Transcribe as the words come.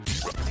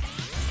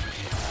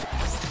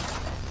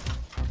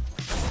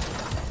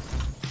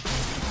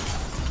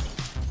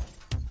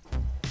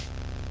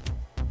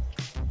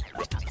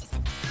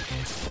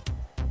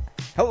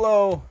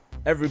Hello,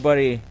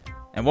 everybody,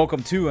 and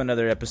welcome to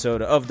another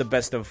episode of the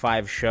Best of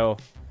Five show.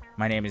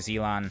 My name is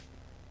Elon,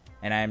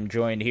 and I'm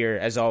joined here,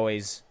 as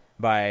always,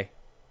 by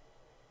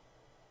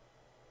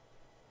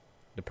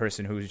the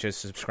person who's just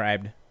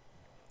subscribed,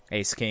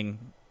 Ace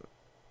King.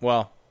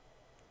 Well,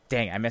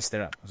 dang, I messed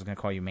it up. I was going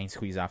to call you Main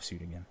Squeeze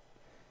Offsuit again.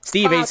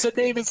 Steve Ace. The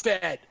name is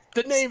dead.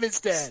 The name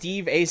is dead.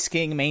 Steve Ace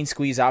King, Main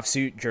Squeeze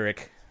Offsuit,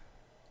 Jurek.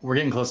 We're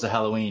getting close to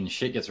Halloween.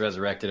 Shit gets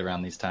resurrected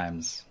around these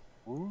times.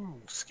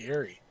 Ooh,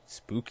 scary.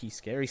 Spooky,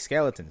 scary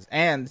skeletons.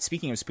 And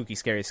speaking of spooky,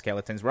 scary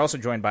skeletons, we're also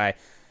joined by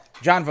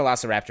John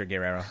Velociraptor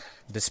Guerrero,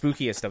 the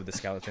spookiest of the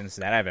skeletons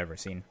that I've ever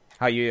seen.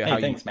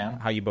 Thanks, man.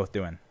 How you both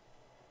doing?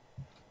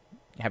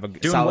 Have a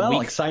Doing solid well.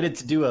 week? Excited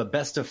to do a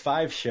best of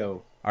five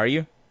show. Are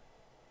you?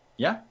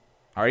 Yeah.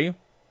 Are you?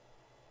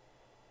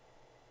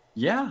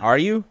 Yeah. Are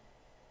you?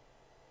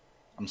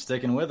 I'm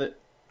sticking with it.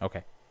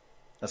 Okay.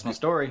 That's my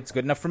story. It's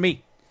good enough for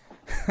me.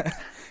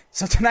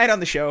 So tonight on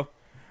the show,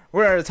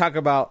 we're going to talk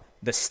about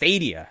the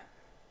Stadia.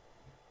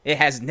 It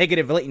has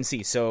negative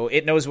latency, so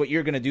it knows what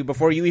you're going to do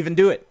before you even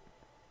do it.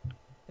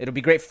 It'll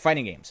be great for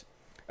fighting games.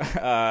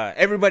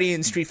 Everybody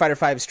in Street Fighter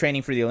V is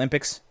training for the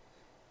Olympics.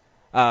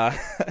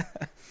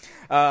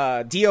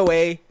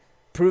 DOA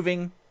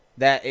proving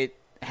that it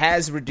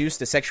has reduced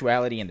the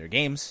sexuality in their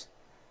games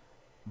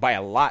by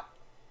a lot.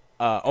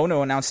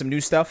 Ono announced some new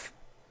stuff.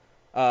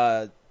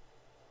 DOA's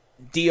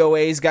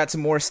got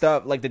some more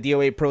stuff, like the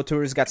DOA Pro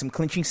Tour's got some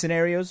clinching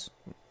scenarios.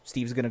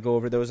 Steve's going to go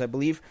over those, I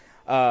believe.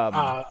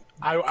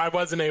 I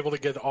wasn't able to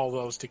get all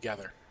those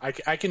together. I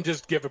can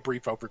just give a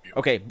brief overview.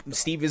 Okay,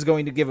 Steve is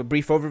going to give a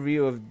brief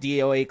overview of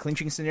DOA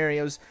clinching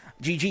scenarios.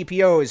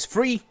 GGPO is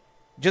free,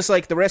 just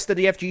like the rest of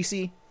the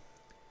FGC.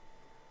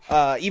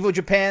 Evo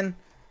Japan,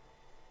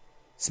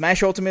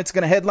 Smash Ultimate's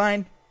going to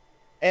headline,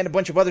 and a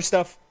bunch of other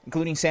stuff,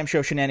 including Sam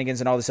Show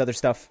shenanigans and all this other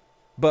stuff.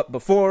 But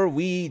before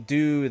we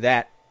do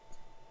that,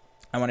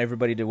 I want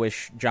everybody to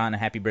wish John a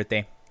happy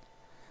birthday.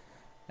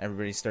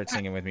 Everybody start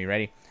singing with me.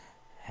 Ready?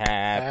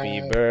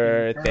 Happy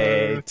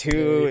birthday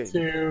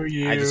to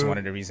you. I just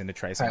wanted a reason to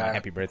try singing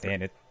happy birthday,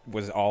 and it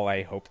was all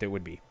I hoped it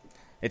would be.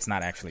 It's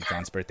not actually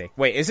John's birthday.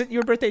 Wait, is it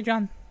your birthday,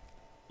 John?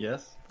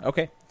 Yes.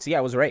 Okay. See, I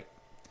was right.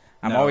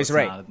 I'm No, always it's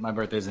right. not. My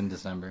birthday's in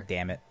December.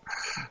 Damn it.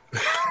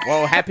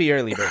 Well, happy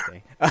early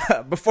birthday.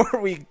 Before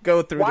we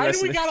go through the Why rest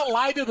do we of this, gotta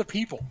lie to the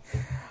people?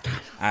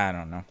 I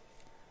don't know.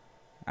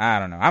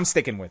 I'm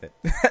sticking with it.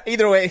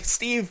 Either way,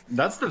 Steve.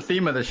 That's the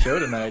theme of the show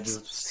tonight.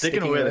 Just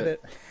sticking with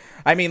it.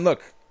 I mean,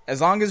 look,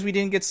 as long as we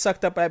didn't get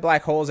sucked up by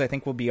black holes, I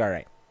think we'll be all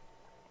right.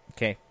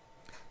 Okay?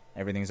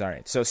 Everything's all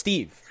right. So,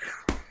 Steve,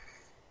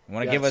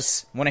 want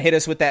to hit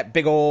us with that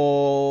big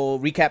ol'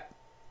 recap?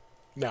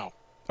 No.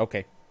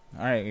 Okay.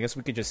 All right. I guess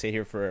we could just sit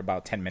here for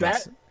about 10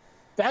 minutes.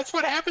 That's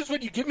what happens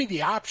when you give me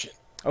the option.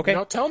 Okay.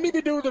 Tell me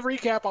to do the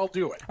recap, I'll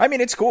do it. I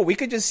mean, it's cool. We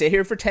could just sit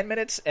here for 10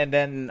 minutes, and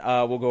then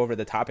we'll go over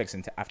the topics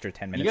after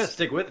 10 minutes. You gotta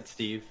stick with it,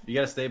 Steve. You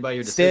gotta stay by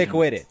your decision. Stick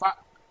with it.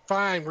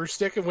 Fine, we're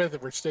sticking with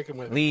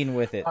it. Lean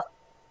with it.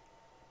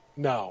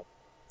 No.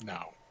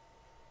 I'm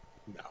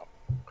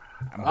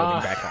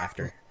holding back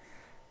laughter.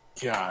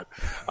 God.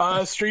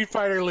 Street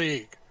Fighter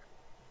League.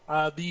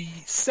 The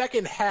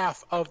second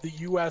half of the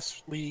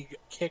U.S. League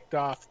kicked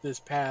off this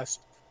past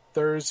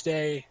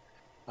Thursday.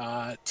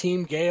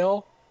 Team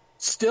Gale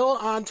still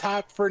on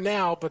top for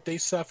now, but they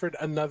suffered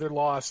another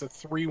loss, a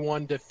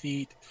 3-1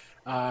 defeat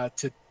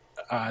to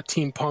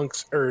Team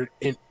Punk's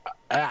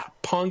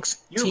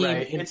Punk's You're Team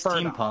right. Inferno. It's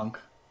Team Punk.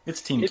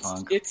 It's Team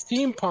Punk. It's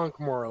Team Punk,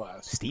 more or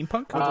less.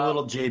 Steampunk? With a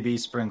little JB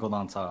sprinkled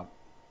on top.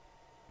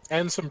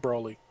 And some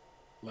Broly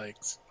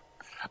legs.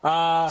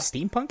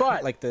 Steampunk?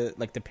 but- like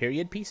the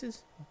period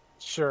pieces?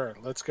 Sure,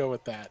 let's go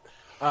with that.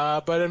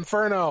 But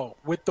Inferno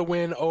with the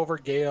win over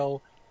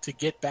Gale to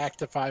get back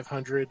to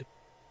 500.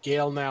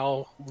 Gale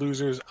now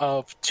losers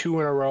of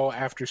 2 in a row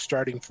after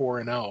starting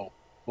 4-0.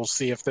 We'll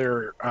see if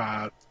they're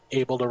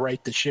able to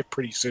right the ship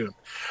pretty soon.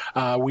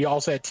 We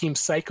also had Team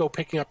Psycho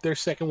picking up their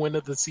second win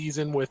of the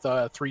season with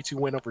a 3-2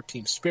 win over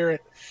Team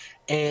Spirit.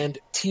 And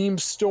Team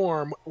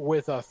Storm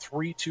with a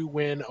 3-2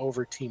 win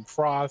over Team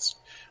Frost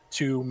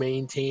to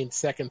maintain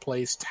second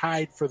place,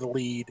 tied for the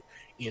lead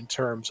in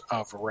terms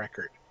of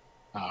record.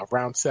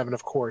 Round 7,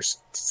 of course,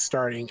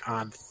 starting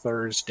on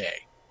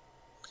Thursday.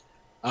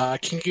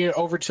 Kicking it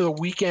over to the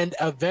weekend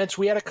events,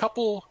 we had a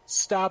couple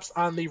stops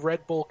on the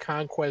Red Bull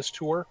Conquest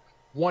Tour,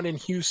 one in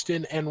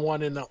Houston and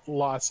one in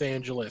Los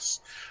Angeles.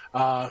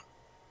 Oh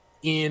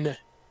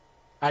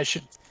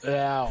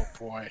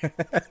boy,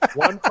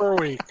 one per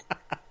week.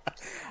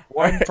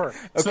 One per. Okay.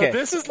 So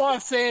this is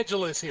Los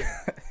Angeles here.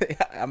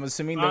 I'm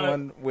assuming the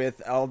one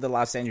with all the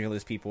Los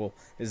Angeles people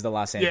is the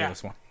Los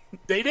Angeles one.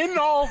 They didn't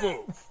all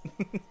move.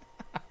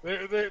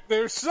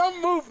 There's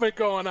some movement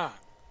going on,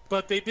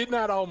 but they did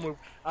not all move.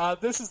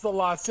 This is the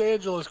Los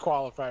Angeles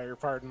qualifier,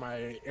 pardon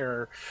my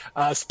error.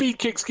 Speed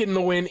Kicks getting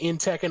the win in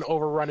Tekken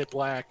over Run It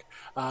Black.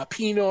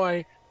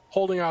 Pinoy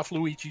holding off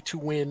Luigi to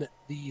win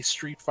the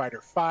Street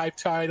Fighter V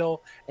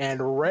title.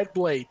 And Red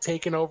Blade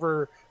taking it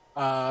over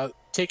Sploogey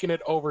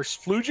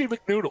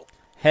McNoodle.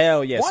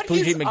 Hell yes, What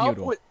Sploogey is up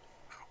McNoodle. with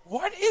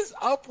What is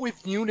up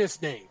with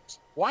Eunice names?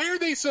 Why are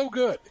they so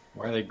good?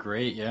 Why are they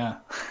great? Yeah.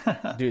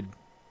 Dude.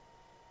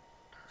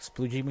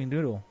 Sploogie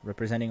McNoodle,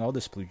 representing all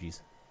the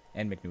Sploogies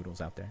and McNoodles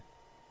out there.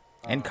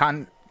 And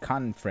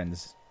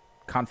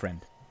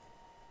Confriend.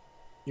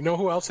 You know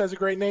who else has a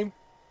great name?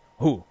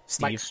 Who?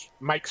 Steve?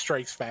 Mike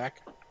Strikes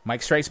Back.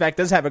 Mike Strikes Back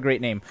does have a great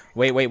name.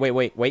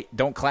 Wait.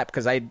 Don't clap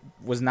because I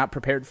was not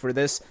prepared for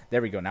this.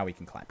 There we go. Now we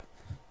can clap.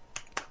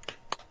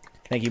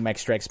 Thank you, Mike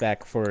Strikes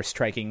Back, for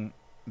striking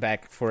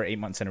back for 8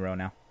 months in a row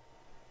now.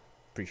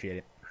 Appreciate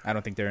it. I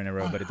don't think they're in a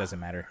row, but it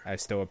doesn't matter. I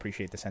still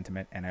appreciate the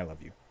sentiment, and I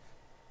love you.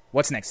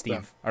 What's next,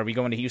 Steve? Are we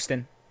going to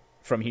Houston?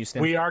 From Houston?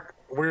 We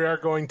are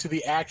going to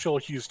the actual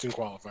Houston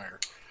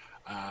qualifier.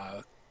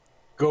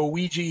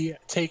 Goichi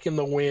taking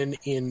the win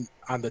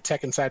on the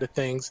Tekken side of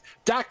things.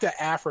 Dr.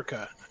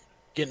 Africa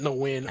getting the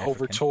win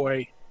over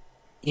Toy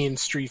in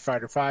Street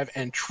Fighter V,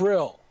 and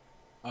Trill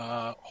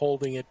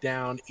holding it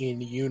down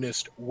in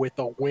Eunice with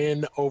a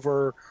win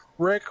over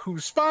Rick,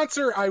 whose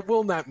sponsor I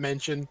will not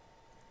mention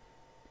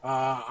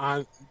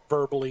on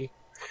verbally.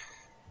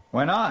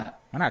 Why not?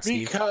 Why not,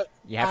 Steve? Because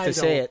you have to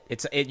say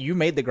it. You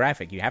made the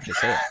graphic. You have to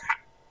say it.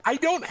 I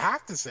don't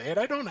have to say it.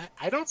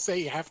 I don't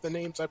say half the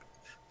names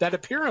that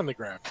appear on the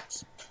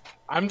graphics.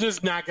 I'm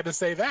just not going to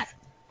say that.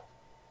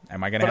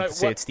 Am I going to have to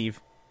say it,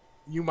 Steve?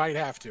 You might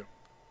have to.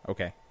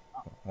 Okay.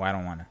 Well, I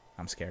don't want to.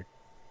 I'm scared.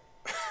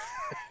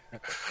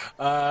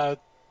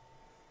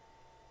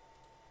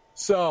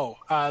 So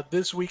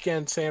this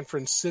weekend, San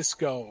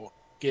Francisco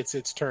gets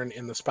its turn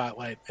in the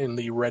spotlight in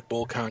the Red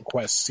Bull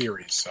Conquest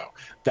Series. So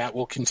that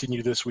will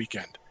continue this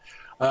weekend.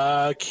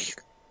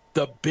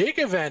 The big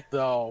event,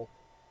 though,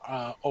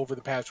 over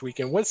the past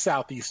weekend was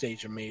Southeast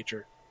Asia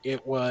Major.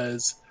 It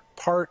was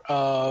part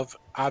of,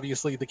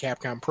 obviously, the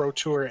Capcom Pro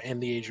Tour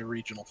and the Asia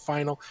Regional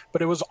Final,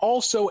 but it was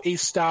also a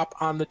stop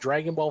on the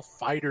Dragon Ball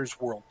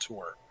FighterZ World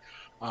Tour.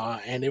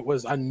 And it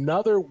was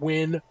another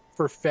win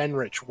for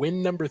Fenrich,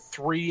 win number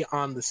 3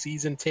 on the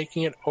season,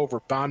 taking it over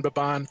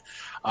Banbaban.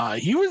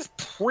 He was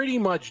pretty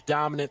much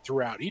dominant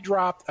throughout. He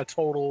dropped a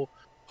total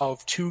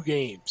of 2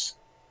 games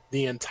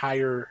the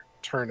entire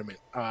tournament,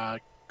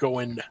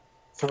 going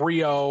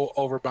 3-0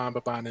 over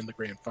Banbaban in the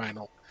grand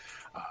final.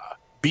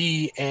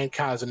 B and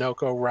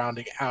Kazunoko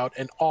rounding out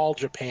an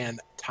all-Japan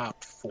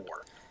top 4.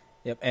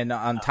 Yep, and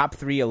on top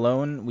 3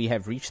 alone, we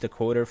have reached the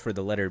quota for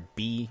the letter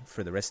B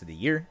for the rest of the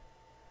year.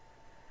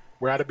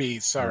 We're out of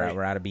B's, sorry.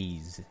 We're out of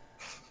B's.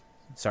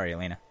 Sorry,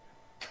 Elena.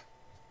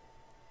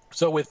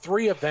 So with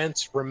 3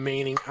 events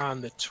remaining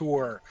on the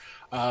tour,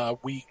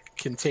 we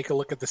can take a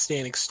look at the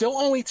standings. Still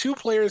only 2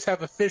 players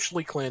have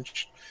officially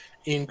clinched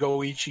in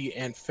Goichi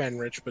and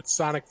Fenrich, but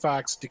Sonic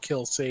Fox, To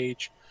Kill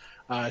Sage,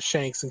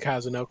 Shanks, and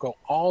Kazunoko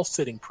all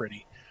sitting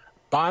pretty.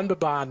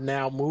 Banbaban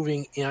now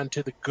moving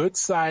onto the good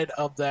side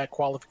of that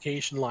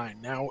qualification line,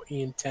 now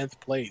in 10th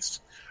place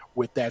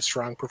with that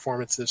strong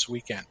performance this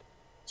weekend.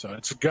 So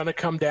it's going to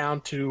come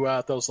down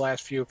to those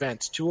last few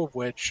events, 2 of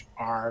which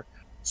are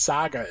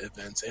Saga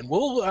events, and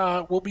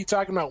we'll be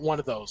talking about one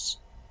of those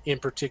in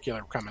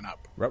particular coming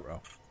up.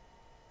 Ruh-roh.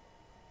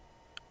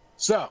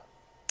 So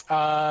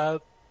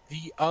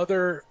the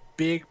other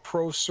big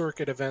pro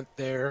circuit event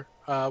there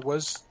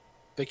was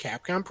the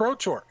Capcom Pro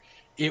Tour.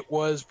 It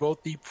was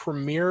both the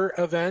premier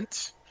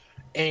event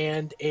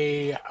and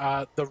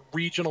the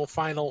regional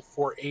final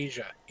for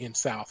Asia in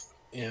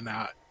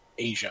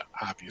Asia,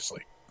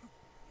 obviously.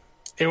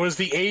 It was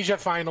the Asia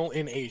final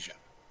in Asia.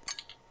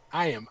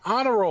 I am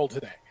on a roll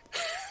today.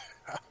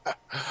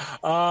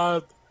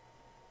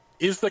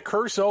 Is the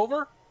curse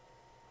over?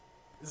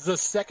 Is the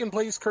second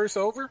place curse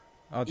over?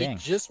 Oh, dang. It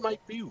just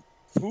might be.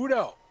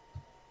 Fudo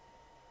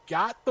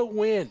got the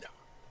win.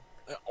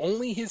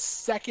 Only his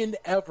second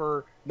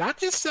ever, not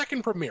just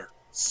second premier,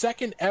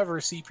 second ever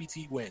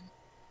CPT win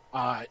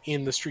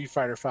in the Street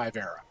Fighter V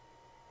era,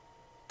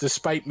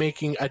 despite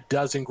making a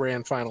dozen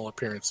grand final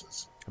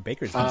appearances.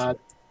 Baker's done.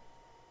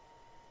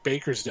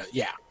 Baker's done,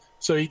 yeah.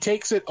 So he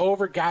takes it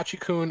over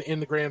Gachikun in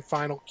the grand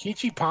final.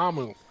 Kichi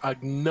Pamu,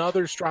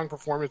 another strong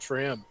performance for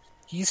him.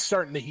 He's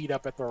starting to heat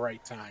up at the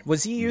right time.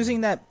 Was he using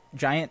that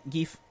giant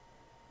Geef?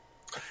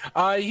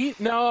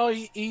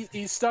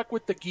 He stuck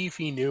with the Geef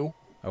he knew.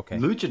 Okay.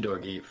 Luchador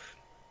Geef.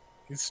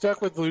 He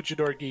stuck with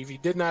Luchador Geef. He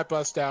did not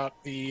bust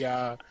out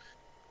the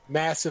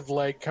massive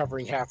leg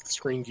covering half the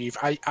screen Geef.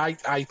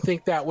 I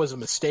think that was a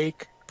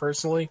mistake,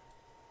 personally.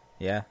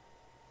 Yeah.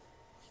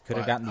 He could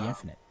have gotten the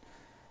infinite.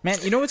 Man,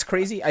 you know what's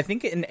crazy? I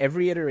think in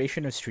every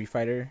iteration of Street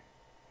Fighter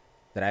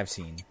that I've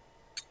seen,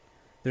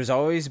 there's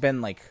always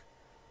been, like,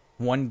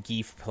 one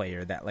Geef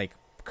player that, like,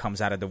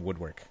 comes out of the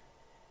woodwork.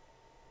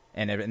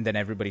 And then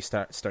everybody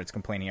starts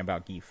complaining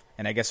about Geef.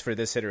 And I guess for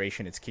this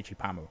iteration, it's Kichi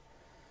Pamu.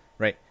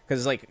 Right?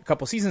 Because, like, a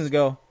couple seasons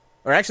ago,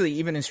 or actually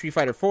even in Street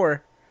Fighter 4,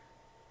 it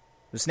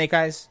was Snake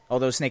Eyes,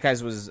 although Snake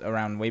Eyes was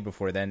around way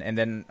before then. And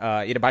then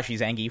Itabashi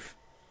Zangief.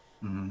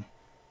 Mm-hmm.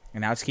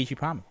 And now it's Kichi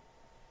Pamu.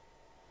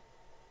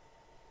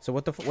 So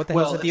what the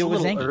hell's the deal with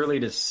Zangief? It's a little early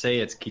to say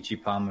it's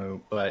Kichi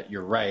Pamu, but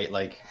you're right.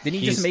 Like,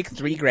 didn't he just make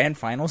 3 grand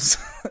finals?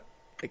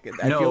 I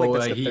feel like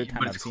that's the third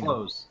time I've seen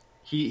close.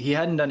 he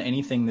hadn't done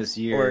anything this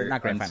year Or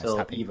not Grand Finals, until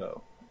top 8.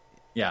 Evo.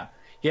 Yeah.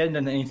 He hadn't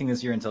done anything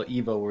this year until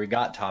Evo, where he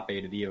got top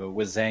 8 at Evo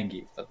with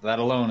Zangief. That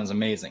alone is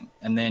amazing.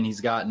 And then he's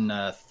gotten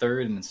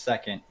third and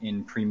second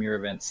in premier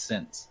events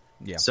since.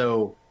 Yeah.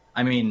 So,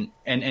 I mean,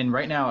 and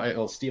right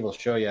now, Steve will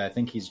show you, I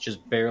think he's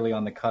just barely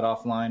on the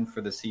cutoff line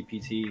for the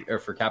CPT, or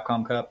for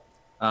Capcom Cup.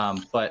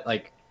 But,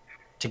 like,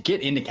 to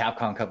get into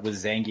Capcom Cup with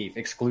Zangief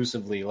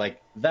exclusively,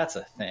 like, that's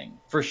a thing.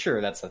 For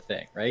sure, that's a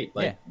thing, right?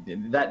 Like,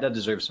 that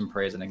deserves some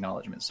praise and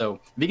acknowledgement. So,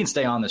 if he can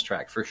stay on this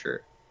track, for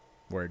sure.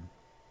 Word.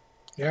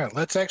 Yeah,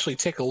 let's actually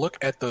take a look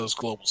at those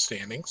global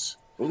standings.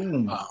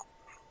 Ooh.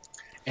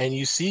 And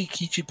you see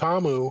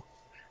Kichipamu,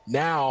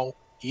 now,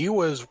 he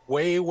was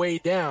way, way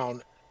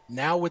down.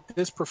 Now with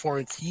this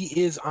performance,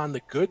 he is on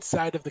the good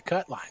side of the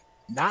cut line.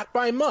 Not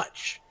by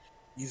much.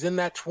 He's in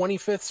that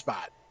 25th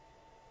spot.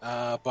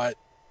 But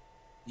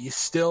he's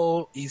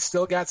still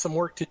got some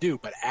work to do.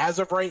 But as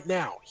of right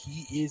now,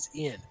 he is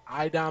in.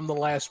 Idom the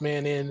last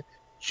man in,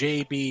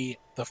 JB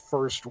the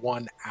first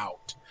one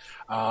out.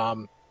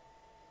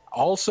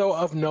 Also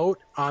of note,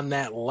 on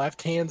that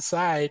left-hand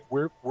side,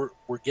 we're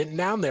getting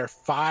down there.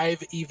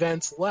 5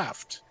 events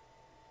left.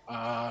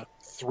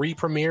 3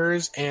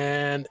 premieres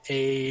and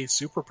a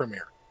super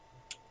premiere.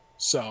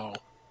 So,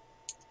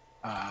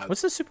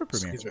 what's the super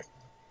premiere? Excuse me.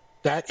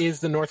 That is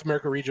the North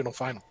America Regional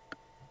Final.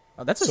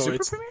 Oh, that's a So super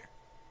it's- premiere?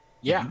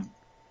 Yeah.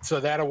 So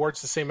that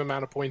awards the same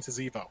amount of points as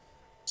Evo.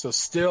 So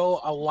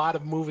still a lot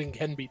of moving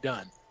can be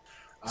done.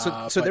 So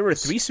But there were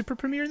 3 super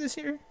premiere this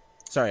year?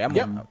 Sorry, I'm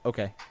Yep.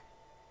 okay.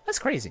 That's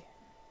crazy.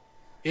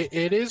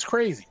 It is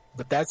crazy,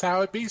 but that's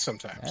how it be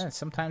sometimes. Yeah,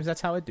 sometimes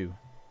that's how it do.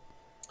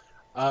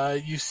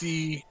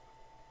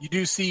 You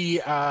do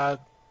see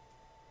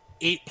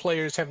 8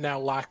 players have now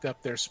locked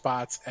up their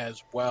spots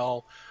as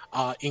well,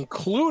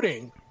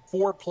 including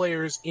 4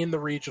 players in the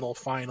regional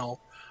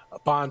final: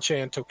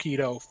 Bonchan,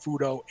 Tokido,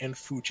 Fudo, and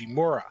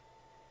Fujimura.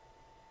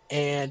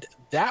 And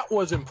that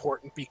was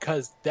important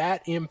because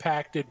that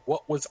impacted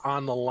what was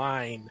on the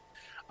line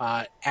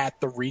at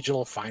the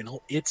regional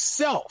final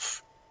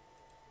itself.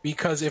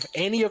 Because if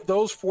any of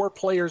those 4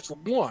 players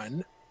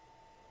won,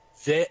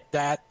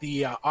 that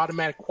the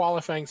automatic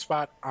qualifying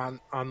spot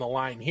on the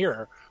line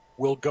here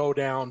will go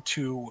down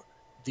to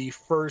the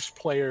first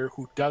player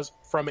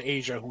from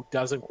Asia who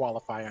doesn't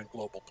qualify on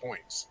global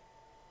points.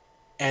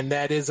 And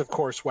that is, of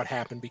course, what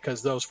happened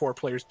because those 4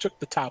 players took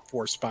the top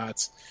 4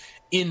 spots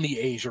in the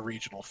Asia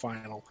regional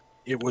final.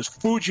 It was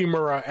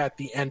Fujimura at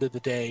the end of the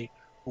day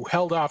who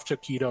held off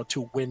Tokido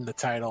to win the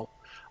title.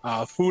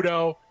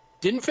 Fudo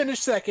didn't finish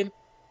second,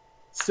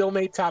 still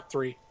made top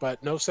 3,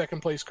 but no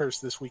second place curse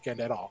this weekend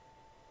at all.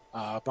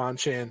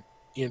 Bonchan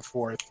in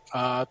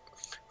 4th.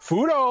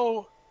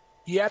 Fudo,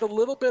 he had a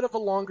little bit of a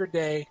longer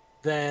day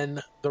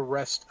than the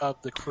rest of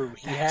the crew.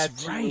 He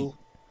That's had right.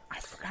 I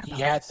forgot he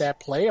about had this. that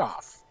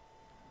playoff,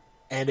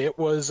 and it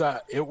was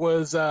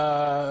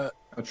Oh,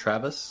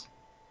 Travis?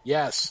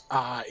 yes,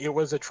 it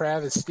was a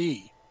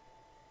travesty.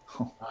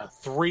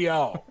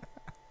 3-0.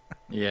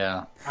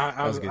 Yeah.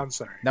 was good. I'm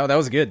sorry. No, that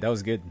was good. That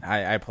was good. I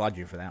applaud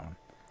you for that one.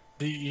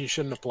 You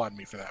shouldn't applaud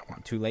me for that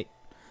one. Too late.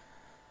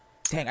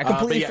 Dang, I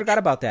completely yeah. forgot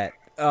about that.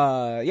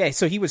 Yeah,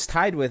 so he was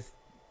tied with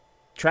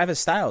Travis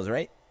Styles,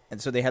 right?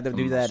 And so they had to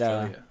do From that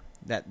Australia.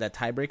 that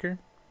tiebreaker.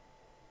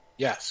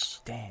 Yes.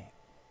 Dang.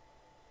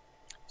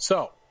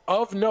 So,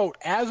 of note,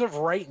 as of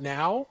right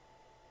now,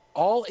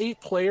 all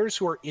 8 players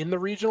who are in the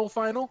regional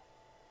final,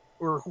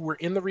 or who were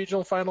in the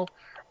regional final,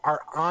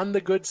 are on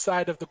the good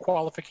side of the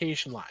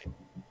qualification line.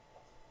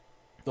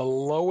 The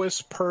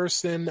lowest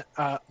person,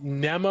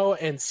 Nemo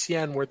and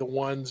Sien, were the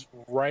ones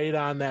right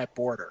on that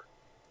border,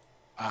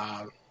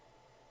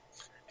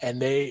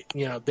 and they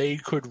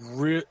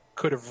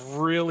could have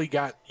really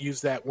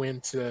used that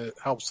win to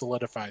help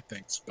solidify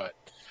things. But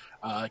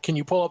can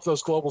you pull up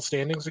those global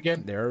standings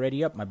again? They're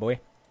already up, my boy.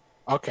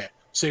 Okay,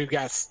 so you've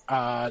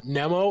got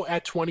Nemo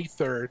at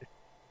 23rd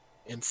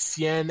and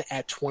Sien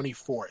at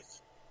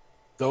 24th.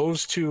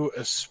 Those 2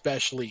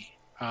 especially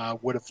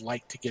would have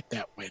liked to get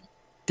that win.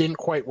 Didn't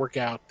quite work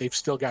out. They've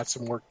still got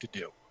some work to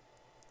do.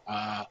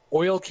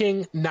 Oil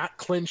King, not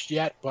clinched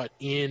yet, but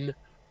in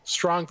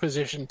strong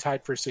position,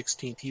 tied for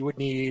 16th. He would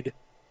need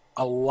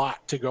a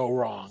lot to go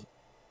wrong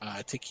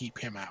to keep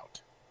him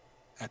out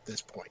at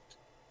this point.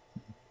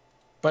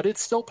 But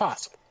it's still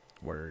possible.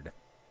 Word.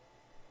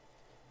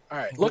 All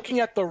right, looking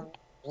at the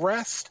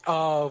rest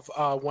of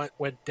what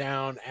went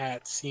down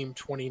at SEAM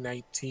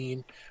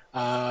 2019,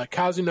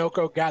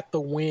 Kazunoko got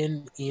the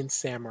win in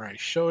Samurai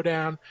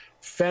Showdown.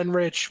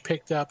 Fenrich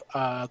picked up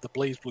the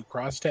Blaze Blue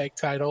Cross Tag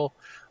title.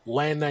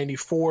 Land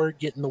 94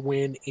 getting the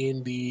win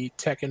in the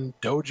Tekken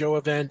Dojo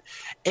event.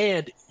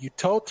 And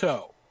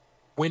Utoto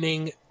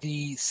winning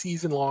the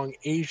season-long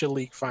Asia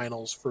League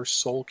Finals for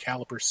Soul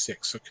Calibur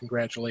 6. So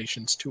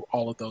congratulations to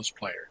all of those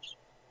players.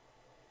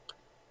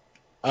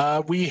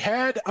 We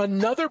had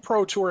another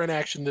Pro Tour in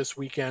action this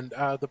weekend.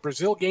 The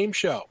Brazil Game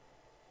Show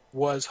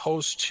was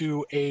host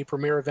to a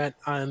premiere event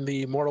on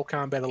the Mortal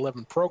Kombat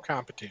 11 Pro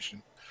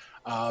competition.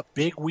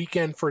 Big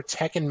weekend for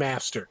Tekken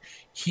Master.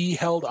 He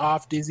held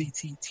off Dizzy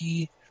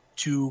TT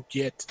to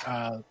get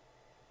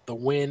the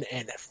win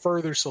and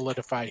further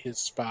solidify his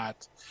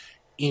spot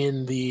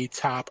in the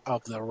top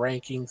of the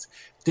rankings.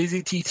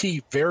 Dizzy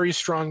TT, very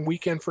strong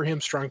weekend for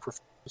him, strong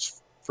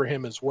performance for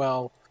him as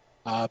well.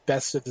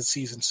 Best of the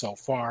season so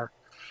far.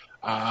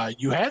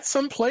 You had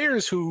some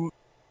players who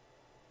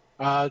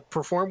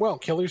performed well.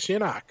 Killer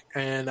Shinnok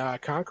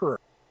and Conqueror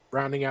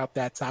rounding out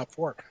that top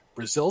four.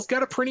 Brazil's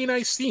got a pretty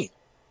nice scene.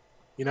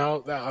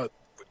 I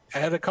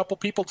had a couple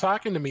people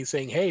talking to me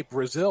saying, hey,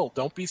 Brazil,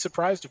 don't be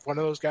surprised if one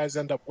of those guys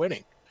end up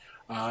winning.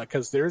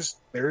 Because there's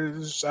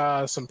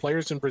some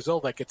players in Brazil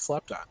that get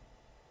slept on.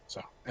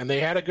 So, and they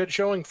had a good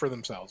showing for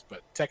themselves,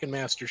 but Tekken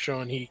Master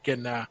showing he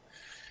can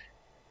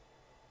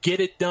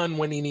get it done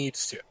when he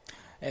needs to.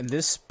 And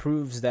this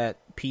proves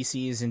that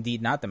PC is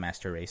indeed not the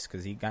master race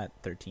because he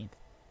got 13th.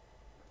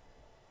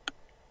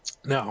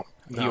 No,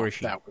 He or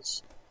she. that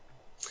was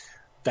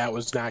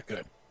not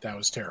good. That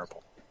was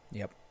terrible.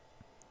 Yep.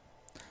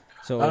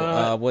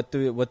 So, what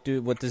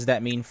does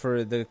that mean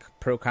for the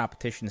pro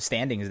competition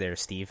standings there,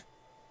 Steve?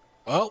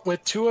 Well,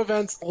 with 2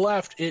 events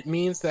left, it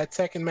means that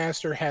Tekken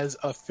Master has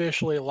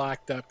officially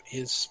locked up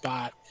his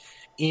spot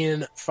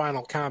in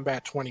Final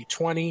Combat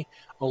 2020,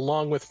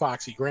 along with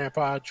Foxy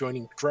Grandpa,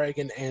 joining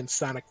Dragon and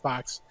Sonic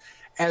Fox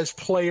as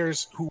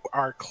players who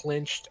are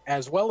clinched,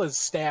 as well as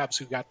Stabs,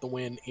 who got the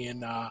win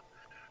in the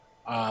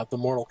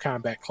Mortal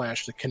Kombat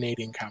Clash, the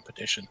Canadian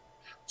competition.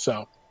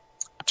 So,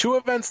 2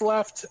 events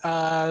left.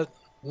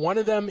 One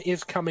of them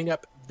is coming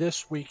up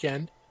this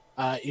weekend,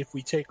 if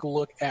we take a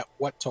look at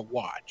what to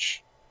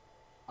watch.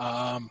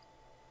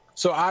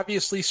 So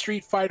obviously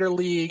Street Fighter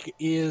League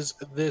is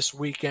this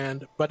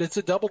weekend, but it's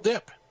a double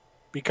dip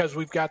because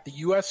we've got the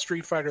U.S.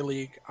 Street Fighter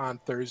League on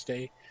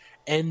Thursday,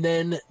 and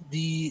then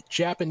the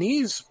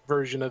Japanese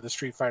version of the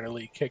Street Fighter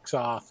League kicks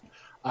off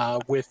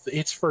with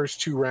its first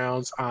 2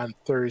 rounds on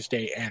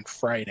Thursday and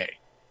Friday.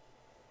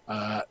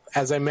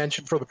 As I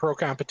mentioned for the pro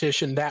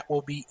competition, that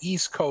will be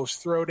East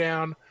Coast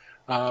Throwdown,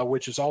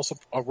 which is also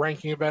a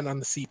ranking event on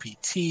the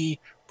CPT,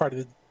 part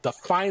of the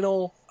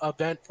final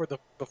event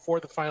before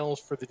the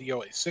finals for the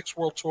DOA 6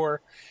 World Tour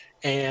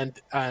and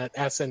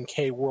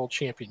SNK World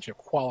Championship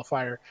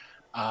qualifier.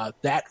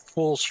 That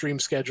full stream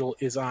schedule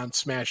is on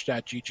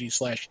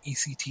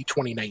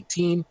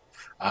smash.gg/ECT2019.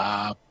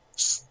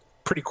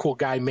 Pretty cool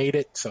guy made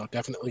it, so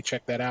definitely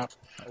check that out.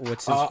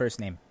 What's his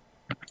first name?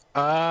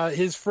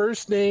 His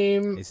first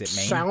name Is it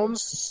Maine?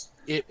 sounds...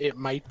 It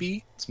might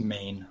be. It's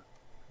Maine.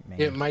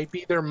 It might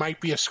be. There might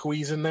be a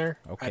squeeze in there.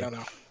 Okay. I don't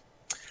know.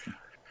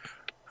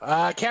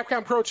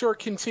 Capcom Pro Tour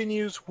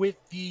continues with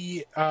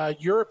the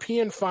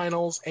European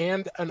finals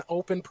and an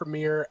open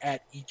premiere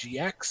at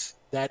EGX.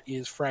 That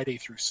is Friday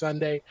through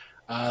Sunday.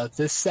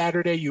 This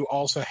Saturday, you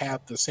also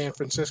have the San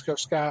Francisco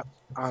Scott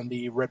on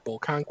the Red Bull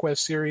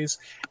Conquest series.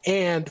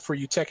 And for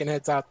you Tekken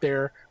heads out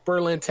there,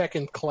 Berlin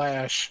Tekken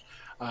Clash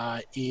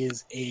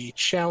is a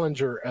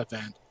challenger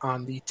event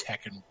on the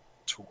Tekken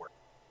Tour.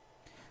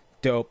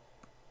 Dope.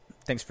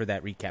 Thanks for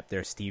that recap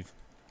there, Steve.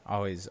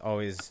 Always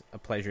a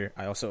pleasure.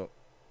 I also...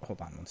 Hold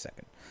on one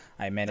second.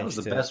 I managed That was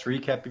the to... best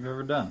recap you've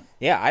ever done.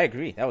 Yeah, I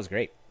agree. That was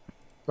great.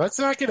 Let's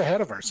not get ahead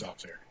of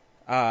ourselves here.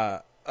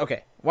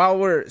 Okay.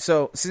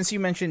 Since you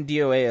mentioned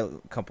DOA a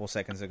couple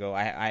seconds ago,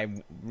 I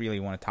really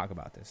want to talk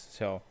about this.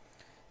 So,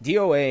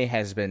 DOA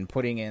has been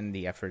putting in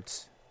the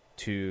efforts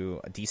to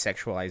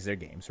desexualize their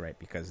games, right?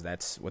 Because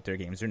that's what their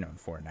games are known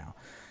for now.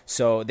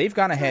 So, they've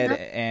gone ahead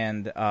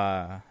and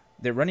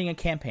they're running a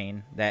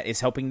campaign that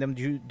is helping them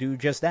do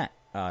just that.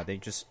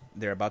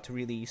 They're about to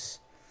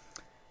release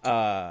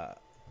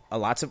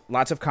lots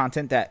of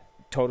content that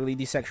totally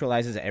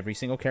desexualizes every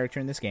single character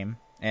in this game,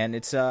 and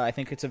it's I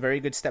think it's a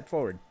very good step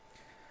forward.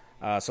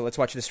 So let's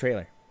watch this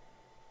trailer.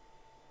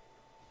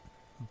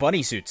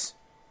 Bunny suits.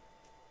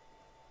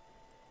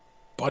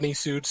 Bunny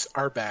suits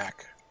are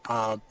back.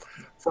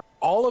 For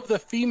all of the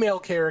female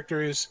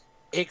characters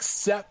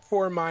except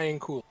for Mayan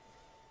Cool.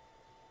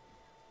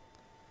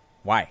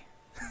 Why?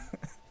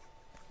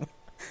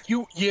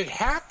 You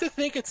have to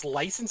think it's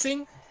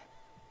licensing,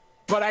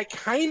 but I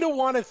kind of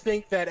want to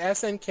think that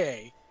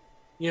SNK,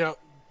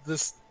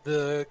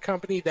 the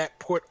company that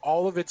put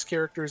all of its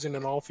characters in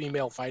an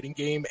all-female fighting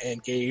game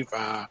and gave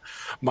the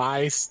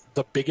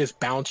biggest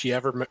bounce you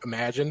ever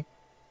imagined,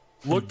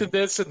 looked at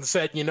this and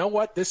said, you know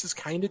what, this is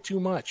kind of too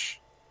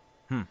much.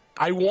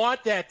 I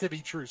want that to be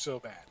true so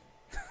bad.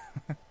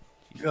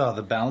 Oh,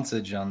 the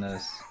bounceage on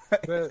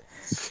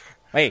this.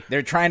 Hey,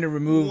 they're trying to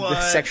remove the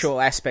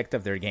sexual aspect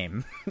of their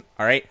game.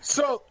 All right?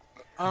 So...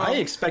 I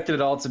expected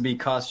it all to be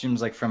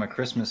costumes like from A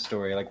Christmas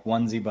Story, like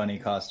onesie bunny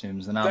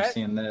costumes, and now I'm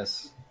seeing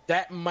this.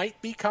 That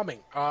might be coming.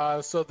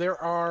 So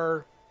there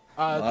are...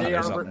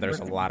 There's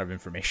a lot of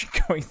information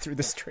going through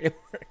this trailer.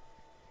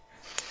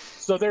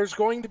 So there's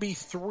going to be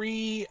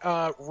 3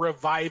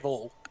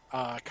 revival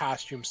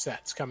costume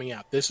sets coming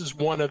out. This is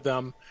one of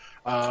them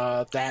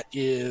that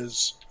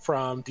is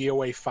from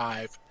DOA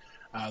 5.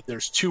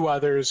 There's 2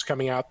 others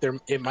coming out there.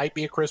 It might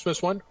be a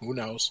Christmas one. Who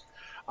knows?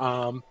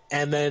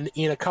 And then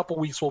in a couple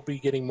weeks, we'll be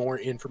getting more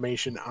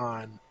information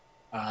on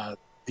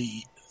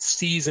the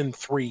Season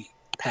 3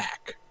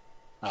 pack.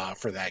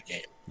 for that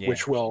game, Yeah.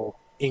 which will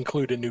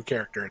include a new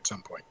character at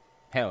some point.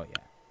 Hell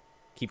yeah.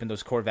 Keeping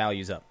those core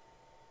values up.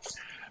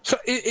 So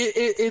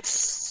it's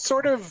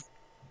sort of,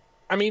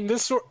 I mean,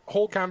 this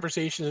whole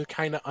conversation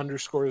kind of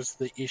underscores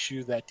the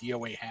issue that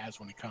DOA has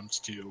when it comes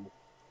to,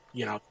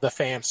 you know, the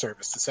fan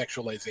service, the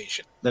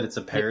sexualization. That it's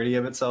a parody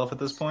of itself at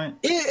this point?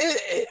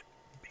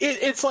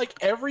 It's like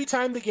every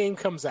time the game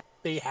comes out,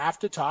 they have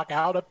to talk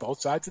out of both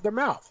sides of their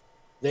mouth.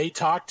 They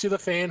talk to the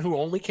fan who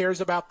only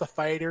cares about the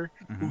fighter,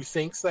 who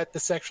thinks that the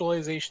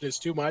sexualization is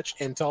too much,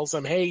 and tells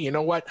them, hey, you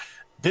know what?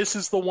 This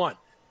is the one.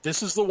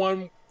 This is the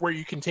one where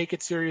you can take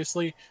it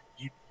seriously.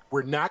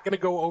 We're not going to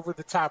go over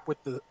the top with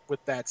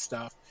that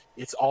stuff.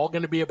 It's all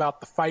going to be about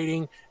the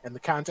fighting and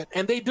the content.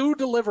 And they do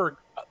deliver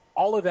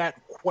all of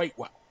that quite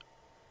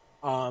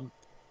well.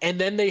 And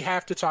then they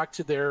have to talk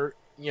to their,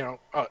 you know,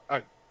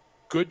 a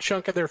good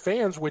chunk of their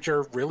fans, which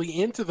are really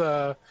into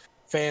the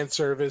fan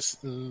service,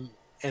 and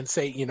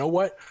say, you know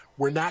what?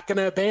 We're not going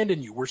to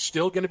abandon you. We're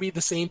still going to be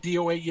the same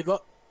DOA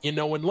you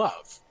know and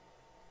love.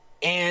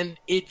 And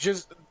it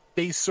just,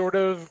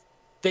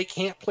 they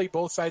can't play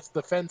both sides of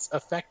the fence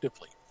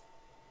effectively.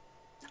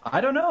 I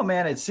don't know,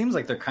 man. It seems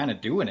like they're kind of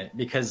doing it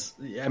because,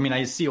 I mean,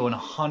 I see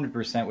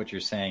 100% what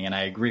you're saying, and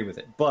I agree with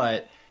it.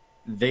 But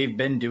they've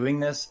been doing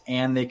this,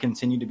 and they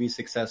continue to be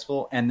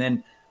successful. And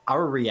then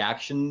our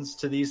reactions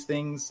to these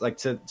things, like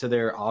to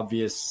their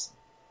obvious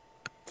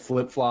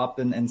flip-flop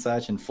and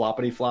such, and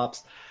floppity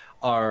flops,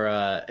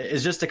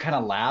 is just to kind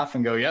of laugh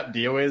and go, yep,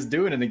 DOA is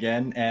doing it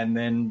again. And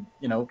then,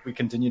 you know, we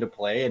continue to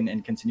play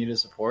and continue to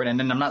support. And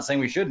then I'm not saying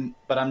we shouldn't,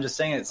 but I'm just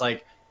saying it's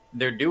like,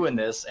 they're doing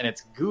this and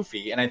it's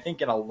goofy. And I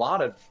think in a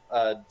lot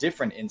of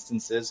different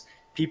instances,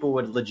 people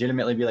would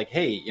legitimately be like,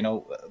 hey, you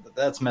know,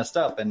 that's messed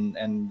up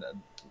and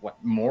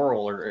what,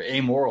 moral or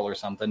amoral or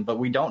something. But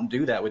we don't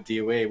do that with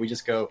DOA. We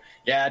just go,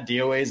 yeah,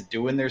 DOA is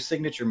doing their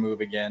signature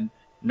move again.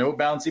 No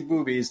bouncy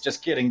boobies.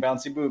 Just kidding,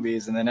 bouncy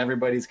boobies. And then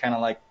everybody's kind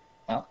of like,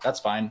 well, that's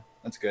fine.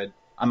 That's good.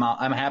 I'm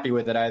happy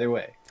with it either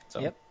way.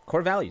 So. Yep.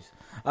 Core values.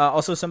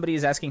 Also, somebody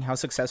is asking how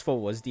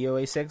successful was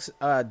DOA 6.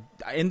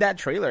 In that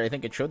trailer, I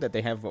think it showed that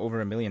they have over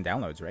 1 million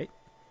downloads, right?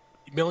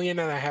 1.5 million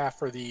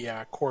for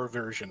the core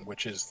version,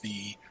 which is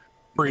the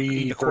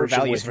free the core version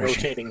values with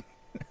version.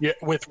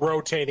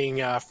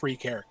 rotating free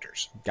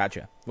characters.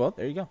 Gotcha. Well,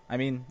 there you go. I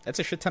mean, that's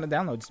a shit ton of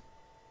downloads.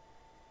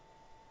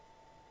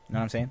 You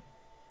know what I'm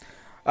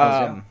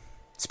saying?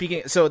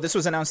 Speaking, so this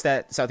was announced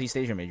at Southeast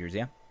Asia Majors,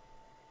 yeah?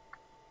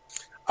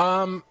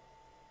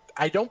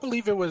 I don't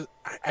believe it was.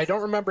 I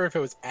don't remember if it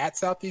was at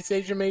Southeast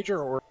Asia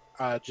Major or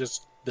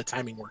just the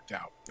timing worked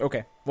out.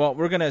 Okay. Well,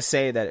 we're gonna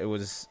say that it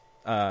was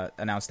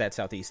announced at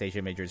Southeast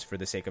Asia Majors for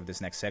the sake of this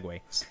next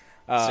segue.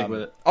 Stick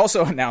with it.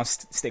 Also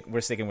announced.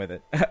 We're sticking with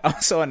it.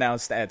 Also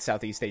announced at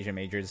Southeast Asia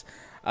Majors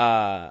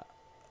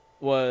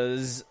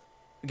was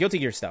Guilty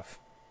Gear stuff.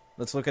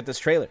 Let's look at this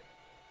trailer.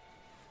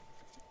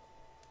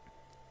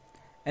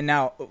 And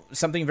now,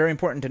 something very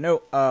important to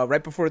note,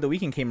 right before the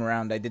weekend came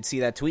around, I did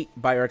see that tweet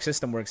by Arc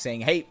System Works saying,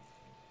 hey,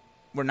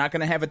 we're not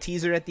going to have a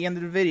teaser at the end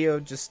of the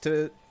video just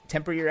to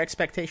temper your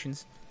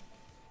expectations.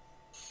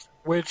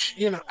 Which,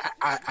 you know,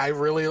 I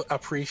really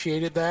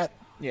appreciated that.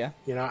 Yeah.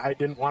 You know, I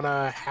didn't want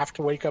to have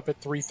to wake up at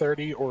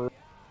 3:30 or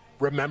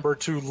remember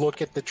to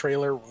look at the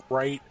trailer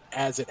right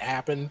as it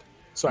happened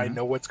so I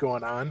know what's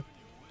going on.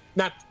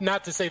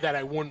 Not to say that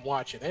I wouldn't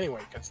watch it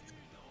anyway, because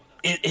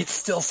it's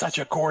still such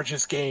a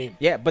gorgeous game.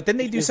 Yeah, but then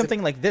they do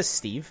something like this,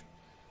 Steve.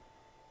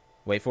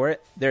 Wait for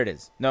it. There it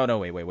is. No,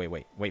 wait.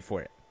 Wait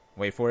for it.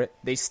 Wait for it.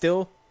 They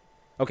still...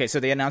 Okay, so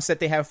they announced that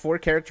they have 4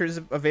 characters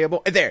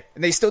available. There.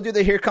 And they still do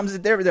the here comes the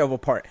Daredevil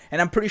part.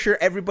 And I'm pretty sure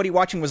everybody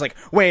watching was like,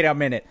 wait a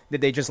minute. Did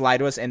they just lie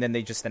to us? And then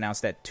they just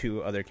announced that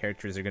 2 other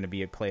characters are going to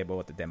be playable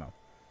at the demo.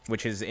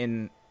 Which is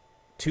in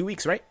 2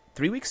 weeks, right?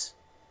 3 weeks?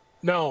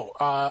 No,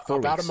 about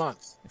weeks. a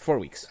month. 4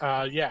 weeks.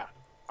 Yeah.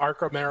 Arc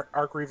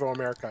Revo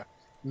America,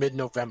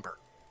 mid-November.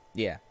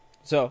 Yeah.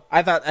 So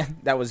I thought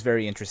that was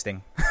very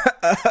interesting.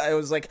 I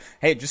was like,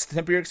 hey, just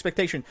temper your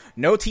expectation.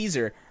 No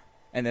teaser.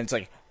 And then it's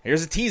like,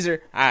 here's a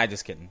teaser.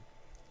 Just kidding.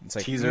 It's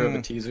like teaser of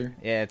a teaser.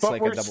 Yeah, it's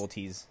like a double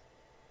tease.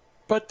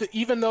 But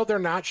even though they're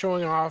not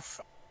showing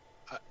off,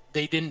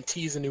 they didn't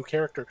tease a new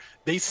character.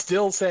 They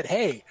still said,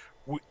 hey,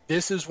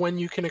 this is when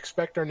you can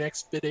expect our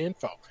next bit of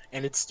info.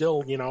 And it's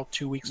still,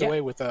 2 weeks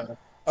away with a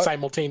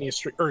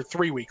simultaneous, or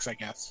 3 weeks, I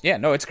guess. Yeah,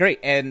 no, it's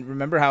great. And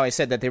remember how I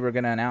said that they were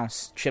going to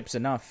announce Chips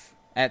Enough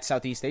at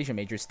Southeast Asia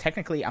Majors?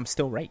 Technically, I'm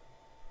still right.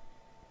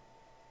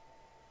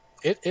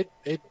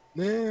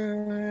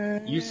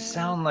 You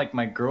sound like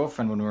my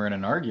girlfriend when we're in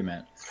an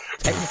argument.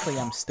 Technically,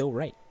 I'm still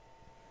right.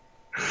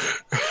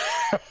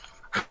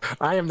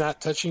 I am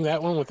not touching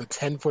that one with a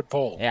 10-foot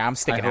pole. Yeah, I'm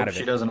sticking out of it.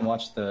 She doesn't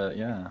watch the...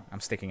 Yeah.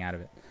 I'm sticking out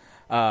of it.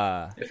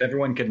 If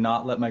everyone could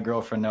not let my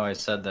girlfriend know I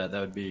said that, that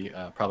would be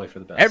probably for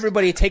the best.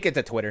 Everybody take it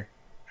to Twitter.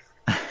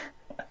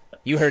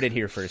 You heard it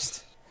here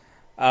first.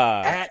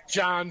 At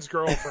John's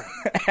girlfriend.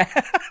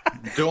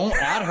 Don't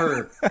add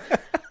her.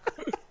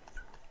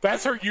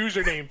 That's her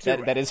username,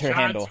 too. That is her John's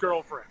handle.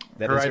 Girlfriend.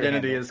 Her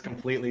identity is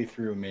completely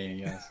through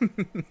me, yes.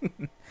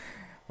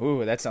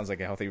 Ooh, that sounds like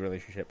a healthy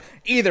relationship.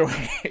 Either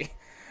way.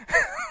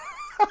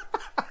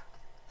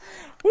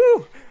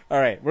 Woo! All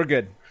right, we're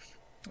good.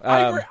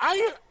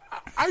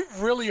 I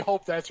really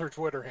hope that's her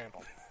Twitter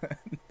handle.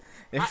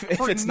 If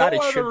for it's no not, it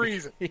other should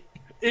reason.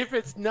 If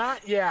it's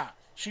not, yeah,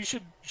 she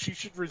should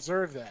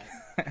reserve that.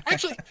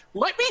 Actually,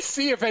 let me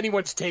see if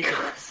anyone's taken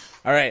it.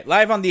 All right,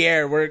 live on the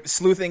air, we're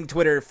sleuthing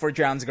Twitter for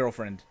John's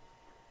girlfriend.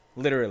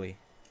 Literally.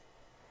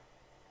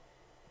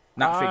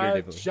 Not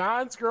figuratively.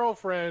 John's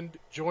girlfriend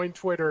joined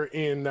Twitter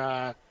in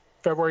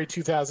February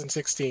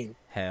 2016.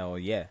 Hell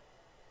yeah.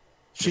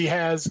 She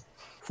has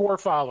 4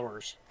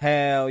 followers.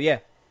 Hell yeah.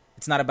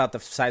 It's not about the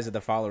size of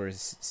the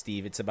followers,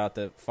 Steve. It's about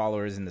the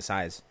followers and the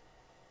size.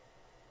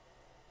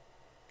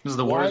 This is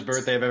the worst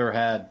birthday I've ever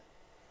had.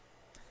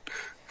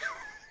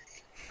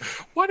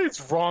 What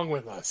is wrong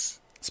with us?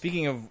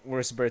 Speaking of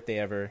worst birthday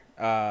ever,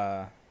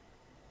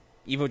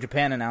 Evo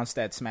Japan announced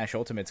that Smash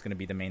Ultimate's going to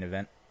be the main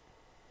event.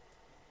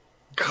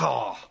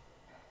 Oh,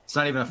 it's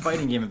not even a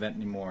fighting game event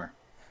anymore.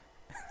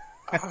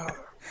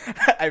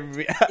 That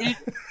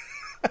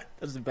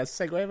was the best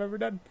segue I've ever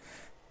done.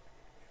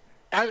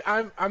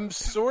 I'm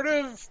sort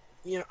of,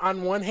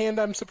 on one hand,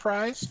 I'm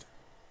surprised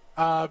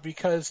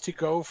because to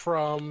go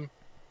from,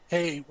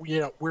 hey,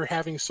 we're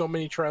having so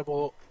many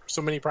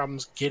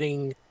problems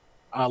getting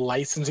a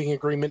licensing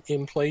agreement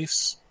in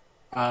place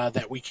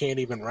that we can't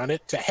even run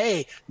it, to,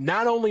 hey,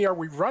 not only are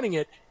we running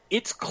it,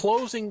 it's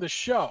closing the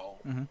show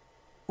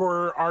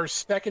for our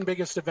second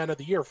biggest event of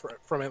the year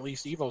from at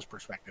least Evo's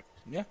perspective.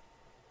 Yeah.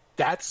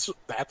 That's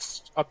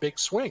a big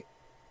swing.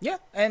 Yeah,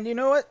 and you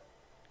know what?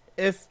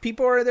 If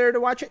people are there to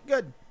watch it,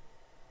 good.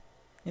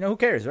 Who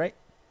cares, right?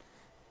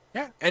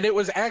 Yeah, and it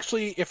was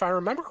actually, if I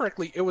remember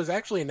correctly, it was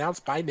actually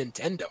announced by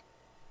Nintendo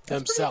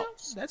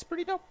themselves. That's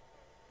pretty dope.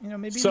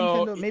 Maybe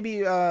So- Nintendo,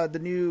 maybe the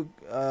new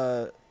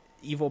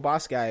evil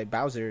boss guy,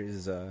 Bowser,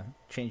 is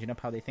changing up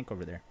how they think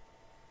over there.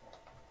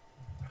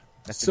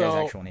 That's the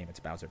guy's actual name. It's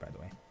Bowser, by the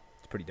way.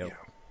 It's pretty dope.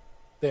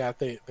 Yeah,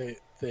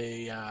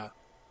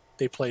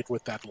 they played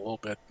with that a little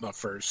bit in the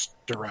first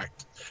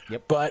direct.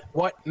 Yep. But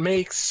what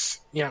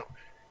makes,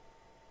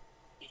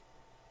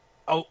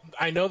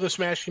 I know the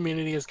Smash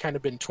community has kind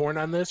of been torn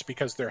on this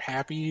because they're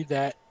happy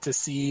to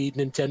see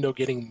Nintendo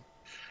getting,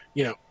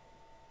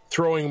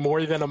 throwing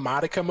more than a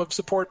modicum of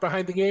support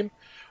behind the game.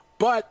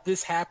 But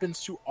this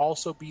happens to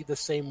also be the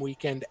same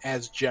weekend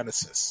as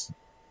Genesis,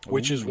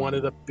 which is one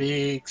of the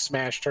big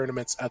Smash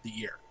tournaments of the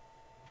year.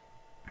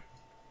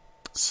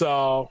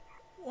 So,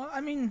 well,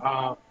 I mean,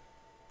 how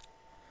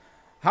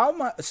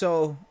much?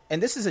 So,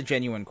 and this is a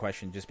genuine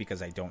question, just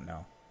because I don't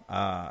know.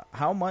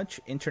 How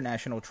much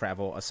international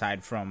travel,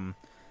 aside from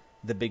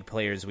the big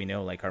players we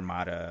know, like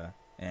Armada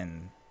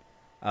and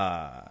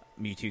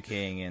Mewtwo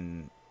King,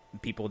 and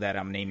people that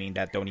I'm naming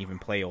that don't even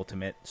play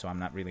Ultimate, so I'm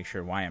not really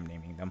sure why I'm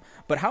naming them.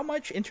 But how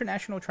much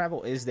international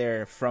travel is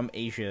there from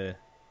Asia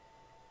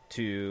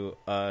to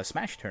a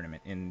Smash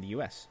tournament in the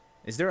U.S.?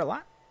 Is there a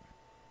lot?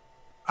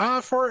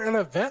 For an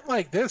event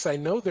like this, I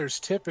know there's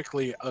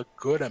typically a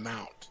good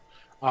amount.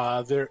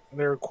 There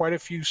are quite a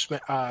few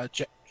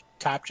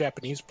top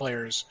Japanese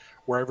players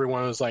where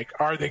everyone was like,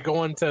 are they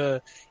going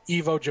to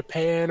Evo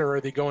Japan or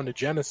are they going to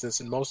Genesis?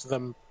 And most of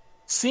them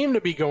seem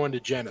to be going to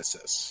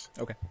Genesis.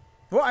 Okay.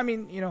 Well, I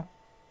mean,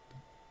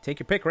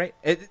 take your pick, right?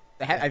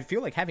 I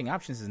feel like having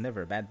options is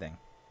never a bad thing.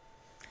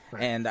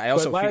 Right. And I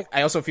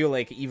also feel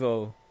like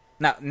Evo,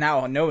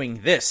 now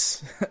knowing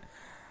this,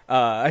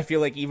 I feel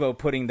like Evo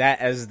putting that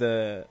as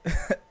the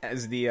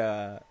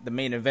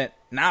main event.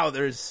 Now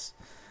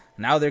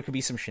there could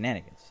be some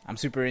shenanigans. I'm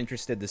super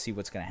interested to see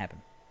what's going to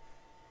happen.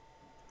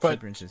 But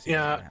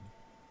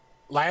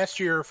last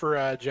year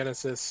for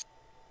Genesis,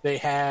 they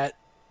had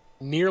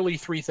nearly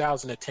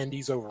 3,000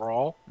 attendees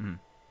overall.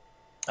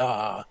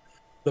 The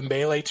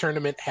Melee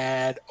tournament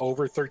had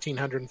over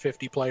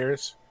 1,350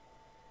 players.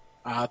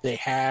 They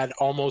had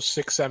almost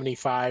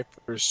 675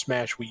 for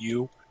Smash Wii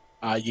U.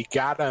 You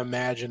gotta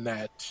imagine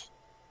that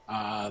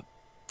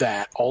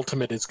that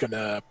Ultimate is going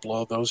to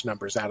blow those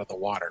numbers out of the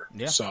water.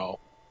 Yeah. So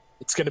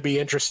it's going to be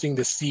interesting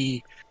to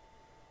see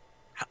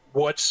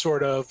what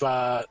sort of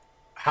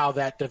how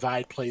that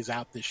divide plays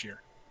out this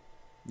year.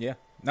 Yeah.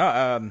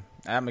 No,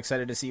 I'm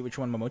excited to see which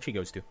one Momochi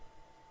goes to,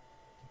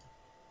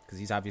 because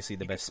he's obviously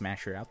the best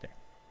smasher out there.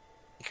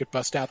 You could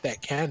bust out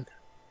that Ken.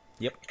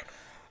 Yep.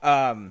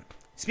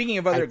 Speaking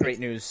of other great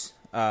news,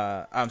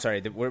 I'm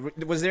sorry.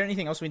 Was there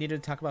anything else we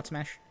needed to talk about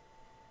Smash?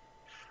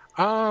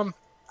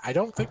 I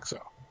don't think so.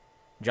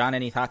 John,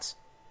 any thoughts?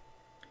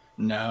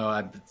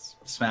 No,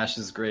 Smash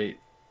is great.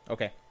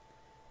 Okay.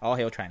 All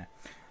hail China.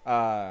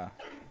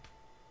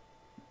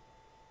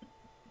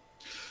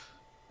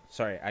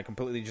 Sorry, I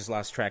completely just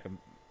lost track of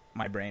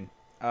my brain.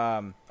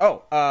 Here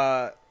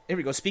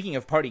we go. Speaking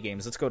of party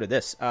games, let's go to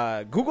this.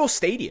 Google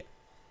Stadia.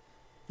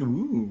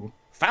 Ooh.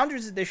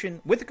 Founders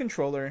Edition with a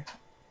controller,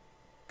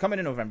 coming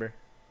in November.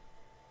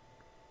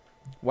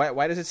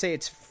 Why does it say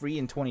it's free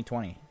in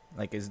 2020?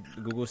 Like, is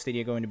Google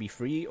Stadia going to be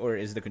free, or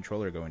is the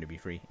controller going to be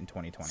free in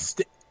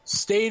 2020?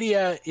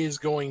 Stadia is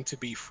going to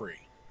be free.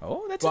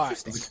 Oh, that's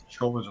interesting. The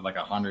controllers are like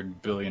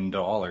 $100 billion.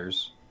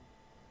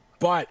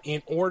 But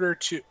in order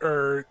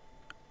to,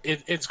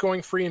 it's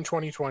going free in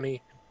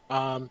 2020.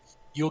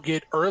 You'll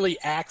get early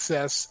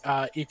access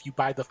if you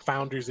buy the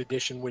Founders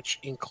Edition, which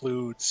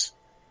includes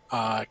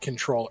a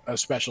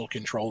special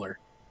controller.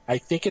 I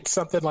think it's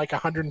something like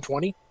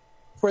 120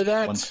 for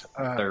that.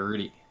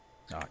 130.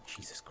 Oh,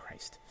 Jesus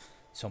Christ.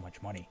 So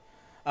much money.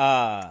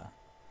 And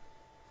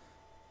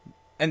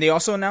they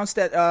also announced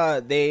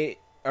that they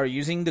are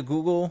using the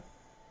Google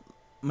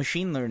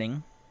machine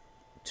learning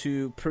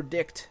to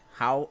predict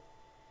how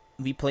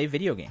we play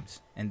video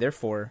games, and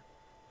therefore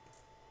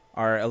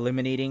are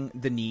eliminating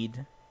the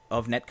need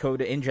of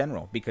netcode in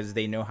general because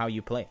they know how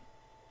you play.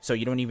 So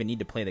you don't even need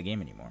to play the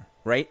game anymore,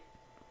 right?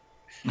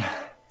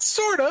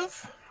 Sort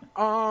of.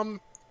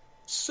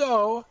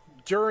 So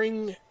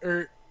during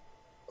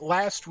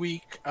last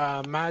week,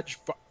 Maj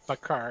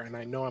Bakar, and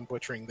I know I'm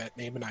butchering that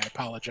name and I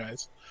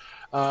apologize,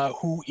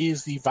 who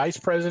is the vice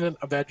president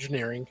of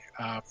engineering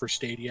for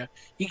Stadia,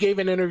 he gave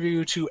an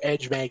interview to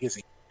Edge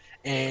Magazine,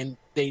 and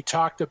they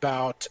talked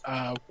about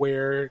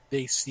where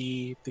they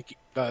see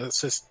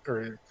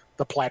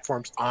the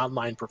platform's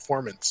online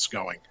performance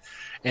going.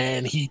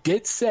 And he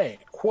did say,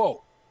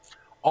 quote,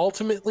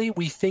 "Ultimately,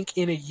 we think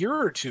in a year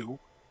or two,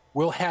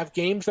 we'll have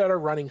games that are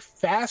running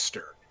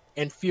faster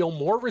and feel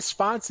more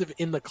responsive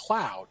in the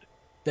cloud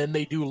than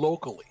they do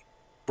locally,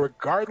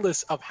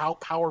 regardless of how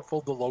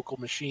powerful the local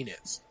machine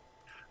is."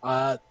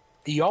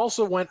 He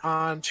also went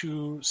on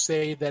to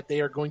say that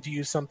they are going to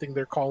use something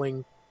they're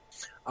calling,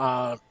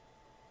 that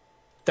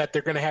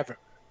they're going to have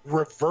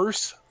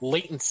reverse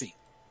latency,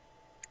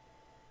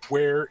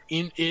 where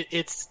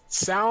it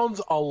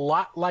sounds a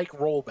lot like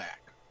rollback,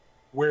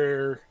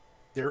 where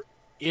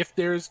if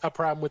there's a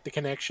problem with the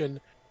connection,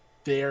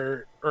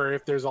 or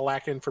if there's a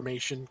lack of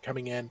information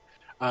coming in,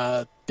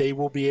 they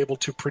will be able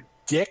to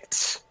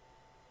predict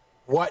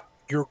what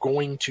you're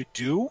going to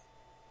do,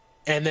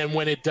 and then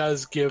when it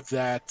does give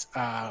that,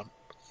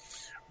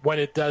 when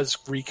it does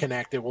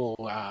reconnect,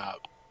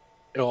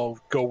 it'll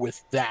go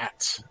with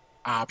that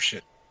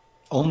option.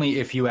 Only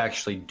if you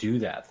actually do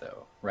that,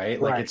 though,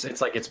 right? Like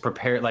it's like it's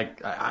prepared.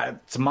 Like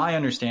to my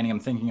understanding, I'm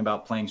thinking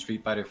about playing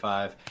Street Fighter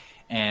V,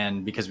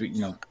 and because we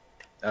got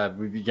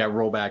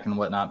rollback and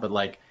whatnot, but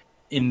like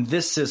in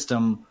this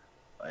system,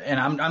 and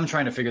I'm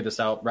trying to figure this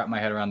out, wrap my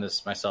head around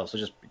this myself. So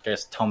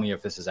just tell me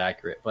if this is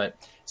accurate. But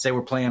say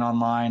we're playing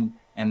online,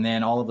 and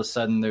then all of a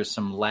sudden there's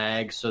some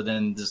lag. So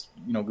then this,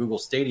 Google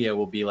Stadia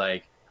will be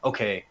like,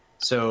 okay,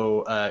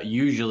 so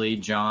usually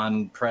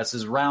John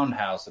presses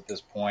roundhouse at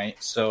this point.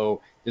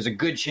 So there's a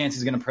good chance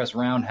he's going to press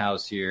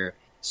roundhouse here.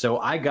 So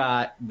I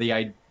got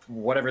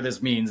whatever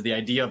this means, the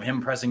idea of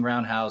him pressing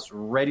roundhouse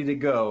ready to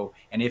go.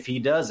 And if he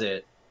does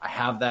it, I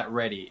have that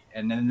ready.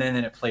 And then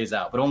it plays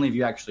out. But only if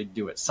you actually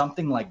do it.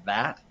 Something like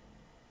that.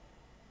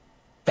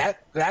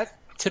 That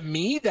to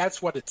me,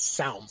 that's what it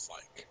sounds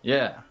like.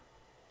 Yeah.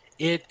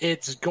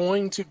 It's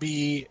going to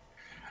be...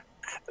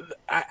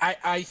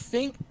 I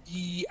think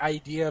the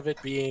idea of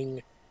it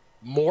being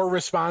more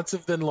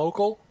responsive than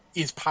local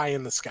is pie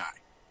in the sky.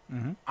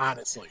 Mm-hmm.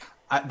 Honestly,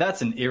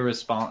 that's an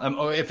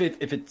irresponsible. If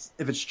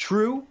it's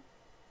true,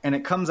 and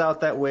it comes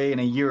out that way in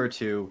a year or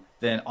two,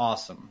 then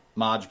awesome.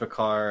 Maj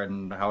Bakar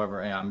and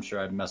however, I'm sure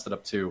I've messed it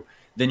up too.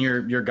 Then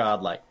you're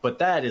godlike. But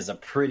that is a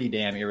pretty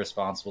damn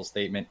irresponsible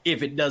statement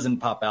if it doesn't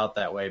pop out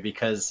that way,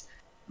 because.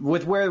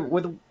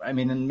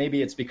 And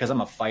maybe it's because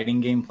I'm a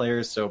fighting game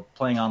player, so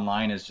playing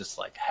online is just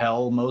like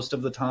hell most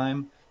of the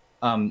time.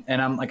 And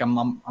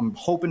I'm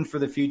hoping for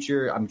the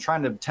future. I'm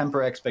trying to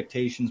temper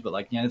expectations, but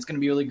it's going to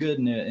be really good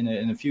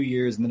in a few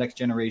years, in the next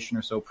generation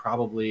or so,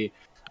 probably.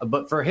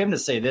 But for him to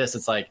say this,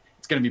 it's like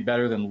it's going to be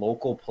better than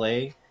local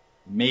play,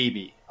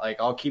 maybe. Like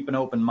I'll keep an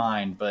open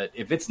mind, but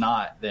if it's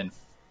not, then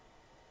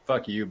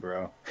fuck you,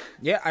 bro.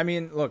 Yeah, I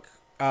mean, look,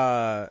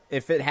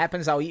 if it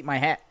happens, I'll eat my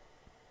hat.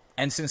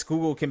 And since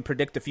Google can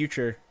predict the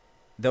future,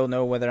 they'll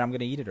know whether I'm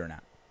going to eat it or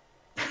not.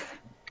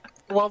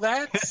 Well,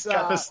 that's...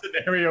 got the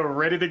scenario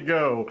ready to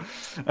go.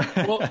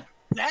 Well,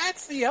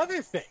 that's the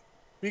other thing.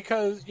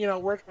 Because,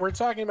 we're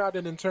talking about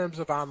it in terms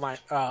of online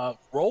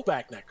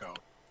rollback netcode.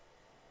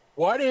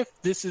 What if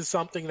this is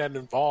something that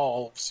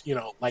involves,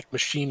 like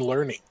machine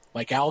learning,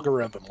 like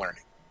algorithm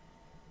learning?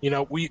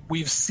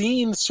 We've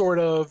seen sort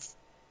of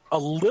a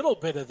little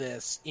bit of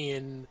this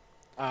in...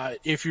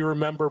 if you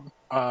remember,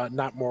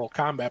 not Mortal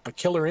Kombat, but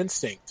Killer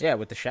Instinct. Yeah,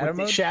 with the shadow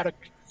mode?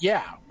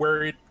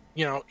 Where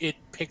it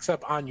picks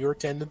up on your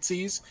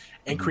tendencies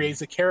and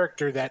creates a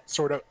character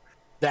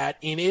that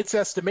in its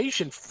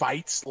estimation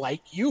fights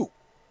like you.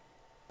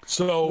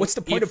 So what's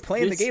the point of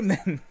playing the game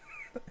then?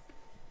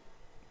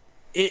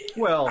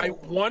 I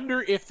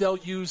wonder if they'll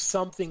use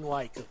something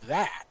like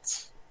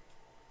that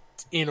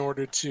in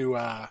order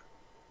to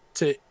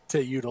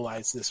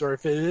utilize this, or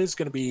if it is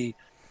going to be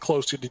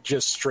closer to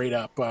just straight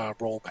up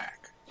rollback.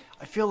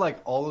 I feel like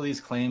all of these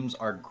claims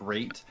are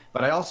great,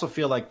 but I also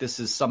feel like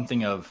this is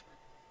something of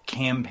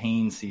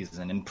campaign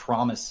season and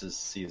promises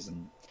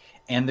season,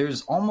 and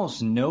there's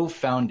almost no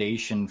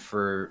foundation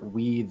for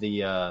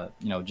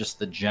just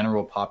the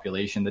general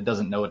population that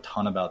doesn't know a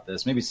ton about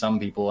this. Maybe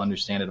some people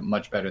understand it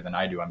much better than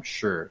I do, I'm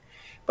sure,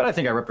 but I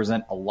think I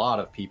represent a lot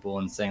of people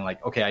in saying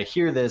like, okay, I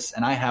hear this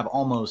and I have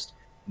almost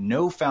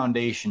no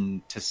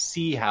foundation to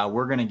see how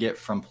we're going to get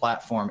from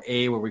platform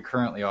A, where we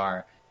currently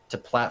are, to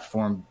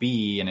platform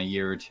B in a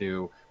year or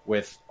two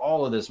with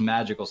all of this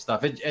magical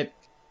stuff. It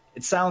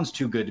sounds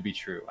too good to be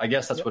true. I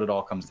guess that's what it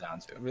all comes down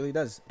to. It really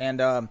does. And,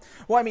 well,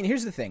 I mean,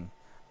 here's the thing.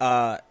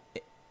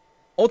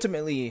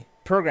 Ultimately,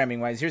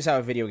 programming-wise, here's how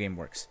a video game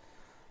works.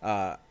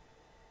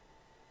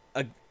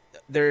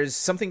 There's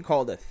something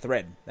called a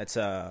thread. That's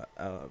a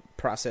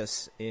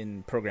process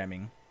in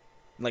programming.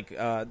 Like,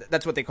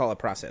 that's what they call a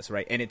process,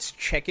 right? And it's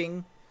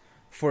checking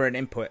for an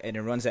input, and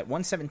it runs at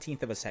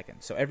 1/17th of a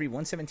second. So every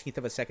 1/17th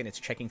of a second, it's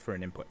checking for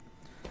an input.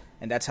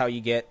 And that's how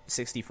you get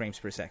 60 frames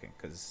per second,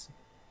 because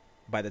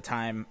by the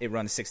time it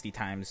runs 60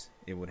 times,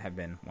 it would have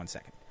been 1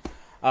 second.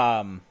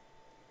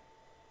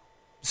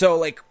 So,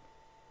 like,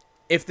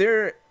 if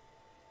they're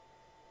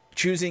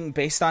choosing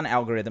based on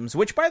algorithms,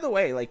 which, by the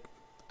way, like,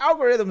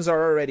 algorithms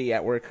are already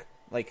at work.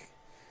 Like,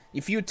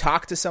 if you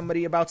talk to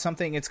somebody about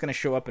something, it's going to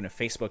show up in a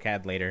Facebook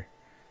ad later.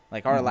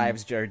 Like, our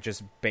lives are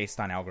just based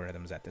on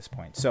algorithms at this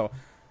point. So,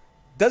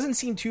 doesn't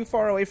seem too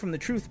far away from the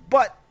truth,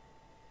 but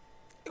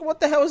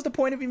what the hell is the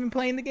point of even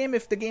playing the game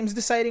if the game's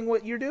deciding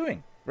what you're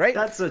doing, right?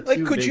 That's a too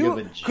big of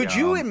a jump.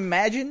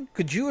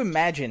 Could you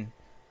imagine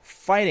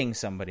fighting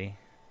somebody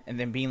and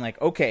then being like,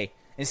 okay,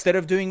 instead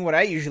of doing what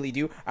I usually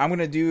do, I'm going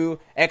to do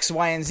X,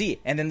 Y, and Z.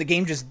 And then the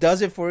game just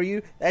does it for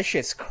you. That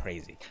shit's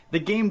crazy. The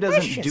game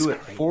doesn't do it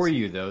for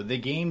you, though. The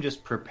game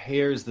just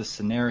prepares the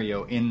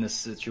scenario in the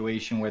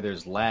situation where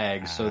there's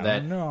lag so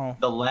that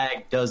the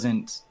lag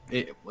doesn't...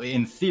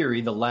 in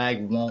theory, the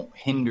lag won't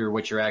hinder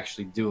what you're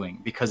actually doing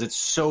because it's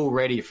so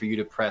ready for you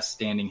to press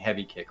standing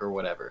heavy kick or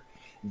whatever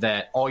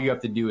that all you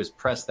have to do is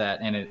press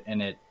that and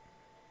it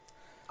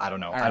I don't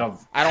know. I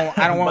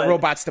don't want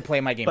robots to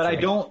play my game. But for I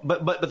me. don't.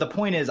 But the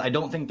point is, I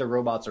don't think the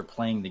robots are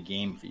playing the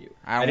game for you.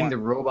 I think the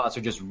robots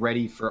are just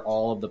ready for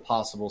all of the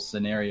possible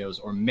scenarios,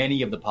 or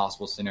many of the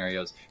possible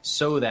scenarios,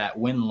 so that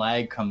when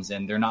lag comes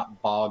in, they're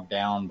not bogged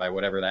down by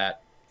whatever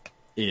that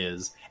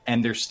is,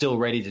 and they're still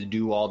ready to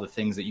do all the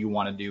things that you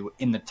want to do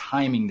in the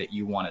timing that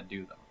you want to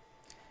do them.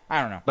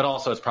 I don't know. But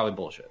also, it's probably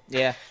bullshit.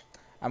 Yeah,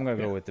 I'm gonna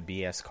go with the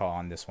BS call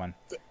on this one.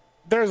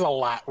 There's a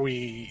lot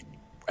we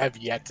have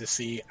yet to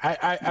see.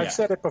 I've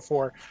said it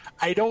before.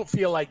 I don't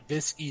feel like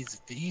this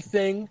is the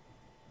thing,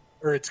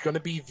 or it's going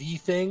to be the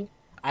thing.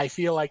 I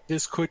feel like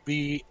this could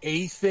be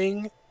a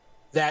thing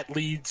that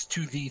leads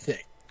to the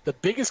thing. The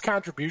biggest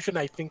contribution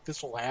I think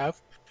this will have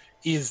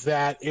is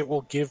that it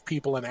will give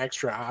people an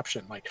extra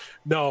option. Like,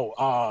 no,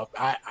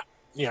 I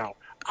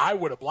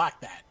would have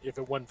blocked that if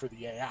it wasn't for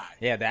the AI.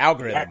 Yeah, the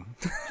algorithm.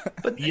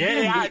 But the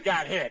AI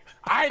got hit.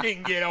 I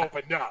didn't get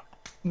opened up.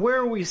 Where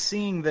are we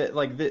seeing that,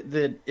 like,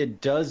 that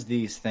it does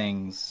these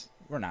things?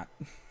 We're not.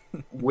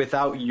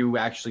 Without you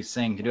actually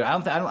saying to do it.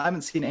 I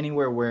haven't seen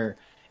anywhere where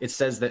it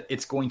says that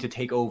it's going to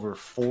take over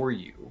for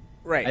you.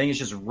 Right. I think it's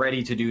just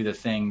ready to do the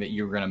thing that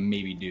you're going to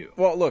maybe do.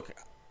 Well, look,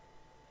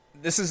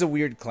 this is a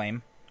weird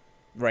claim,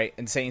 right?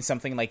 And saying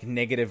something like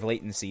negative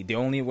latency. The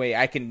only way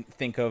I can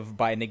think of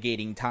by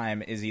negating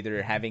time is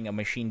either having a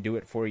machine do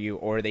it for you,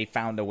 or they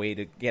found a way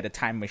to get a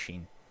time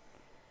machine,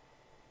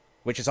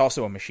 which is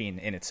also a machine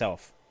in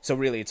itself. So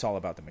really, it's all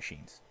about the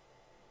machines.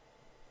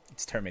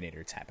 It's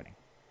Terminator. It's happening.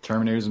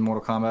 Terminator's in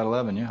Mortal Kombat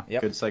 11, yeah.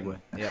 Yep. Good segue.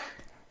 Yep.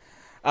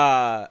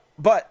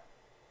 But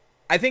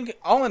I think,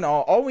 all in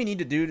all we need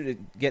to do to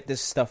get this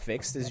stuff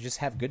fixed is just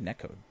have good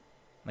netcode.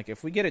 Like,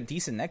 if we get a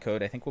decent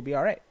netcode, I think we'll be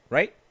all right,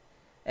 right?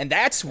 And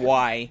that's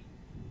why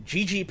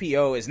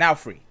GGPO is now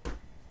free.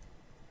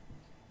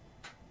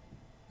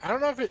 I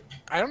don't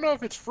know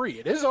if it's free.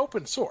 It is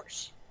open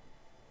source.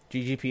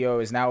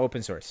 GGPO is now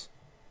open source.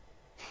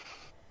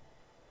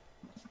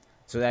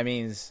 So that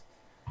means,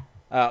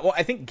 well,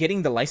 I think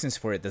getting the license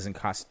for it doesn't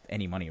cost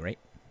any money, right?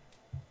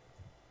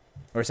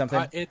 Or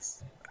something?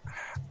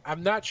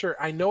 I'm not sure.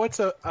 I know it's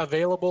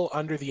available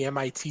under the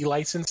MIT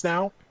license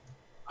now.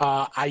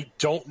 I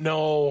don't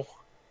know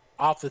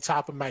off the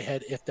top of my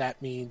head if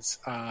that means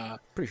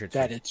pretty sure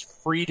that it's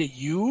free to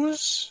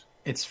use.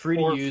 It's free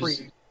to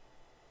use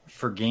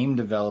for game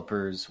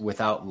developers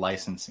without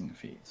licensing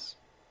fees.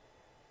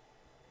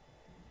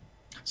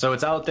 So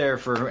it's out there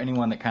for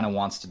anyone that kind of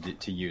wants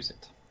to use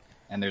it.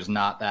 And there's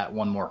not that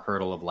one more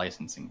hurdle of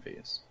licensing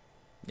fees.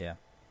 Yeah.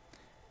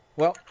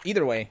 Well,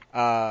 either way,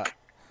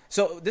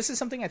 so this is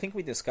something I think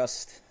we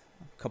discussed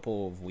a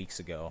couple of weeks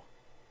ago,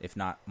 if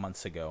not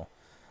months ago,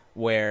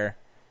 where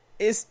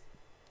is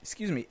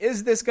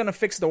this going to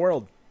fix the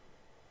world?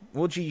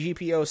 Will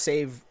GGPO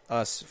save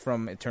us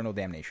from eternal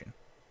damnation?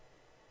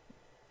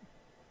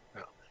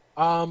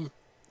 Of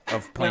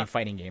playing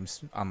fighting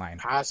games online?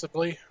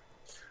 Possibly.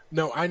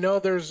 No, I know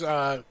there's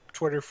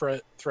Twitter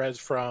threads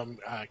from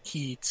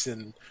Keats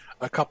and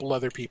a couple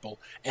other people,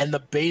 and the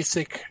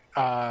basic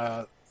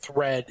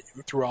thread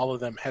through all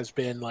of them has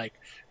been like,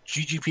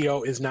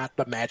 GGPO is not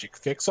the magic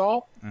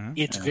fix-all. Mm-hmm.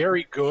 It's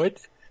very good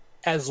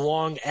as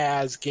long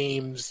as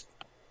games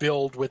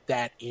build with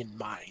that in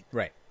mind.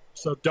 Right.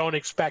 So don't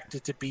expect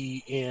it to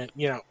be in,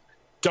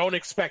 don't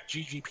expect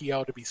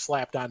GGPO to be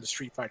slapped onto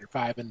Street Fighter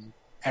V and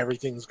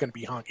everything's going to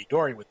be honky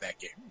dory with that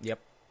game. Yep.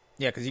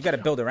 Yeah, because you got to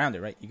build around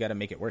it, right? You got to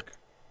make it work.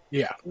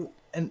 Yeah.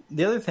 And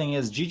the other thing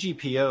is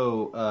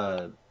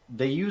GGPO.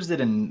 They used it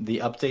in the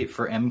update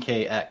for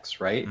MKX,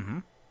 right? Mm-hmm.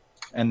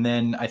 And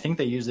then I think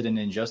they use it in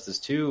Injustice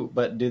 2.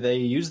 But do they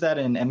use that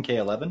in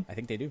MK11? I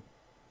think they do.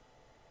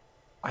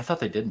 I thought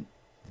they didn't.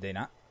 Did they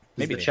not?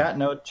 Maybe they chat.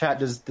 No, chat.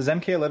 Does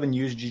MK11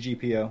 use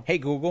GGPO? Hey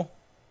Google,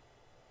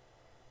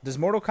 does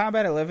Mortal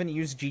Kombat 11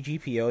 use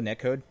GGPO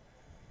netcode?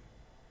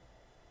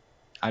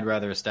 I'd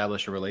rather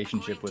establish a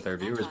relationship with our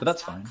viewers, but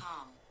that's fine.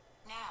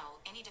 Now,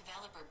 any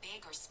developer,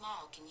 big or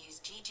small, can use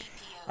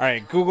GGPO. All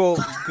right,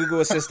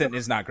 Google Assistant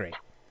is not great.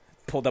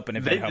 Pulled up an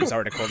Event Hubs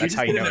article. That's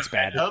how you know it's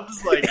bad.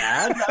 Hubs like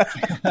ad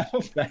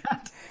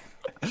bad.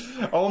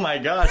 Oh my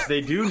gosh,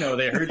 they do know.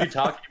 They heard you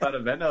talking about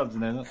Event Hubs,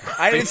 and then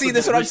I didn't see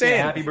this. What I'm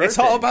saying. It's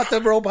all about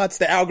the robots.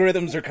 The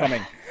algorithms are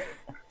coming.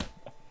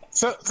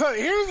 So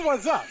here's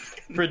what's up.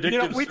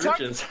 Predictive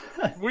searches.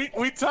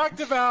 We talked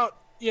about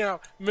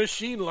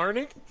machine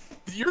learning.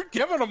 You're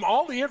giving them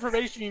all the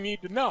information you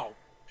need to know.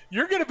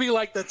 You're going to be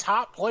like the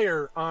top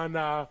player on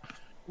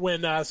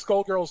when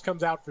Skullgirls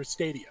comes out for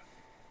Stadia.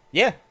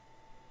 Yeah.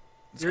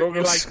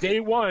 You're like day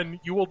one,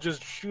 you will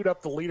just shoot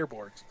up the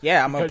leaderboards.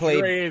 Yeah, I'm gonna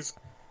play.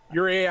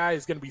 Your AI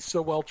is going to be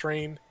so well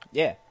trained.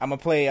 Yeah, I'm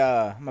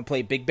gonna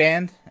play Big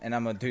Band, and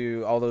I'm gonna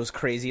do all those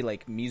crazy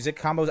like music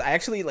combos. I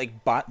actually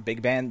bought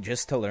Big Band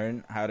just to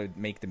learn how to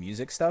make the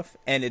music stuff,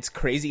 and it's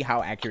crazy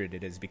how accurate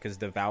it is because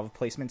the valve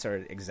placements are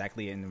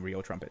exactly in the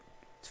real trumpet.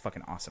 It's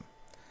fucking awesome.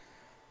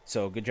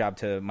 So good job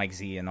to Mike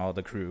Z and all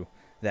the crew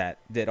that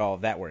did all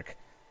of that work.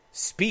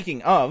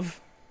 Speaking of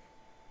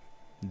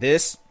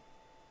this,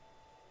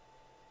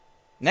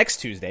 next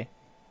Tuesday,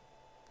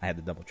 I had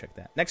to double check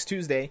that. Next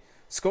Tuesday,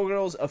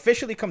 Skullgirls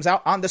officially comes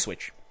out on the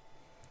Switch.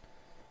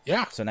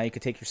 Yeah. So now you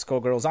can take your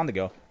Skullgirls on the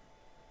go.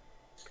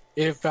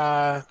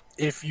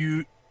 If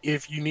you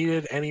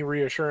needed any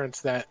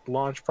reassurance that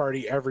launch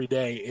party every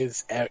day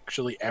is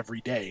actually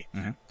every day,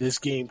 this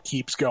game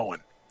keeps going.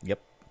 Yep.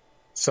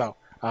 So,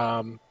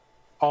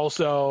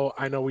 also,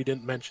 I know we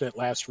didn't mention it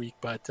last week,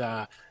 but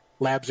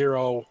Lab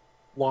Zero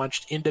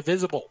launched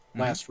Indivisible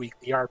last week,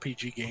 the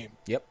RPG game.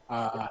 Yep.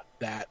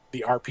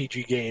 The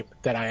RPG game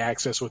that I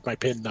access with my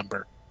PIN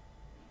number.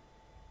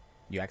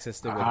 You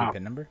accessed it with your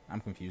PIN number?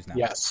 I'm confused now.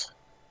 Yes.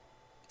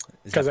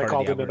 Because I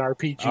called it an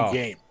RPG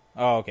game.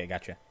 Oh, okay,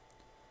 gotcha.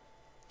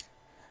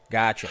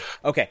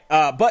 Okay,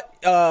 but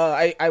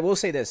I will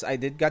say this: I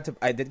did get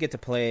to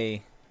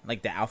play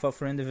like the alpha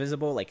for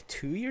Indivisible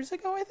 2 years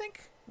ago, I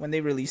think, when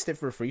they released it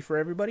for free for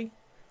everybody.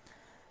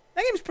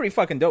 That game's pretty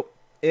fucking dope.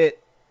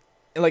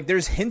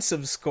 There's hints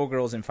of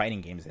Skullgirls and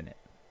fighting games in it,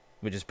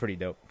 which is pretty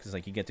dope because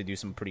you get to do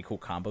some pretty cool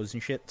combos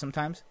and shit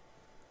sometimes.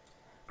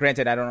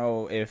 Granted, I don't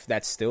know if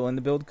that's still in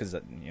the build because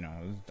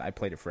I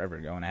played it forever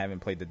ago and I haven't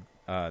played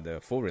the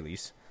full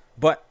release.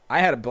 But I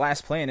had a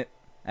blast playing it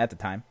at the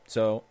time,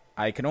 so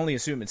I can only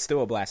assume it's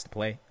still a blast to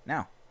play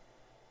now.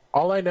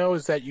 All I know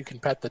is that you can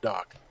pet the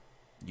dog.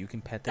 You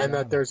can pet the dog.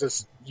 And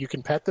that you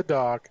can pet the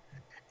dog.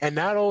 And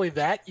not only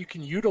that, you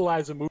can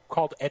utilize a move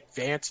called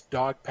advanced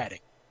dog petting.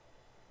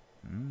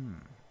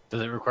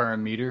 Does it require a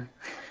meter?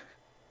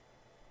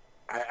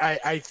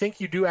 I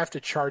think you do have to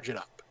charge it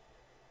up.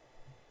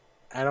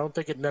 I don't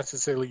think it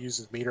necessarily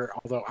uses meter,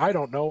 although I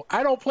don't know.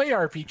 I don't play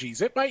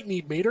RPGs. It might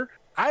need meter.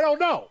 I don't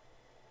know.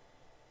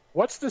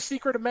 What's the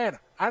secret of mana?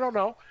 I don't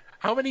know.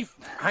 How many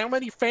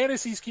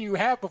fantasies can you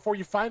have before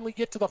you finally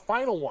get to the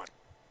final one?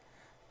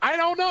 I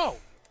don't know.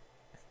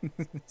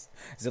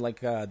 Is it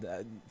like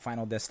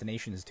Final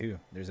Destinations too?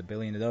 There's a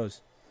billion of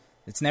those.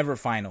 It's never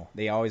final.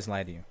 They always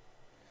lie to you.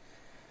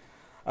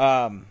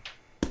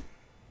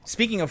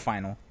 Speaking of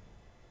final,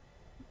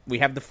 we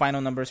have the final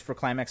numbers for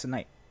Climax at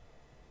Night.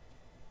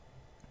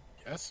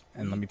 Yes.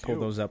 And let me pull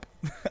those up.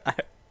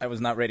 I was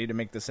not ready to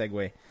make the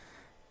segue.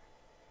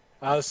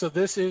 So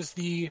this is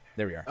the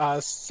there we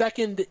are.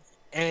 Second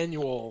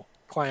annual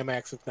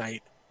Climax of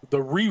Night, the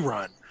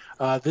rerun.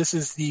 This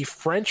is the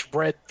French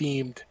bread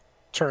themed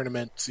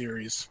tournament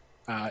series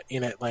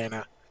in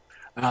Atlanta.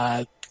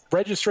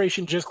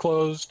 Registration just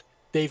closed.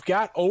 They've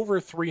got over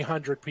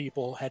 300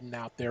 people heading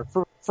out there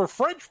for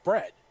French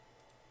bread.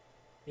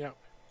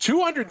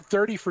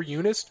 230 for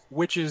Eunice,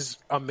 which is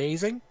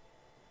amazing.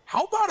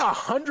 How about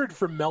 100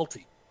 for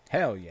Melty?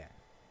 Hell yeah.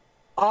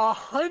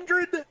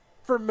 100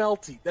 for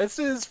Melty. This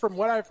is, from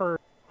what I've heard,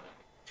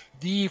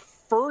 the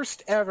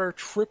first ever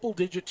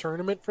triple-digit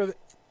tournament for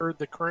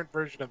the current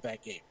version of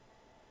that game.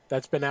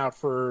 That's been out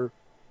for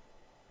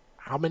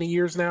how many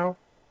years now?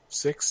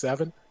 6,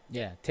 7?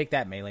 Yeah, take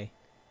that, Melee.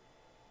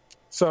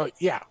 So,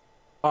 yeah.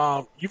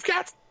 You've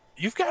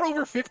got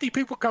over 50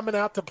 people coming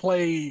out to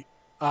play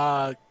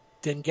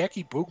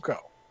Dengeki Bunko.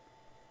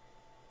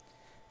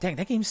 Dang,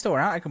 that game's still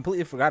around? I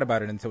completely forgot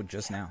about it until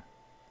just now.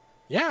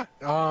 Yeah.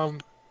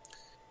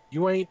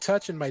 You ain't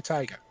touching my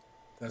tiger.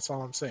 That's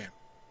all I'm saying.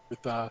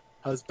 With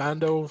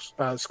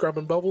Husbando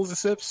scrubbing bubbles a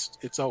sips,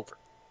 it's over.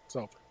 It's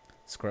over.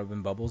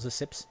 Scrubbing bubbles a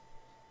sips?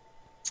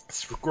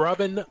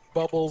 Scrubbing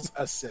bubbles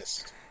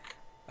assist.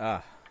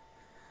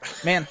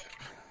 Man.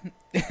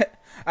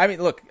 I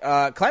mean, look,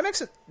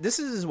 Climax, this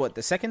is what,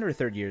 the second or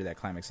third year that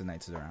Climax of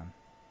Nights is around?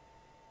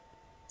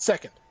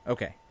 Second.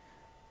 Okay.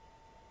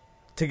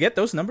 To get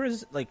those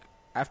numbers, like,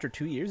 after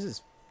 2 years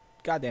is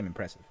goddamn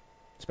impressive.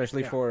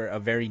 Especially for a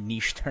very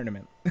niche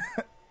tournament.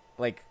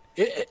 Like,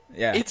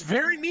 it's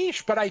very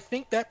niche, but I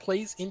think that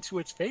plays into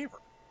its favor.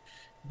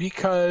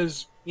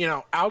 Because,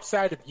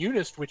 outside of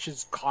Unist, which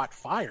has caught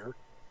fire,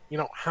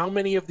 how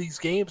many of these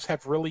games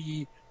have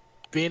really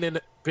been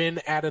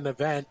at an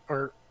event,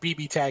 or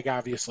BB Tag,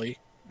 obviously.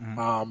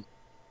 Mm-hmm.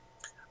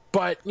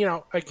 But,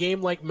 a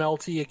game like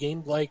Melty, a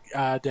game like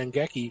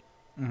Dengeki,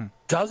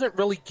 doesn't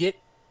really get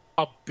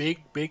a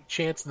big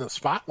chance in the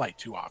spotlight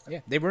too often.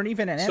 Yeah, they weren't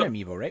even an Anime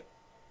Evo, right?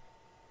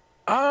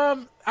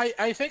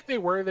 I think they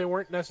were. They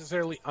weren't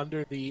necessarily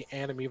under the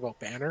Anime Evo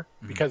banner,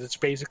 because it's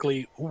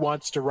basically, who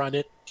wants to run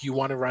it? Do you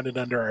want to run it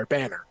under our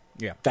banner?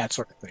 Yeah. That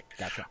sort of thing.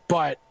 Gotcha.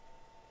 But,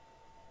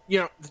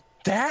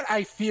 that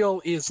I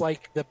feel is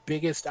like the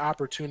biggest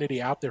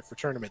opportunity out there for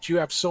tournaments. You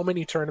have so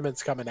many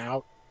tournaments coming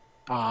out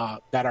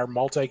that are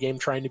multi-game,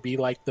 trying to be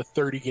like the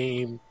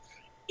 30-game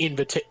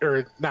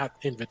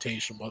not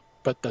invitational,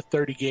 but the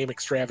 30-game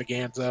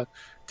extravaganza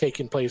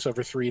taking place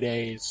over 3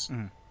 days.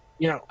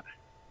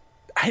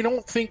 I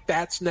don't think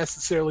that's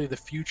necessarily the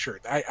future.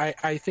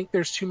 I think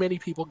there's too many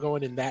people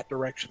going in that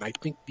direction. I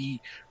think the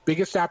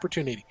biggest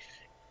opportunity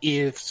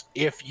is,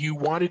 if you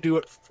want to do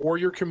it for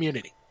your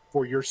community,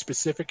 for your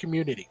specific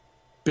community,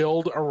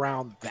 build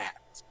around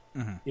that.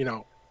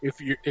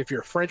 If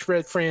you're a French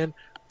Bread fan,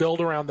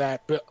 build around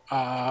that.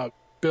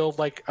 Build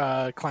like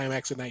a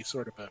Climax of Night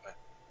sort of event.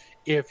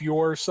 If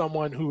you're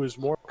someone who is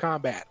more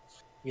combat,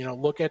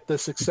 look at the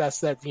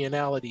success that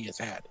Vianality has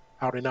had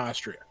out in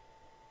Austria.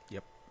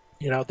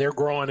 Yep. They're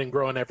growing and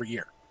growing every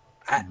year.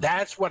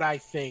 That's what I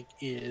think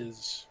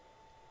is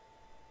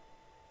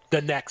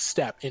the next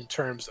step in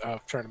terms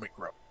of tournament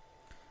growth.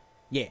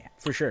 Yeah,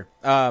 for sure.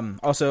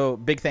 Also,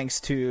 big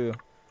thanks to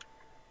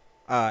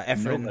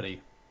Efren.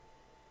 Nobody.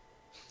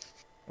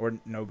 Or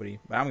nobody.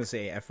 But I'm going to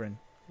say Efren.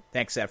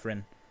 Thanks,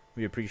 Efren.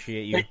 We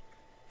appreciate you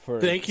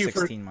for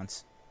 16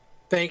 months.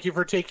 Thank you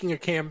for taking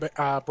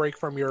a break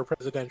from your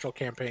presidential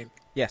campaign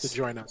to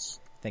join us.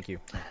 Thank you.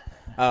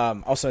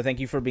 Also, thank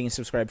you for being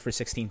subscribed for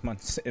 16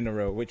 months in a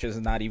row, which is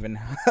not even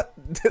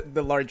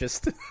the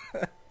largest.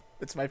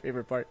 That's my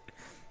favorite part.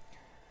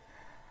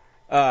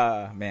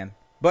 Man.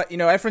 But,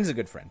 Efren's a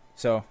good friend.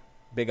 So,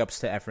 big ups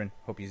to Efren.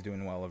 Hope he's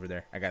doing well over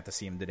there. I got to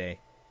see him today.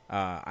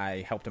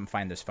 I helped him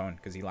find his phone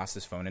because he lost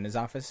his phone in his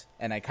office.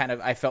 And I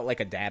felt like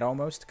a dad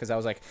almost, because I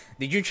was like,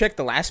 did you check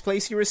the last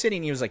place you were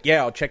sitting? He was like,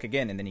 yeah, I'll check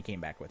again. And then he came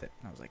back with it.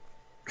 And I was like...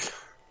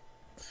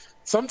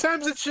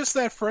 Sometimes it's just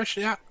that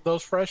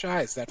those fresh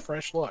eyes, that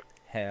fresh look.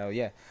 Hell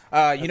yeah.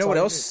 You know what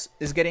else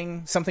is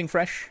getting something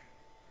fresh?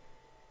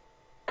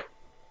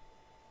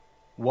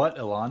 What,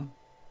 Elon?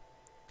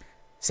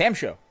 Sam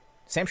Show.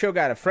 Sam Show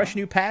got a fresh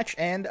new patch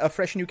and a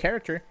fresh new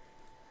character.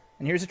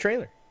 And here's a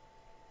trailer.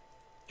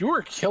 You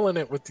were killing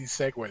it with these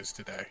segues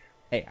today.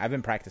 Hey, I've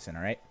been practicing,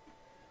 all right?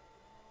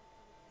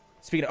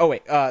 Speaking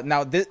of...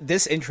 now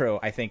this intro,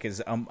 I think, is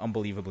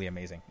unbelievably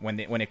amazing when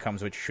it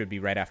comes, which should be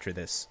right after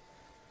this.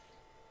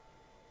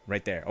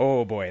 Right there.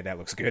 Oh, boy, that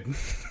looks good.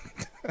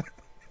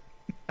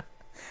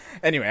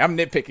 Anyway, I'm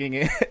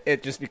nitpicking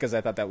it just because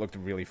I thought that looked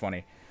really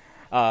funny.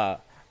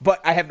 But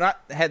I have not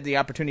had the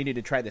opportunity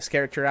to try this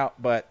character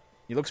out, but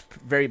he looks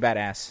very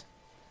badass.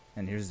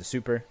 And here's the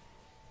super.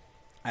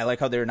 I like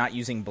how they're not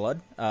using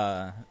blood.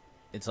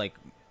 It's like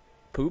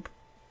poop.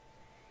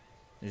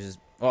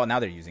 Now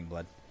they're using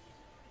blood.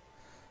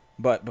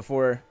 But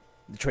before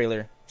the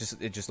trailer,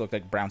 it just looked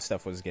like brown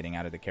stuff was getting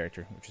out of the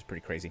character, which is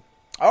pretty crazy.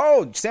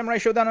 Oh, Samurai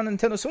Showdown on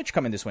Nintendo Switch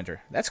coming this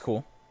winter. That's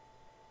cool.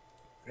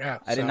 Yeah,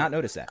 I did not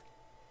notice that.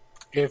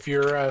 If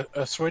you're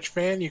a Switch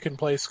fan, you can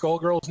play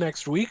Skullgirls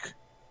next week.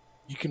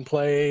 You can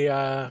play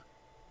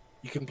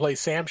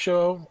Sam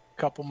Show a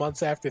couple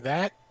months after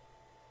that.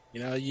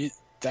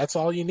 That's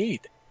all you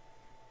need.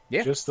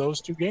 Yeah, just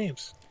those two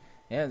games.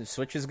 Yeah, the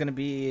Switch is gonna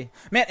be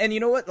and you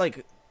know what?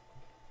 Like,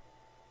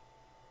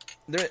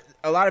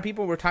 a lot of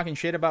people were talking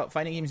shit about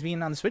fighting games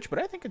being on the Switch, but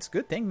I think it's a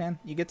good thing, man.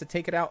 You get to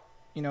take it out,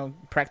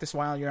 practice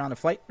while you're on a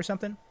flight or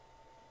something,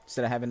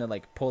 instead of having to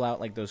like pull out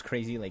like those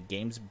crazy like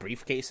games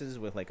briefcases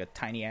with like a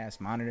tiny ass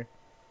monitor.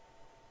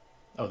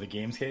 Oh, the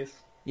games case?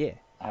 Yeah,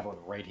 I have one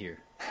right here.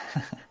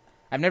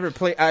 I've never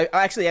played.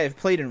 I've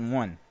played in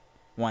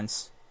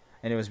once,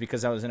 and it was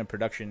because I was in a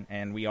production,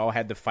 and we all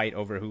had to fight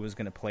over who was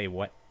going to play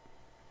what,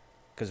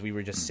 because we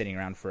were just sitting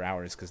around for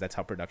hours, because that's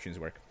how productions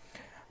work.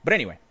 But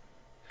anyway,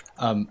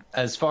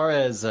 as far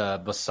as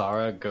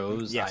Basara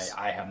goes, yes.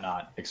 I have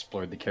not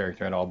explored the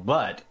character at all,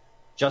 but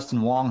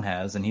Justin Wong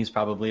has, and he's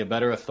probably a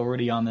better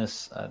authority on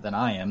this than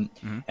I am.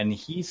 Mm-hmm. And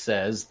he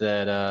says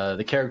that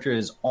the character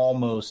is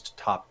almost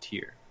top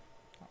tier.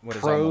 What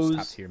does almost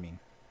top tier mean?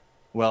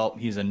 Well,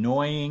 he's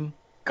annoying,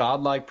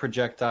 godlike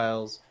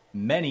projectiles,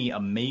 many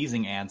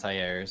amazing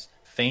anti-airs,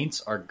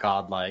 feints are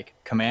godlike,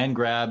 command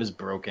grab is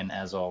broken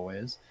as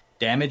always,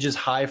 damage is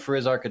high for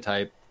his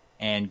archetype,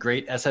 and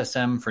great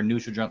SSM for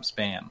neutral jump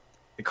spam.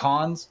 The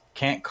cons,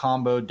 can't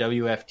combo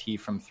WFT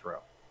from throw.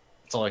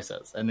 That's all he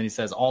says. And then he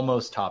says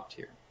almost top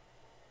tier.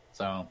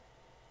 So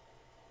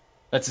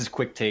that's his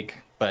quick take.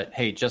 But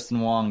hey, Justin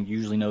Wong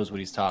usually knows what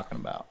he's talking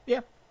about. Yeah.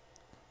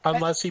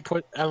 Unless he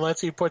puts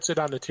it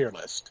on the tier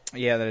list.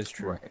 Yeah, that is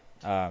true. Right.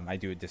 I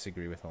do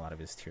disagree with a lot of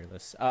his tier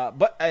lists.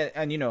 But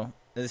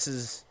this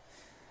is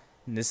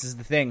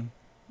the thing.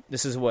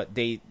 This is what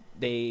day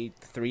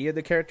 3 of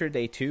the character,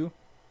 day 2,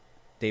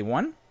 day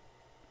 1.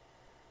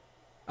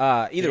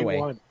 Either Day way,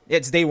 1.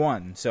 it's day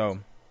 1. So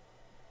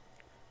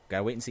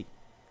gotta wait and see.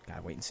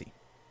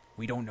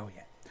 We don't know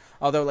yet.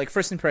 Although, like,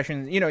 first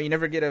impressions, you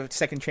never get a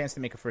second chance to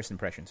make a first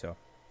impression. So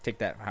take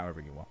that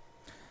however you will.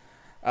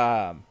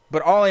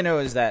 But all I know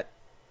is that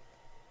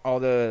all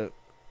the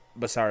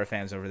Basara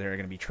fans over there are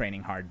going to be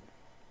training hard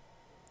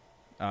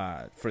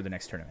for the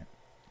next tournament.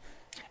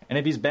 And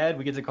if he's bad,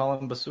 we get to call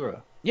him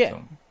Basura. Yeah,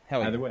 So,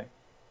 hell yeah. either way.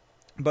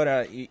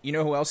 But you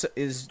know who else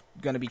is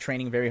going to be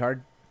training very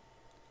hard?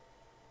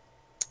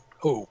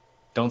 Who?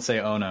 Don't say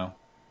oh no.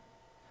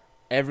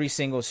 Every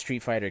single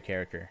Street Fighter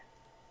character,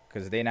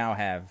 because they now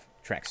have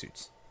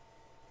tracksuits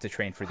to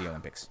train for the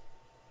Olympics.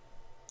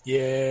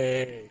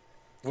 Yay.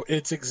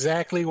 It's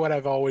exactly what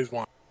I've always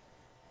wanted.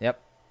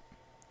 Yep.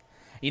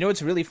 You know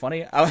what's really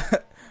funny?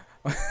 I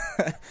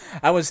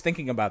was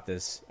thinking about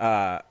this,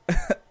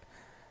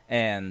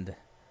 and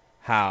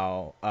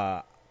how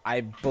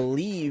I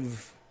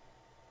believe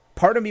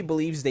part of me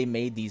believes they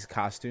made these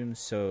costumes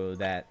so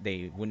that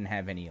they wouldn't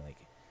have any like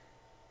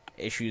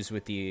issues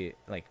with the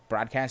like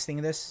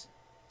broadcasting this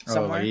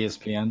somewhere. Like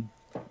ESPN.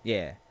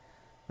 Yeah.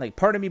 Like,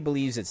 part of me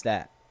believes it's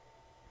that.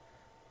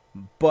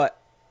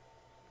 But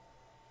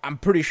I'm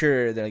pretty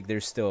sure that, like,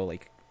 there's still,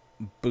 like,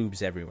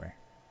 boobs everywhere.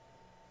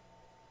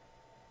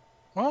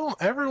 Well,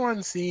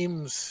 everyone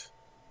seems,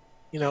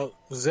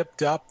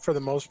 zipped up for the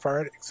most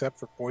part, except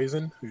for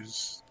Poison,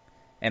 who's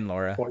And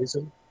Laura.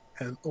 Poison.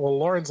 And, well,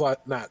 Lauren's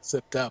not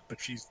zipped up, but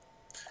she's,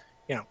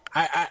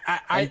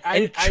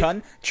 And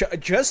Chun,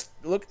 just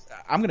look,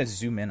 I'm going to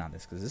zoom in on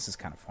this because this is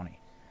kind of funny.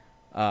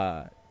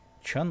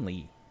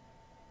 Chun-Li.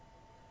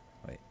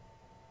 Wait.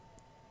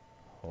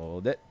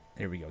 Hold it.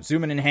 There we go.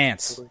 Zoom and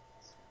enhance.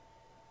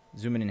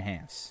 Zoom and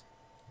enhance.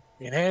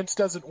 Enhance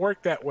doesn't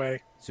work that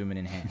way. Zoom and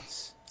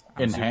enhance.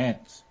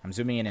 Enhance. I'm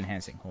zooming and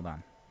enhancing. Hold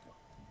on.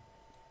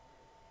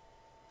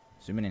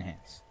 Zoom and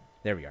enhance.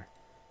 There we are.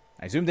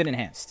 I zoomed and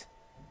enhanced.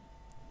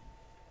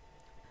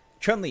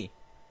 Chun-Li.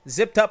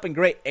 Zipped up and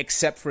great,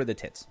 except for the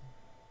tits.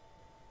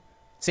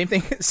 Same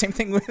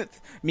thing with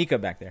Mika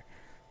back there.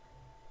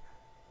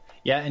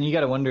 Yeah, and you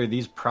got to wonder,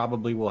 these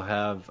probably will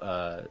have,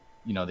 the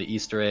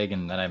Easter egg,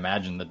 and then I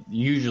imagine that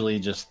usually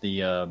just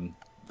the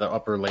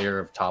upper layer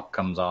of top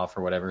comes off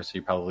or whatever, so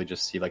you probably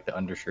just see like the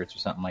undershirts or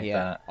something like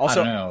that.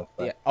 Also, I don't know.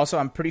 But yeah. Also,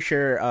 I'm pretty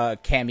sure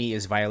Cammy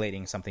is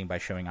violating something by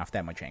showing off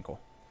that much ankle.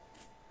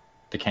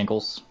 the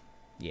cankles.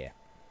 Yeah,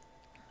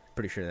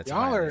 pretty sure that's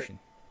Y'all a violation.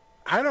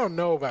 I don't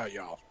know about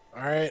y'all.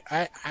 All right,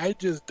 I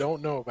just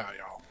don't know about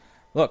y'all.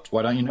 Look,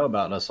 Why don't you know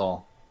about us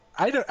all?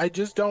 I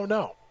just don't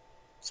know.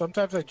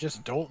 Sometimes I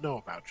just don't know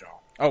about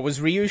y'all. oh,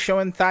 was Ryu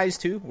showing thighs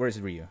too? Where's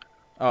Ryu?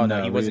 Oh no,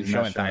 No, he wasn't Ryu's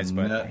not showing thighs, showing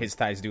but that. his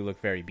thighs do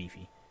look very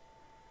beefy.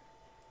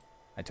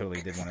 I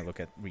totally did want to look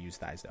at Ryu's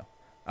thighs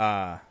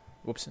though.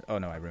 Whoops. Oh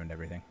no, I ruined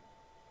everything.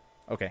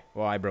 Okay,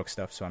 well I broke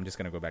stuff, so I'm just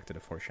gonna go back to the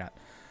 4-shot.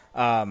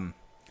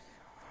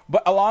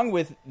 But along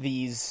with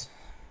these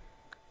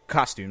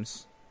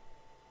costumes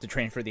to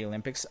train for the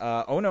Olympics,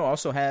 Ono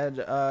also had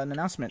an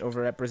announcement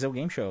over at Brazil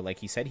Game Show, like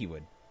he said he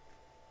would.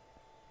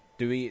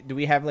 Do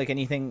we have like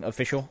anything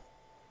official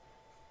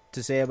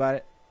to say about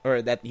it,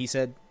 or that he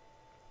said,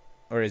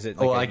 or is it?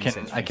 Like Oh, a I he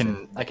said,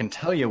 she I can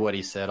tell you what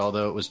he said,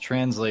 although it was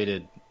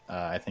translated,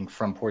 I think,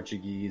 from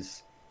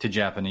Portuguese to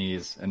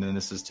Japanese, and then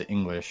this is to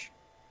English.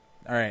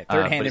 said? All right, but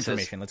third-hand it says-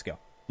 information. Let's go.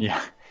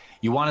 Yeah.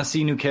 You want to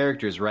see new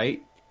characters,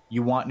 right?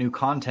 You want new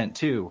content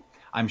too.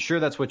 I'm sure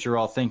that's what you're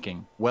all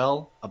thinking.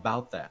 Well,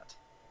 about that.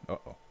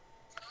 Uh-oh.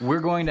 We're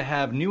going to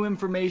have new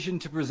information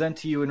to present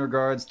to you in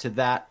regards to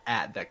that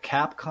at the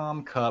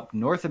Capcom Cup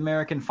North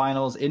American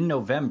Finals in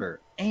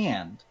November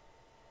and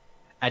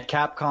at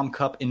Capcom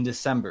Cup in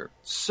December.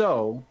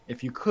 So,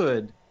 if you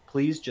could,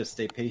 please just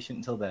stay patient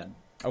until then.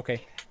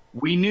 Okay.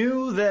 We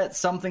knew that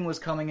something was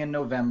coming in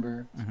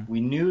November. Mm-hmm.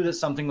 We knew that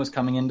something was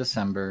coming in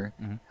December.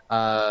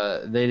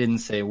 They didn't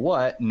say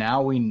what.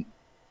 Now we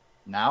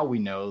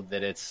know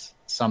that it's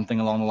something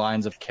along the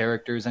lines of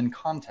characters and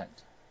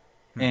content.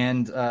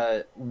 And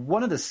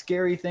one of the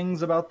scary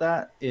things about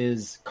that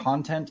is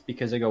content,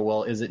 because they go,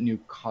 well, is it new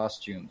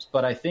costumes?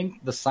 But I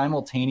think the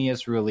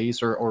simultaneous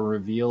release or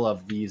reveal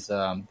of these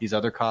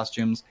other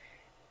costumes,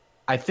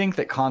 I think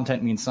that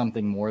content means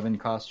something more than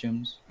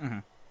costumes. Mm-hmm.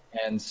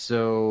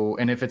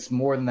 And if it's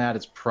more than that,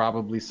 it's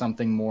probably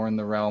something more in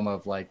the realm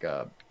of like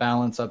a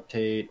balance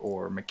update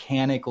or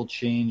mechanical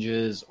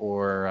changes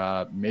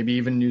or maybe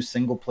even new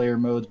single player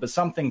modes, but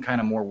something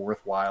kind of more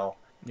worthwhile.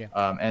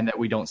 Yeah. And that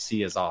we don't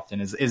see as often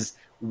is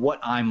what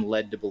I'm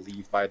led to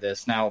believe by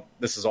this. Now,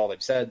 this is all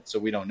they've said, so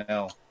we don't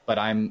know. But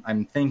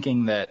I'm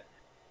thinking that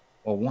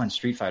well, one,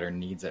 Street Fighter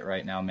needs it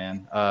right now,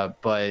 man.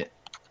 But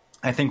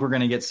I think we're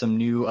going to get some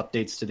new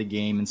updates to the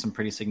game in some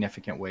pretty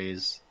significant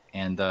ways,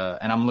 and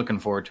I'm looking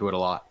forward to it a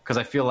lot because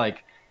I feel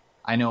like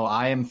I know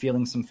I am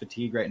feeling some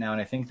fatigue right now,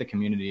 and I think the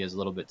community is a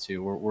little bit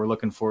too. We're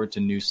looking forward to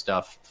new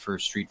stuff for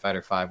Street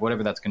Fighter V,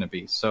 whatever that's going to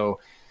be. So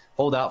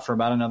hold out for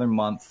about another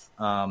month,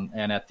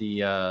 and at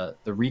the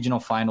regional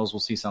finals we'll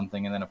see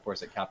something, and then of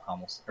course at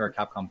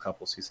Capcom Cup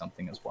we'll see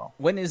something as well.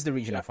 When is the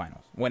regional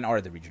finals? When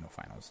are the regional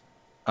finals?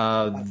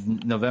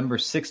 November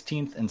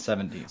 16th and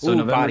 17th. So Ooh,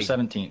 November bodied.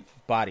 17th.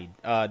 Bodied.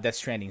 Death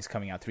Stranding is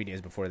coming out 3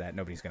 days before that.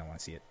 Nobody's going to want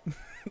to see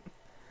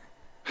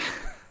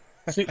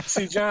it.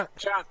 See, John,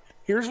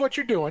 here's what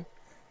you're doing.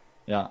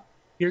 Yeah.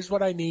 Here's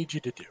what I need you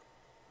to do.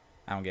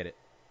 I don't get it.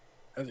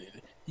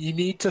 You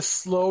need to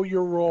slow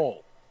your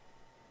roll.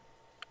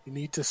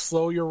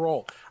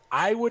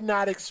 I would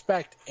not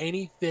expect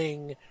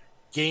anything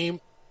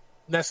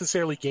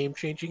necessarily game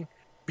changing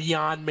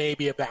beyond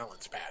maybe a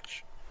balance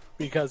patch.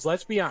 Because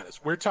let's be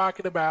honest, we're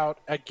talking about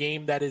a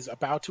game that is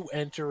about to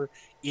enter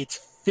its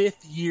 5th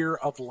year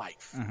of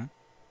life. Mm-hmm.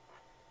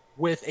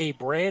 With a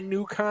brand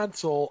new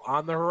console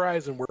on the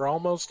horizon, we're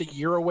almost a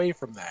year away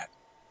from that.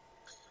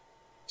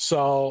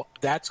 So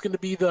that's going to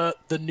be the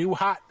new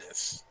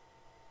hotness.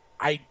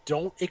 I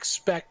don't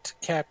expect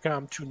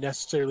Capcom to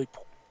necessarily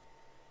put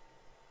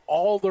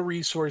all the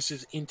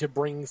resources into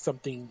bringing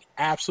something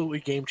absolutely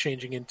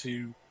game-changing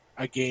into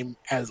a game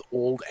as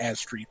old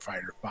as Street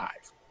Fighter V.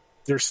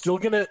 They're still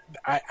going to...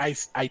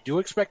 I do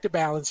expect a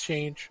balance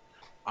change.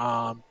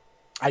 I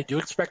do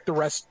expect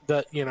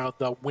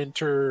the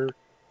winter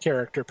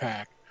character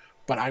pack,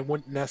 but I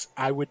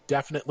would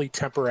definitely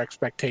temper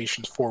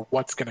expectations for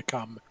what's going to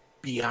come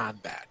beyond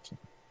that.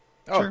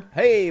 Oh, Sure.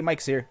 Hey,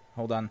 Mike's here.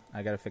 Hold on.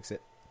 I got to fix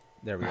it.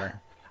 There we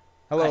are.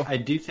 Hello. I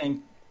do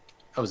think...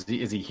 Oh, is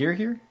he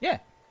here? Yeah.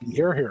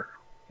 Here.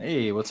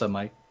 Hey, what's up,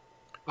 Mike?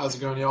 How's it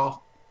going,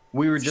 y'all?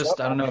 We were just,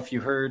 I don't know if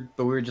you heard,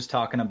 but we were just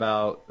talking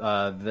about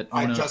that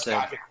I Ono just said...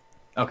 got here.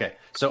 Okay,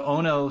 so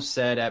Ono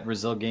said at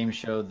Brazil Game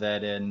Show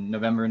that in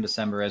November and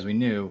December, as we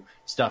knew,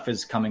 stuff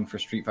is coming for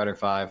Street Fighter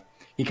V.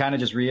 He kind of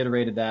just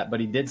reiterated that, but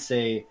he did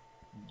say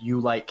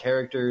you like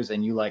characters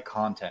and you like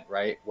content,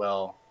 right?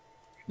 Well,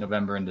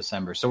 November and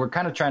December. So we're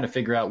kind of trying to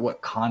figure out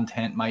what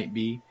content might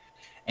be.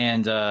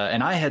 And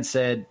I had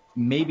said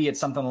maybe it's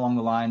something along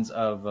the lines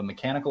of a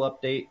mechanical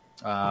update,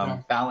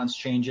 balance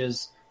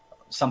changes,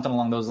 something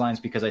along those lines,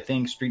 because I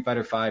think Street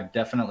Fighter V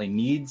definitely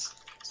needs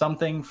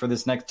something for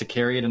this next to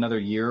carry it another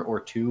year or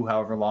two,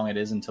 however long it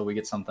is until we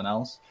get something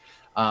else.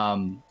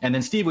 And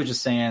then Steve was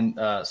just saying,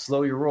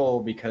 slow your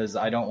roll because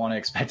I don't want to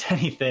expect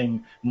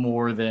anything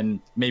more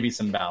than maybe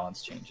some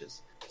balance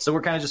changes. So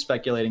we're kind of just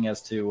speculating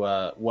as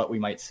to what we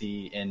might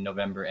see in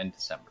November and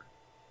December.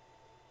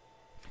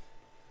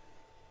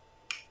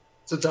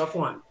 It's a tough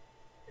one.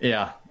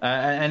 Yeah.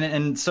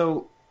 And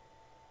so,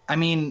 I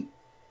mean,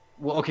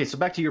 well, okay, so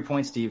back to your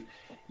point, Steve.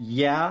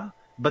 Yeah,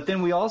 but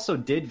then we also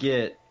did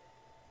get,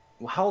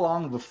 how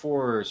long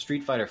before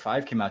Street Fighter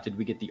V came out did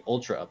we get the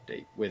Ultra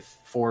update with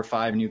 4 or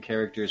 5 new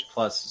characters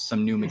plus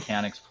some new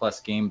mechanics plus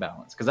game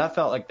balance? Because that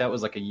felt like that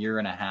was like a year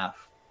and a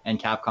half, and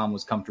Capcom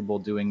was comfortable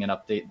doing an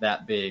update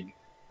that big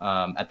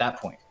at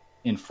that point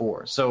in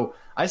 4. So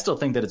I still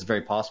think that it's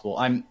very possible.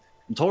 I'm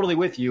totally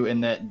with you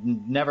in that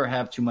never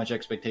have too much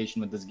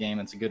expectation with this game.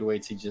 It's a good way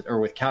to just,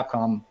 or with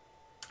Capcom,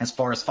 as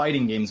far as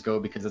fighting games go,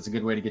 because it's a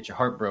good way to get your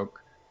heart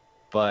broke.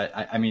 But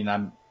I mean,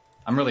 I'm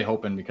really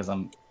hoping because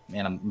I'm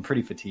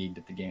pretty fatigued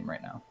at the game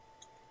right now.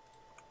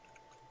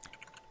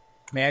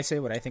 May I say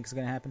what I think is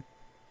going to happen?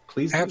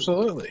 Please do.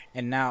 Absolutely.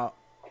 And now,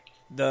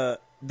 the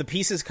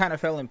pieces kind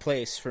of fell in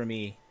place for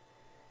me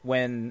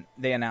when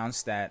they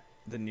announced that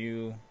the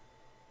new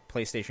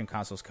PlayStation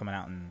console is coming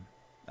out in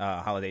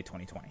holiday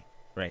 2020,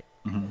 right?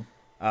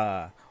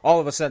 Mm-hmm. All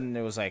of a sudden,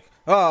 it was like,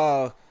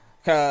 Evo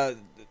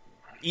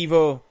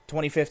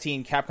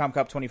 2015, Capcom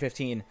Cup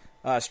 2015,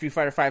 Street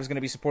Fighter V is going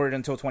to be supported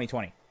until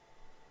 2020.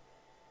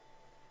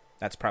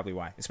 That's probably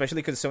why. Especially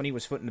because Sony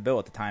was footing the bill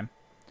at the time.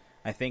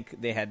 I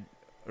think they had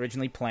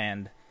originally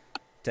planned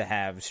to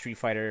have Street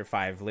Fighter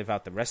V live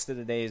out the rest of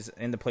the days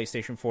in the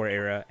PlayStation 4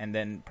 era, and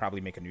then probably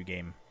make a new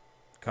game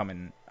come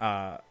and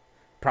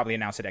probably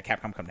announce it at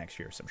Capcom Cup next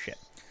year or some shit.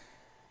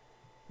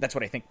 That's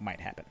what I think might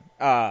happen.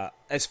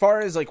 As far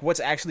as like what's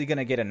actually going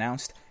to get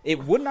announced,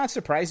 it would not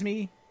surprise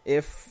me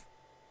if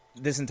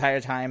this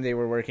entire time they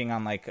were working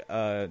on like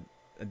a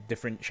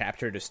different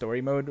chapter to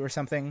story mode or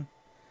something.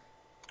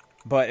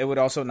 But it would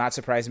also not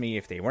surprise me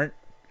if they weren't.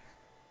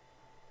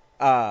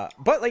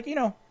 But, like, you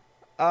know,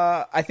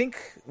 I think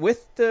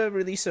with the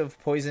release of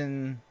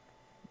Poison,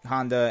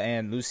 Honda,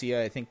 and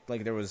Lucia, I think,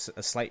 like, there was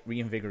a slight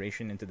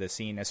reinvigoration into the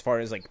scene as far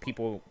as, like,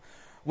 people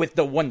with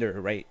the wonder,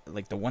 right?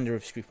 Like, the wonder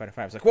of Street Fighter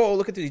V. It's like, whoa,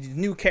 look at these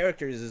new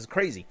characters. This is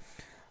crazy.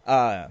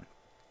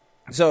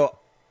 So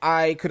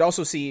I could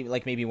also see,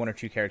 like, maybe 1 or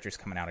 2 characters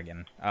coming out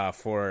again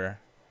for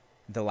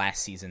the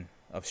last season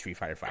of Street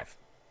Fighter V.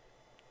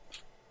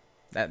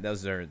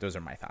 Those are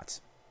my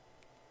thoughts.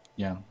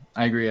 Yeah,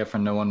 I agree,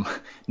 Efren. No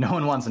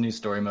one wants a new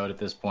story mode at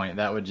this point.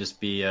 That would just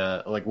be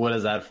like, what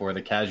is that for?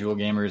 The casual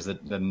gamers,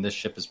 that then this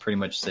ship has pretty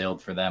much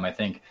sailed for them. I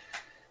think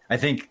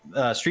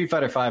Street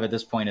Fighter V at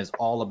this point is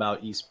all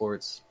about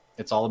esports.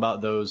 It's all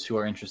about those who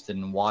are interested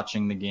in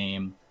watching the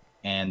game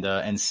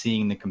and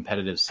seeing the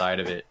competitive side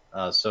of it.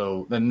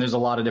 So then there's a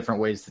lot of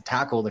different ways to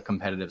tackle the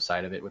competitive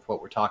side of it with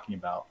what we're talking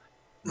about.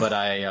 But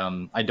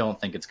I don't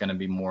think it's going to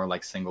be more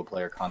like single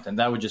player content.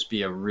 That would just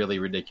be a really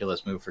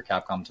ridiculous move for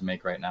Capcom to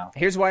make right now.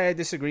 Here's why I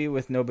disagree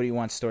with nobody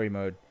wants story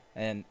mode,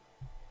 and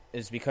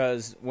is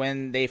because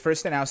when they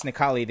first announced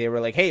Nikali, they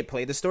were like, "Hey,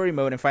 play the story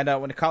mode and find out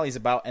what Nikali's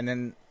about." And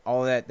then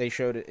all that they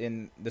showed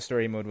in the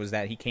story mode was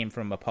that he came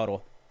from a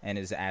puddle and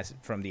is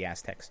from the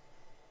Aztecs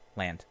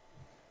land.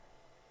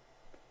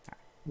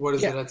 What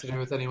does that have to do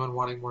with anyone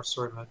wanting more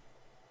story mode?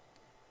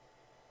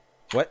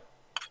 What?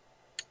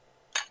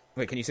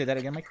 Wait, can you say that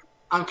again, Mike?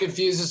 I'm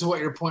confused as to what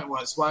your point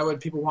was. Why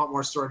would people want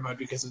more story mode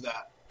because of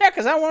that? Yeah,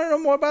 because I want to know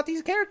more about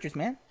these characters,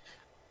 man.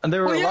 And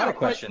there were a lot of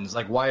questions,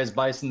 like why is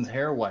Bison's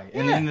hair white?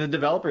 And then the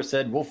developer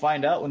said, we'll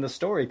find out when the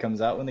story comes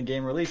out, when the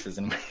game releases,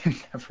 and we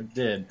never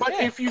did. But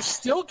if you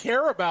still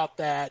care about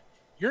that,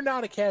 you're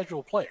not a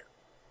casual player.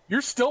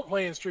 You're still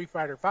playing Street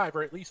Fighter V,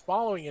 or at least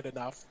following it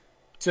enough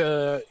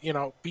to,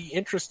 be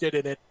interested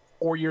in it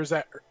 4 years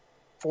after.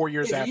 4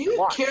 years if after you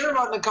launch. care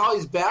about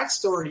Nikali's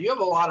backstory, you have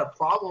a lot of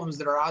problems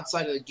that are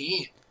outside of the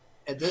game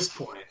at this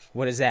point.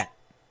 What is that?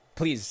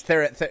 Please,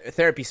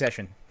 therapy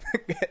session.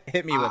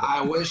 Hit me with it.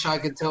 I wish I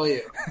could tell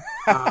you,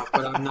 but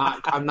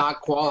I'm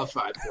not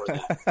qualified for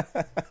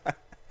that.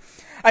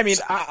 I mean,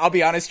 I'll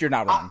be honest, you're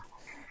not wrong.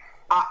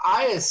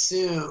 I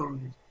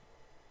assume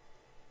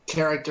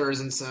characters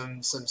in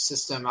some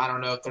system. I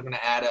don't know if they're going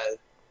to add a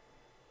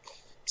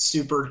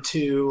Super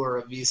 2 or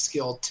a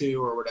V-Skill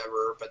 2 or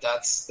whatever, but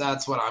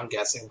that's what I'm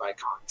guessing by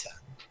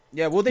content.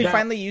 Yeah, will they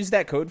finally use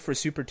that code for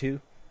Super 2?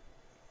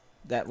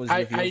 That was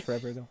revealed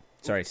forever ago.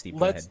 Sorry, Steve,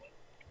 go ahead.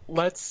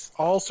 Let's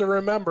also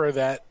remember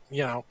that,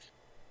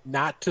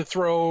 not to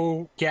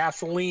throw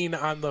gasoline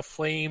on the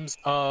flames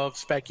of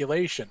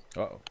speculation.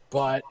 Uh-oh.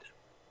 But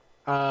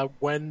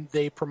when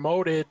they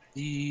promoted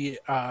the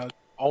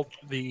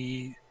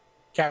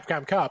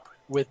Capcom Cup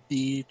with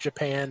the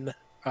Japan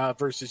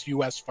versus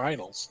US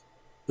finals,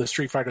 the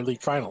Street Fighter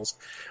League finals,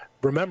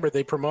 remember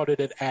they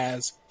promoted it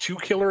as 2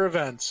 killer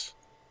events,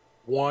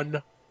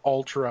 1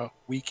 ultra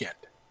weekend.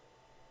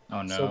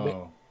 Oh, no.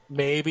 So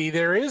maybe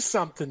there is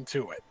something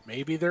to it.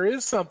 Maybe there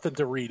is something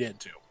to read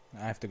into.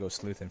 I have to go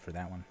sleuthing for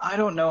that one. I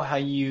don't know how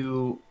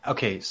you...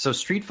 Okay, so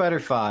Street Fighter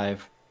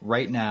V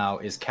right now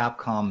is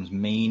Capcom's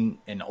main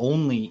and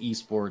only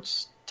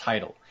esports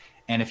title.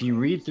 And if you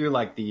read through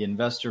like the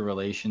investor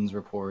relations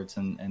reports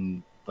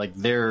and like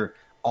they're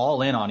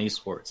all in on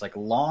esports, like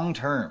long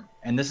term.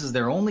 And this is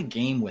their only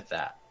game with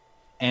that.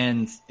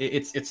 And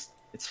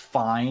it's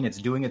fine. It's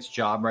doing its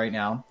job right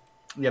now.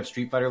 You have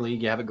Street Fighter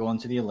League, you have it going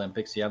to the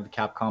Olympics, you have the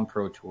Capcom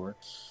Pro Tour.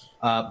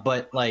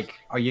 But, like,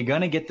 are you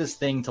going to get this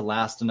thing to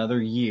last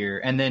another year?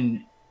 And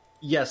then,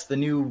 yes, the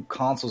new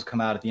consoles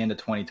come out at the end of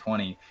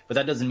 2020, but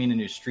that doesn't mean a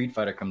new Street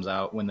Fighter comes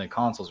out when the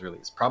consoles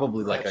release.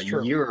 Probably like a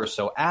year or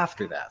so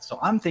after that. So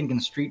I'm thinking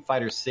Street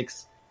Fighter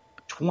 6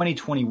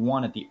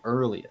 2021 at the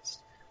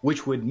earliest,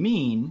 which would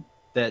mean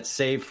that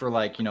save for,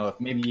 like, if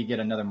maybe you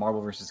get another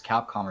Marvel vs.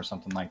 Capcom or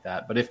something like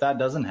that. But if that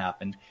doesn't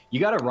happen, you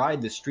got to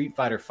ride the Street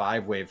Fighter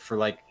 5 wave for,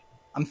 like,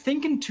 I'm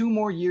thinking 2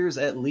 more years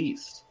at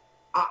least.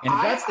 And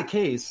if that's the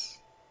case,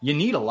 you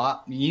need a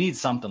lot. You need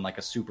something like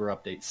a super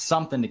update,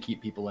 something to keep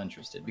people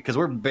interested, because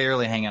we're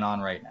barely hanging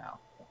on right now.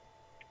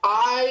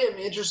 I am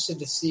interested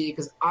to see,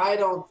 because I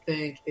don't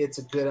think it's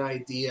a good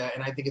idea,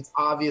 and I think it's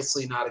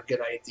obviously not a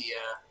good idea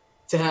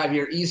to have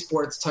your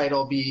esports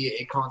title be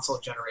a console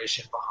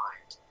generation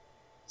behind.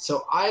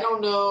 So I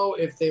don't know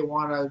if they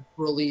want to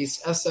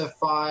release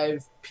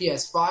SF5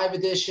 PS5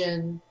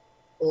 edition,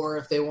 or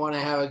if they want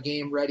to have a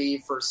game ready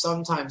for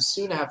sometime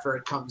soon after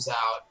it comes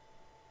out.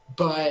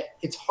 But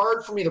it's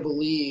hard for me to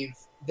believe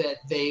that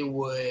they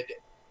would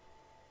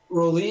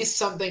release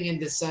something in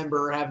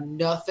December, have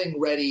nothing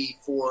ready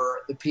for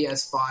the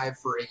PS5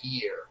 for a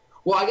year.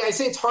 Well, I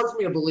say it's hard for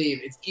me to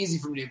believe. It's easy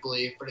for me to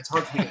believe, but it's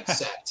hard for me to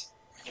accept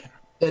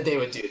that they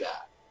would do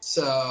that.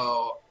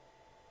 So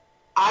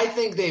I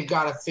think they've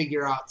got to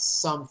figure out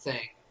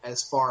something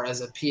as far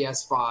as a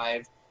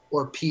PS5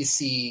 or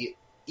PC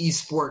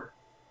eSport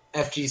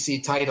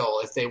FGC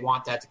title if they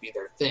want that to be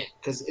their thing,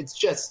 because it's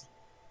just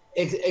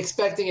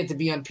expecting it to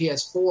be on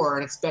PS4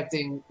 and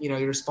expecting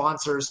your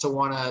sponsors to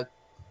want to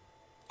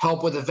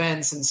help with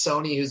events, and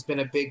Sony, who's been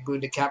a big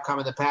boon to Capcom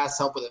in the past,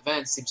 help with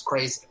events, seems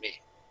crazy to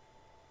me.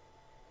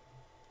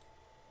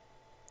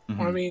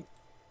 Mm-hmm.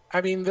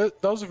 I mean,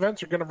 those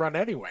events are going to run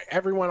anyway.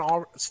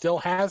 Everyone still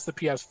has the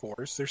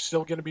PS4s. They're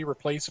still going to be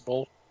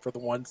replaceable for the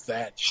ones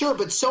that... Sure,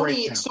 but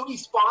Sony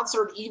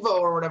sponsored EVO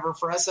or whatever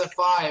for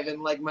SF5 and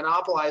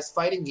monopolized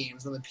fighting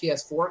games when the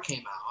PS4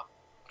 came out.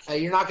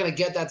 You're not going to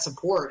get that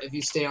support if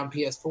you stay on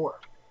PS4.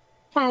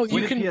 Well,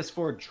 when did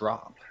PS4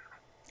 drop?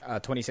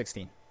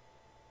 2016.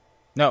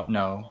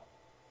 No.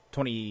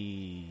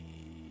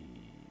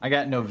 20... I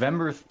got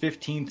November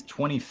 15th,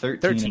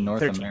 2013 in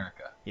North 13.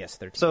 America. Yes,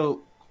 13.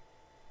 So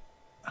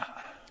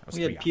was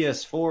we had 3 off.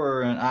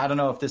 PS4, and I don't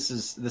know if this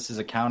is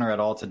a counter at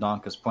all to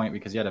Donka's point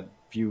because you had a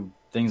few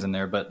things in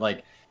there, but like,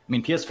 I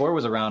mean, PS4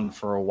 was around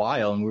for a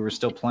while, and we were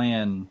still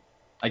playing.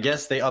 I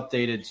guess they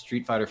updated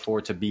Street Fighter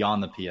 4 to be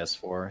on the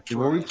PS4.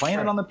 Were we playing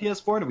it on the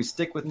PS4? Did we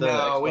stick with the No,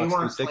 Xbox we weren't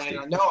 360? playing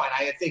on. No, and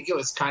I think it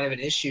was kind of an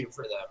issue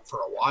for them for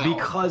a while.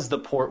 Because the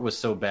port was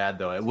so bad,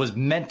 though. It was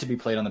meant to be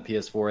played on the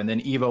PS4, and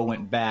then Evo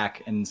went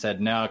back and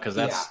said no, because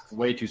that's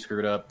way too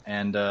screwed up,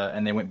 and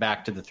they went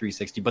back to the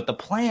 360. But the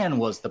plan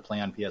was to play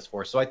on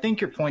PS4, so I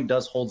think your point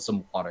does hold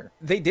some water.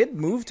 They did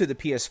move to the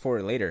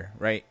PS4 later,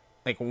 right?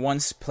 Like,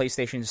 once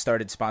PlayStation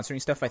started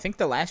sponsoring stuff. I think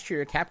the last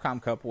year Capcom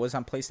Cup was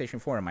on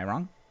PlayStation 4. Am I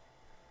wrong?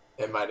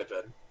 It might have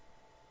been.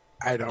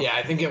 I don't. Yeah,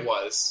 I think it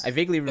was. I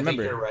vaguely remember. I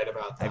think you're right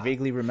about that. I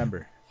vaguely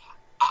remember.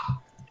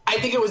 I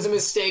think it was a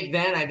mistake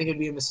then. I think it'd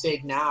be a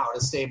mistake now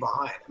to stay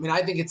behind. I mean,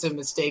 I think it's a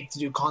mistake to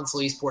do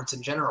console esports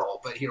in general,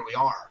 but here we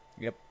are.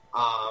 Yep.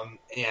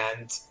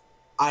 And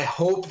I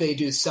hope they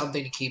do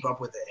something to keep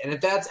up with it. And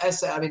if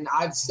that's I mean,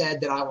 I've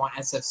said that I want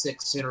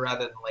SF6 sooner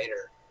rather than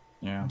later.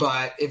 Yeah.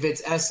 But if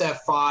it's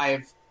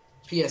SF5,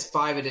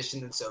 PS5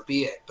 edition, then so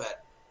be it.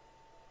 But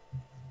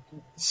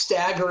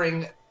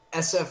staggering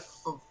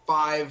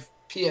SF5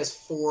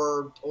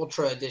 PS4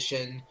 Ultra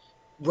edition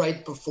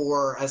right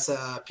before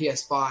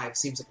PS5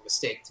 seems like a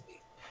mistake to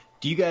me.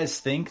 Do you guys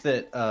think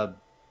that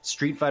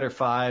Street Fighter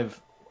V,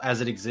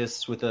 as it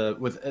exists with the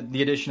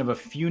addition of a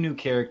few new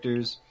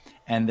characters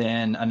and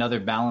then another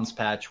balance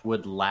patch,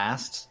 would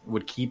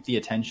keep the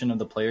attention of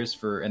the players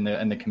and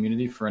the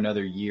community for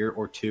another year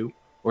or two?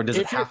 Or does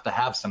it have to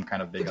have some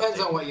kind of big Depends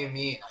update? on what you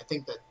mean. I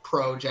think that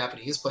pro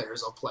Japanese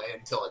players will play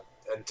until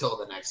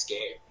the next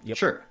game. Yep.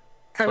 Sure.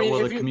 I mean,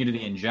 will the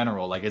community in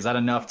general, like, is that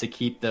enough to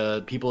keep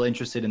the people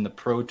interested in the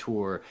Pro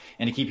Tour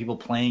and to keep people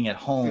playing at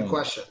home? Good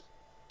question.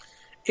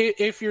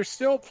 If you're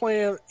still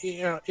playing,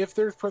 if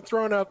they're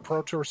throwing out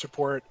Pro Tour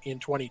support in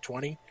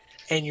 2020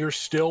 and you're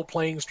still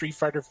playing Street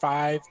Fighter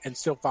V and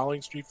still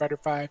following Street Fighter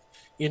V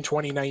in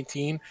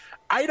 2019,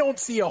 I don't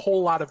see a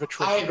whole lot of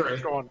attrition. I agree.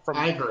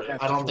 I agree.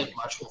 that I don't point. think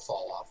much will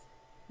fall off.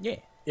 Yeah.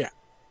 Yeah.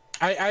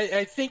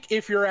 I think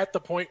if you're at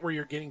the point where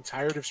you're getting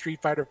tired of Street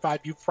Fighter V,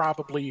 you've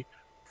probably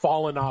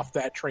fallen off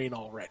that train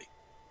already.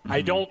 Mm-hmm.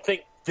 I don't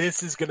think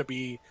this is going to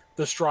be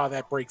the straw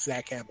that breaks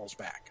Zach Campbell's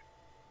back.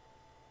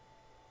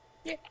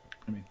 Yeah.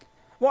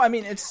 Well, I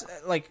mean, it's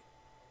like,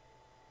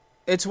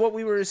 it's what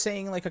we were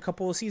saying like a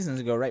couple of seasons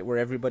ago, right? Where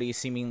everybody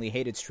seemingly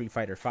hated Street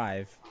Fighter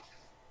V,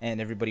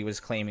 and everybody was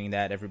claiming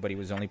that everybody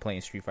was only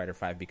playing Street Fighter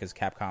V because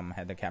Capcom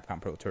had the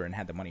Capcom Pro Tour and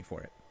had the money for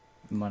it.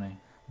 Money.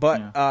 But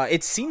Yeah.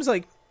 it seems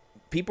like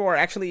people are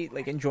actually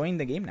like enjoying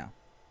the game now.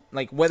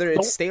 Like, whether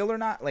it's stale or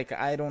not, like,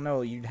 I don't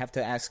know. You'd have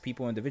to ask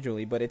people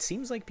individually, but it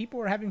seems like people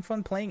are having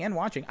fun playing and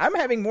watching. I'm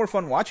having more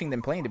fun watching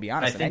than playing, to be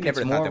honest. I think never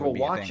it's thought more that of a would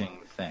be a watching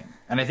thing.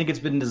 And I think it's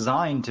been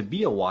designed to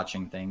be a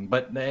watching thing.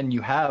 But then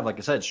you have, like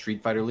I said,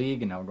 Street Fighter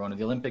League, and now we're going to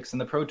the Olympics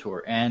and the Pro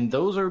Tour. And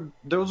those are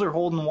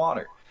holding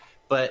water.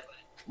 But,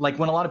 like,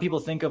 when a lot of people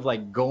think of,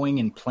 like, going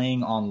and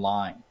playing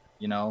online,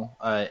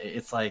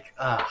 it's like,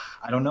 I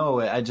don't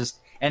know. I just...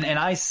 And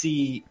I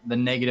see the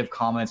negative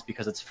comments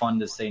because it's fun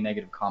to say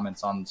negative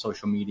comments on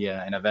social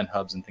media and event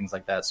hubs and things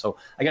like that. So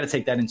I got to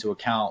take that into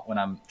account when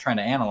I'm trying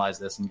to analyze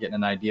this and getting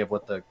an idea of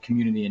what the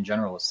community in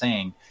general is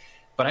saying.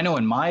 But I know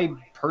in my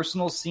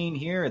personal scene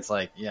here, it's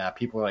like, yeah,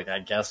 people are like, I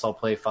guess I'll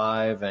play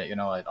 5.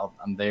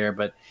 I'm there,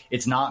 but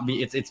it's not.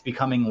 It's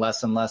becoming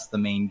less and less the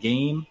main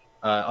game.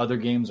 Other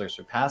games are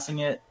surpassing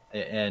it,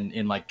 and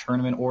in like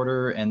tournament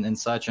order and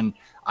such. And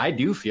I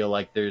do feel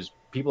like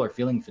people are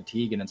feeling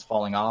fatigue and it's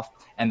falling off,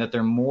 and that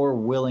they're more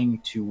willing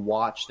to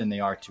watch than they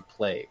are to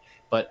play.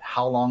 But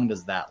how long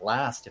does that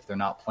last if they're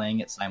not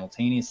playing it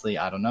simultaneously?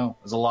 I don't know.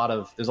 There's a lot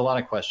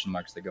of question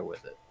marks that go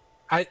with it.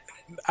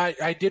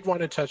 I did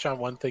want to touch on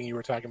one thing you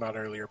were talking about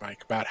earlier,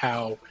 Mike, about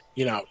how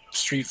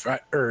Street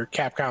Fighter or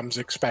Capcom's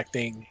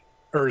expecting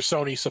or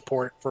Sony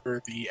support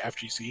for the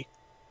FGC.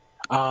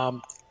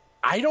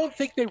 I don't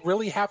think they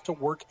really have to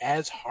work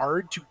as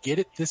hard to get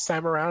it this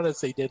time around as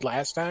they did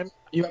last time.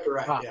 You're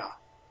right. Yeah.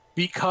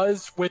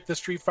 Because with the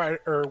Street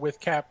Fighter or with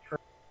Capcom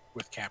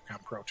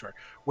Pro Tour,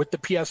 with the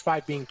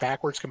PS5 being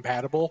backwards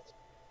compatible,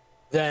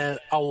 then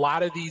a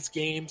lot of these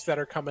games that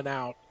are coming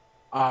out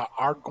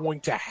are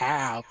going to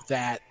have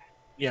that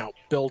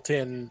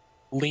built-in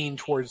lean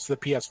towards the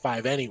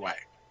PS5 anyway.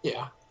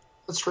 Yeah,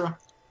 that's true.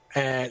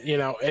 And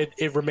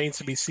it remains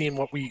to be seen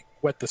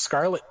what the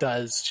Scarlet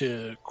does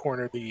to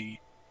corner the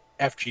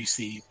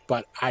FGC,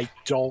 but I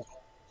don't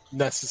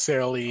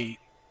necessarily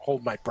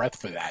hold my breath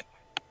for that.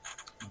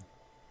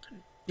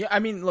 Yeah, I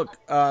mean, look,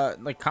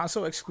 like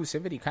console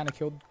exclusivity kind of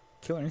killed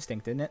Killer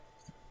Instinct, didn't it?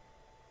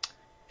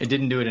 It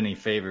didn't do it any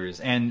favors,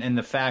 and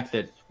the fact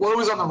that it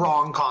was on the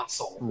wrong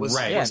console,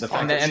 right? Yeah, the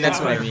fact and that's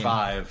what I mean.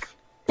 5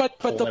 but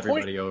pulled the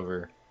everybody point,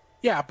 over.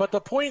 Yeah, but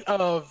the point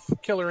of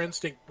Killer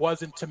Instinct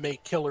wasn't to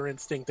make Killer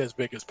Instinct as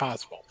big as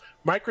possible.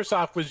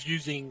 Microsoft was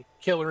using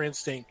Killer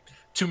Instinct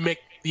to make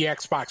the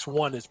Xbox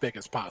One as big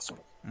as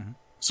possible. Mm-hmm.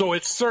 So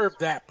it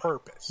served that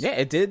purpose. Yeah,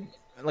 it did.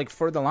 Like,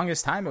 for the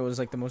longest time, it was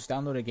like the most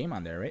downloaded game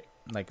on there, right?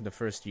 Like the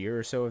first year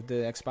or so of the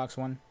Xbox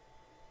One.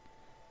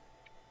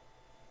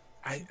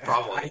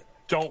 I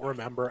don't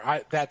remember.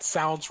 That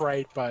sounds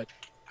right, but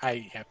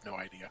I have no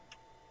idea.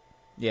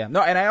 Yeah,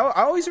 no, and I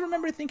always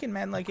remember thinking,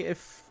 man, like,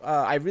 if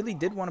I really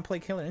did want to play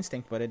Killer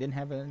Instinct, but I didn't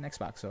have an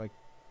Xbox, so I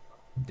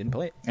didn't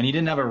play it. And you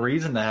didn't have a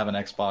reason to have an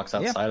Xbox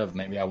outside of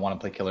maybe I want to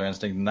play Killer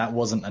Instinct, and that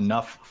wasn't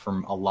enough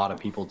for a lot of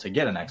people to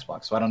get an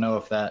Xbox. So I don't know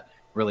if that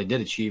really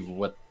did achieve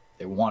what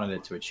they wanted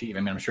it to achieve. I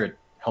mean, I'm sure it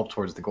helped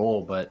towards the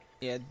goal, but...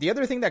 Yeah, the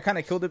other thing that kind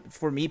of killed it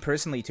for me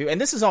personally, too, and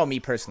this is all me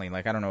personally,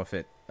 like, I don't know if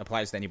it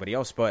applies to anybody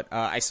else, but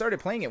I started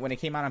playing it when it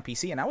came out on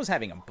PC, and I was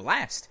having a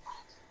blast.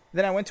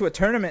 Then I went to a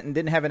tournament and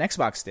didn't have an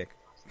Xbox stick.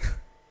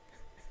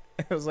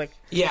 It was like...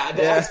 Yeah,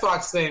 the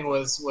Xbox thing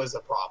was a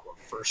problem,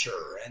 for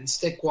sure. And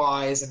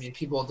stick-wise, I mean,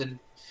 people didn't...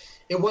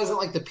 It wasn't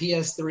like the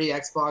PS3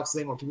 Xbox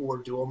thing where people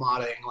were dual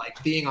modding.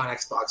 Like, being on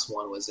Xbox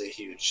One was a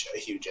huge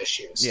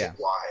issue,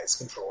 stick-wise,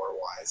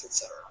 controller-wise,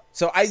 etc.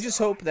 So I just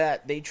hope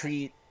that they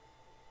treat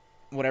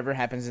whatever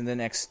happens in the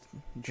next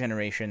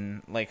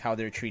generation like how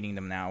they're treating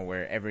them now,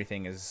 where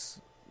everything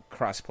is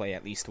cross-play,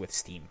 at least with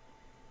Steam.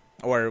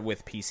 Or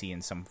with PC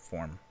in some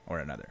form or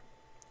another.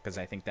 Because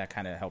I think that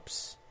kind of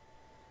helps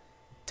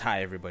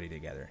tie everybody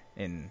together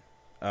in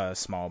a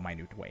small,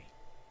 minute way.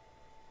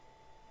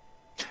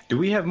 Do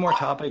we have more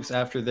topics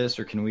after this,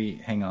 or can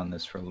we hang on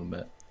this for a little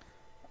bit?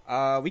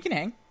 We can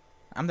hang.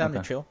 I'm down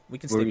to chill. We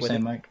can What were stick you with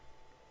saying, it. Mike?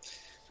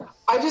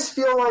 I just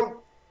feel like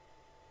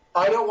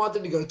I don't want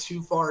them to go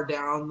too far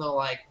down the,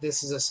 like,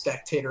 this is a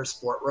spectator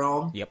sport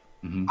realm. Yep.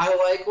 Mm-hmm.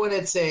 I like when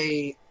it's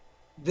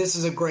this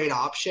is a great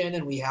option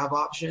and we have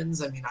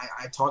options. I mean,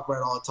 I talk about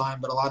it all the time,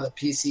 but a lot of the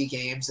PC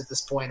games at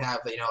this point have,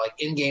 like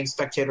in-game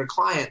spectator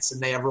clients,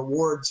 and they have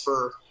rewards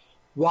for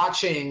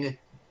watching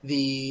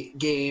the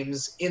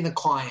games in the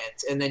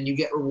client, and then you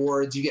get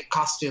rewards, you get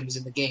costumes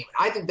in the game.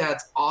 I think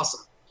that's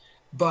awesome.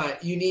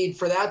 But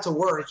for that to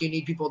work, you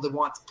need people that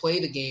want to play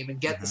the game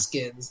and get the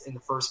skins in the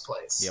first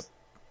place. Yep.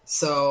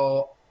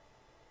 So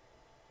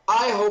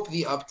I hope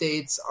the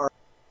updates are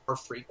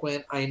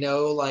frequent. I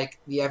know, like,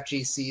 the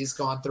FGC's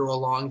gone through a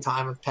long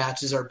time of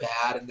patches are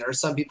bad, and there are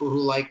some people who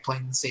like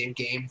playing the same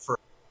game for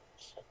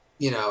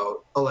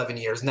 11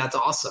 years, and that's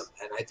awesome.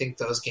 And I think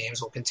those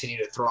games will continue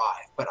to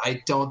thrive. But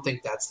I don't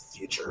think that's the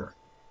future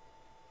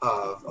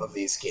of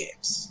these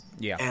games.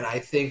 Yeah. And I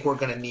think we're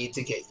going to need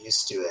to get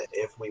used to it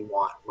if we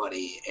want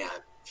money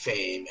and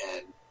fame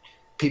and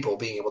people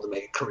being able to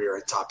make a career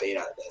in top 8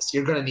 out of this.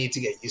 You're going to need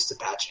to get used to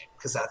patching,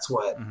 because that's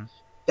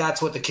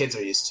what the kids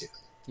are used to.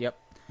 Yep.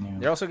 Yeah.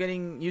 They're also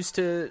getting used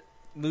to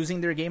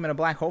losing their game in a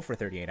black hole for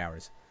 38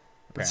 hours.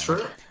 That's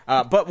Apparently.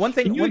 true. But one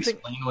thing... Can you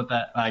explain what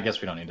that... I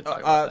guess we don't need to talk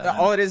about that.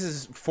 All it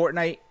is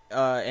Fortnite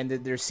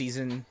ended their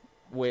season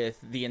with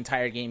the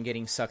entire game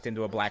getting sucked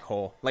into a black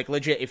hole. Like,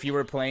 legit, if you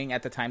were playing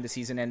at the time the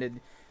season ended,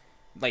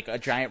 like, a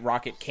giant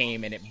rocket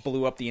came and it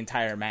blew up the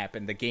entire map,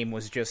 and the game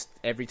was just...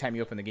 Every time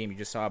you open the game, you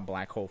just saw a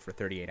black hole for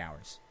 38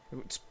 hours.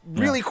 It's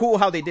really cool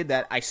how they did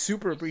that. I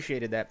super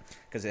appreciated that,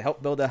 because it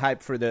helped build a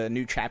hype for the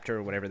new chapter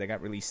or whatever that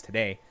got released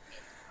today.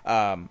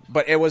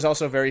 But it was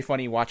also very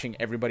funny watching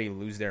everybody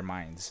lose their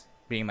minds,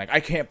 being like,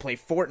 I can't play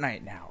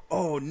Fortnite now.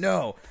 Oh,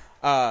 no.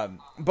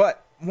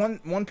 But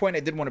one point I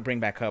did want to bring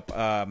back up,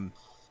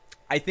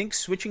 I think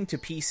switching to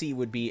PC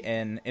would be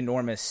an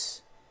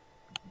enormous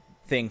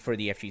thing for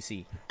the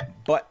FGC.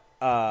 But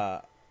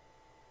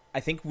I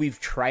think we've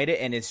tried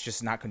it, and it's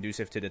just not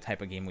conducive to the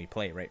type of game we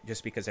play, right?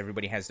 Just because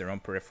everybody has their own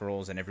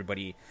peripherals, and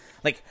everybody...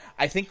 Like,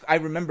 I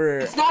remember...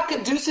 It's not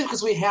conducive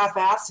because we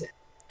half-ass it.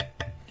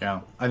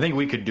 Yeah, I think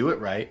we could do it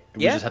right.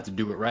 We just have to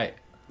do it right.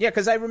 Yeah,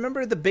 because I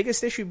remember the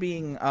biggest issue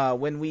being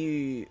when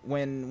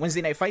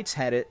Wednesday Night Fights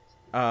had it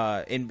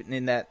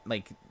in that,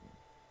 like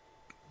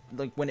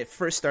when it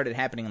first started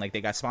happening, like,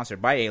 they got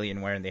sponsored by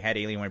Alienware and they had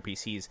Alienware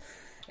PCs,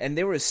 and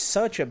there was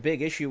such a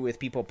big issue with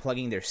people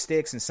plugging their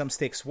sticks, and some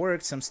sticks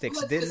worked, some sticks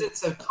didn't. Because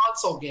it's a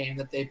console game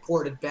that they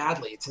ported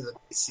badly to the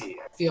PC.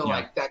 I feel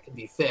like that can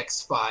be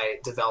fixed by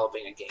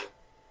developing a game.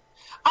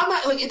 I'm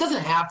not like, it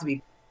doesn't have to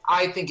be.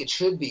 I think it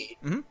should be,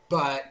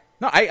 but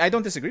no, I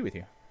don't disagree with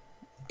you.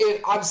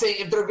 I'm saying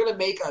if they're going to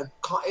make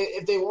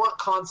if they want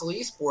console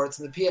esports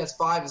and the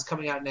PS5 is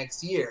coming out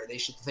next year, they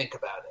should think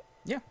about it.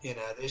 Yeah,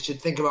 they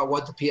should think about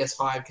what the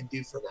PS5 can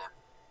do for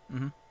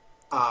them,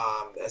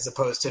 as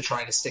opposed to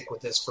trying to stick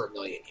with this for a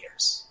million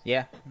years.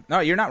 Yeah,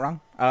 no, you're not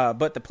wrong.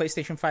 But the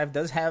PlayStation 5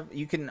 does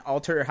you can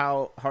alter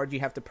how hard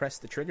you have to press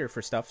the trigger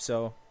for stuff.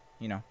 So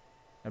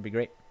that'd be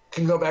great.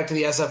 Can go back to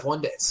the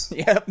SF1 days.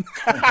 Yep,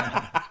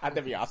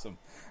 that'd be awesome.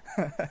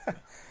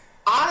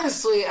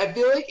 Honestly, I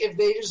feel like if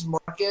they just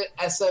market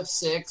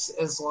SF6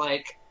 as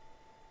like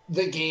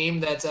the game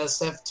that's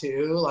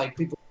SF2, like,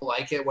 people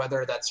like it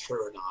whether that's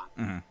true or not.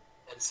 Mm-hmm.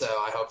 And so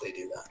I hope they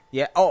do that.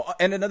 Yeah. Oh,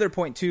 and another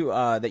point too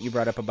that you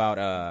brought up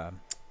about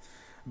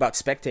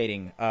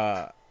spectating.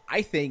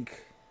 I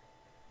think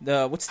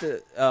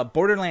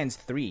Borderlands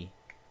 3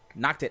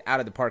 knocked it out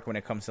of the park when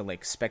it comes to,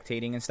 like,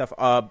 spectating and stuff.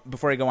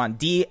 Before I go on,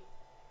 D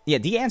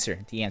answer.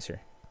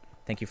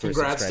 Thank you for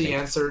Congrats, subscribing.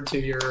 the answer to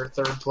your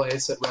third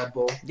place at Red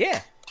Bull.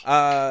 Yeah.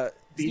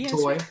 Beat is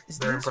Toy. is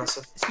Very answer,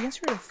 impressive. Is the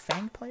answer a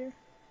Fang player?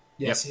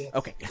 Yes, Yep. yes.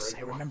 Okay, yes, Very I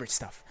good one. remembered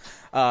stuff.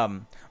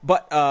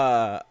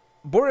 But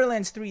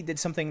Borderlands 3 did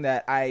something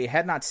that I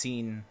had not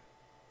seen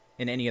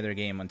in any other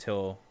game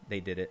until they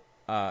did it.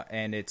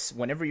 And it's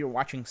whenever you're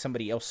watching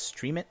somebody else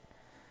stream it,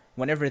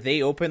 whenever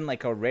they open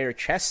like a rare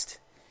chest,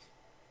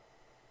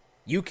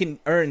 you can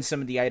earn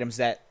some of the items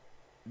that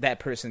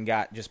person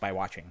got just by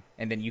watching,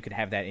 and then you can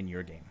have that in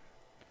your game.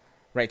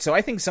 Right, so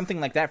I think something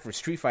like that for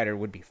Street Fighter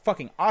would be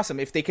fucking awesome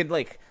if they could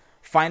like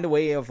find a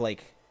way of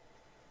like,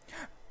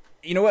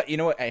 you know what?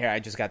 Here, I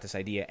just got this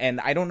idea,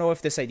 and I don't know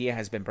if this idea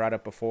has been brought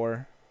up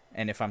before,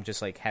 and if I'm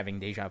just like having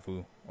deja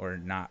vu or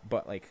not.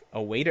 But like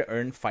a way to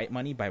earn fight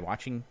money by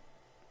watching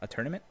a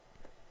tournament.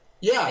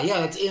 Yeah,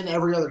 it's in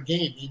every other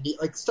game.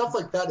 Like stuff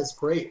like that is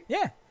great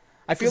Yeah,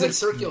 I feel because like it's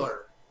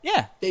circular.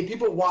 yeah,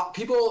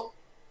 People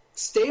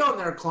stay on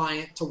their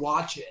client to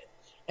watch it,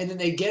 and then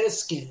they get a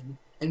skin.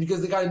 And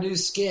because they got a new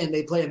skin,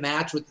 they play a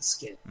match with the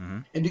skin. Mm-hmm.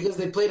 And because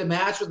they played a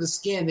match with the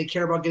skin, they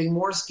care about getting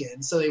more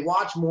skins. So they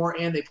watch more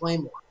and they play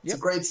more. It's Yep. a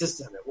great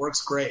system. It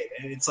works great.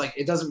 And it's like,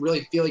 it doesn't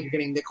really feel like you're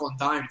getting nickel and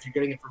dime if you're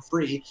getting it for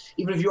free,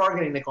 even if you are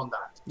getting nickel and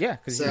dime. yeah,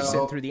 because you're So-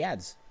 sitting through the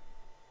ads.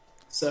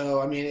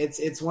 So, I mean,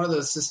 it's one of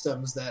those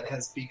systems that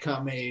has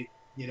become a,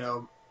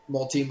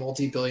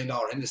 multi-billion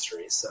dollar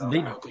industry. So They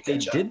I hope we they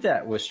catch up. did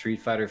that with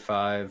Street Fighter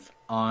V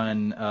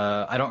on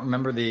I don't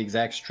remember the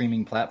exact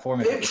streaming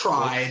platform. If it They've was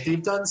tried. Twitch.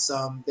 They've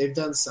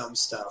done some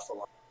stuff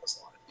along those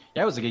lines.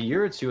 Yeah, it was like a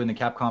year or two in the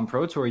Capcom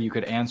Pro Tour. You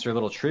could answer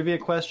little trivia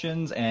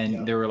questions, and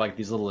Yeah. there were like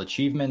these little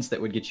achievements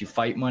that would get you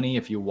fight money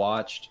if you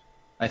watched.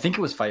 I think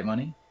it was fight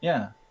money.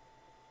 Yeah,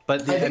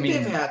 but I think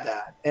they've had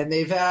that, and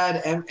they've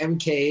had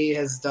MK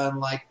has done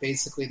like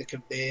basically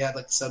they had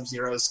like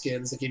Sub-Zero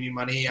skins that give you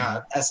money.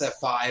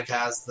 SF5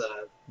 has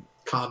the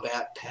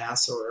Combat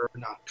Pass or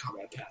not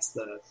Combat Pass,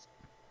 the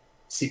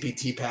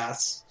CPT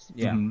Pass,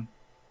 Yeah, Mhm.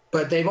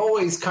 but they've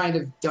always kind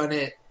of done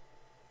it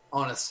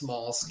on a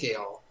small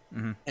scale,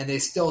 Mhm. and they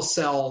still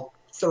sell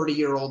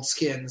 30-year-old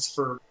skins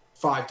for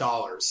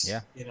 $5.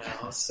 Yeah.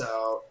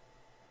 So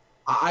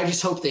I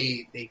just hope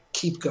they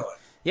keep going.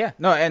 yeah,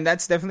 no, and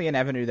that's definitely an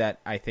avenue that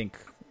I think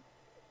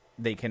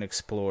they can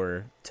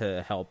explore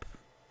to help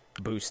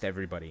boost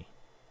everybody.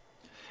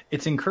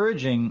 It's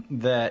encouraging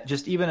that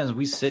just even as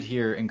we sit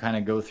here and kind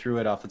of go through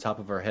it off the top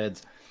of our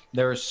heads,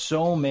 there are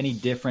so many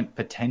different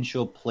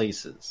potential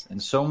places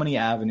and so many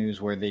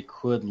avenues where they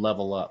could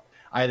level up.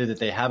 Either that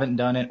they haven't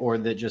done it or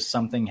that just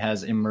something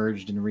has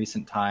emerged in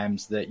recent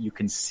times that you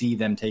can see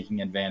them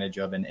taking advantage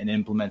of and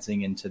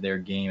implementing into their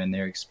game and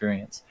their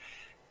experience.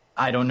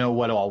 I don't know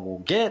what all we'll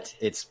get.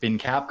 It's been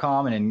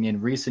Capcom, and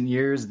in recent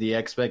years, the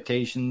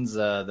expectations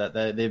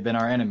that they've been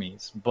our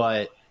enemies.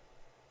 But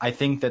I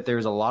think that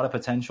there's a lot of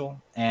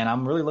potential, and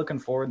I'm really looking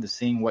forward to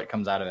seeing what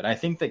comes out of it. I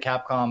think that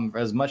Capcom,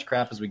 as much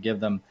crap as we give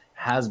them,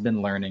 has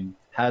been learning,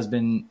 has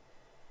been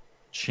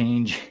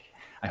changing.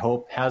 I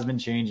hope has been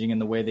changing in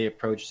the way they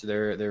approach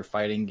their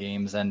fighting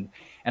games, and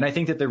I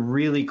think that there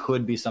really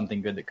could be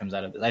something good that comes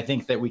out of this. I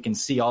think that we can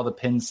see all the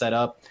pins set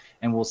up,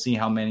 and we'll see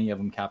how many of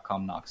them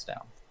Capcom knocks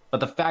down. But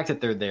the fact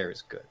that they're there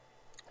is good.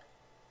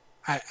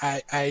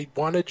 I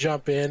want to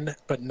jump in,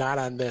 but not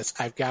on this.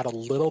 I've got a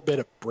little bit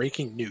of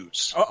breaking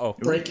news. Uh-oh.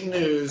 Breaking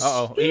news.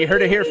 Uh-oh. You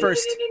heard it here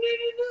first.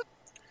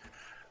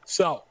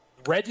 So,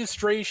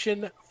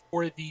 registration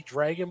for the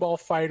Dragon Ball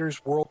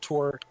FighterZ World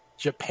Tour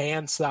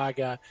Japan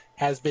Saga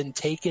has been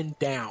taken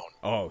down.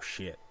 Oh,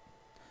 shit.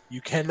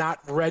 You cannot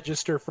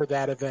register for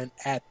that event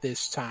at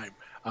this time.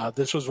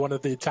 This was one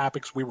of the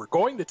topics we were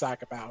going to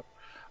talk about.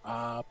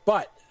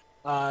 But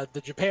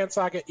the Japan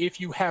Saga, if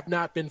you have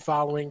not been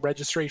following,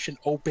 registration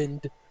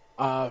opened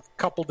a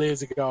couple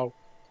days ago.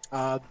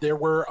 There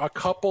were a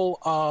couple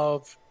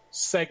of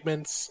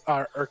segments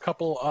or a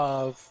couple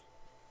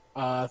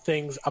of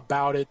things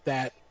about it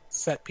that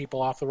set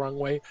people off the wrong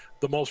way.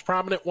 The most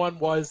prominent one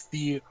was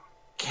the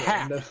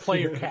cap,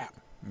 player cap.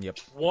 Yep.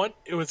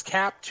 It was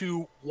capped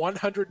to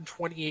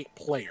 128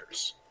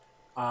 players.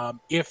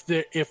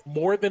 If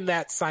more than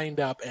that signed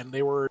up and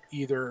they were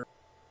either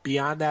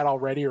beyond that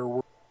already or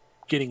were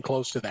getting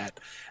close to that,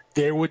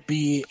 there would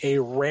be a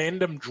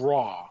random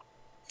draw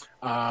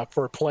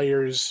for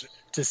players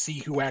to see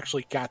who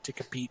actually got to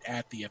compete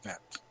at the event.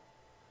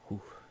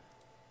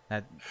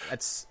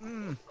 That's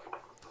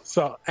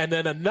So, and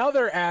then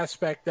another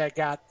aspect that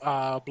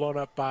got blown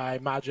up by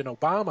Majin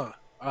Obama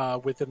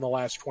within the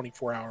last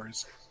 24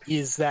 hours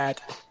is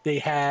that they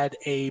had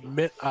a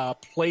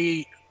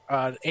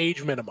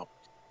age minimum.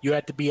 You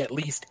had to be at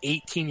least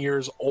 18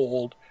 years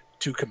old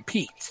to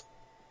compete.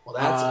 Well,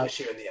 that's an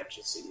issue in the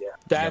MGC, yeah.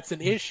 That's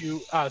an issue,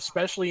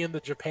 especially in the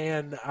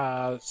Japan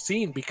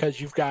scene, because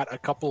you've got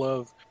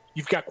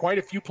quite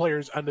a few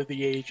players under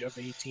the age of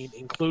 18,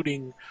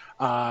 including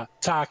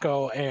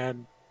Taco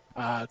and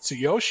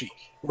Tsuyoshi,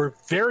 were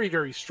very,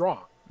 very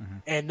strong. Mm-hmm.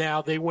 And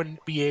now they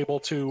wouldn't be able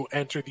to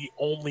enter the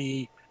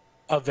only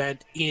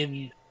event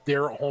in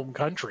their home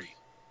country.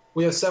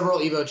 We have several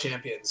Evo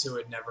champions who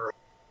would never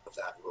have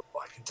that rule,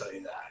 I can tell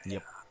you that.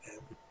 Yep. Yeah.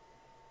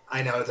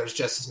 I know there's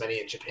just as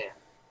many in Japan.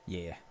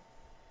 Yeah.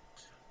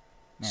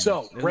 Man,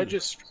 So ooh.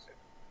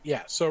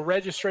 So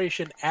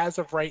registration as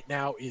of right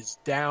now is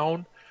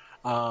down.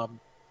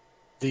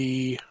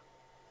 The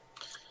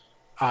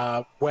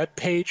web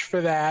page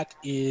for that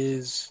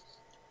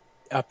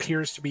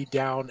appears to be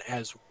down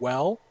as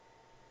well.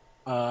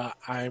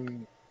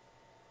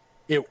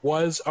 It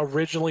was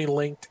originally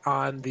linked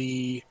on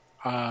the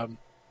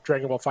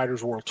Dragon Ball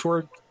FighterZ World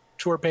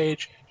Tour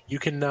page. You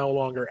can no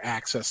longer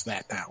access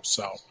that now.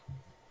 So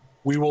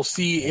we will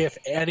see if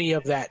any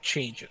of that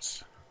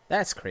changes.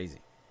 That's crazy.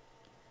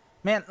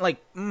 Man,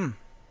 like, a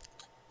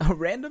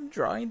random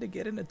drawing to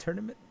get in a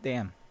tournament?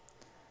 Damn.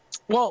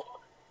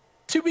 Well,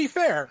 to be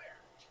fair,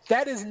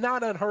 that is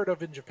not unheard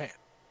of in Japan.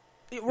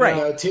 Right.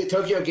 You know,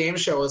 Tokyo Game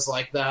Show was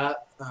like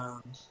that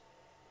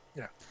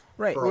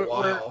Right. for a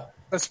while.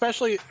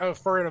 Especially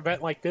for an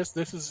event like this.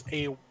 This is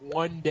a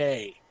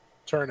one-day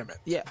tournament.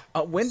 Yeah.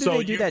 When did So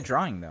they do that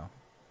drawing, though?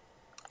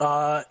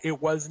 It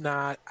was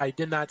not. I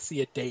did not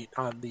see a date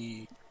on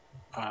the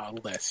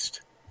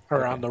list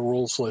or on the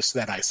rules list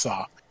that I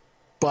saw.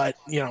 But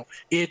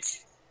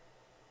it's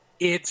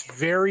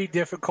very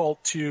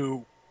difficult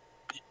to,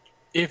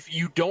 if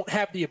you don't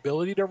have the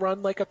ability to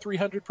run like a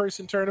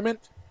 300-person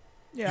tournament.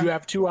 Yeah. You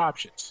have two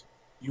options.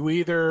 You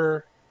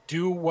either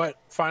do what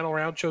Final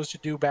Round chose to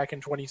do back in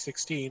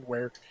 2016,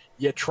 where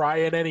you try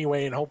it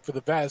anyway and hope for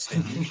the best,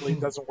 and usually it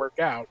doesn't work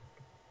out.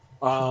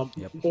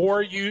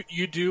 Or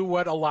you do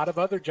what a lot of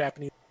other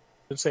Japanese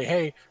and say,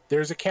 hey,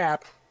 there's a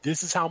cap.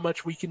 This is how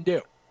much we can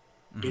do.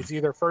 Mm-hmm. It's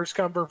either first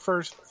come or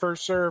first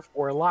serve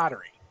or a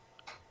lottery.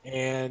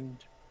 And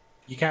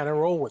you kind of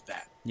roll with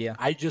that. Yeah.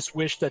 I just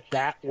wish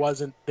that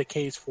wasn't the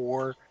case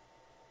for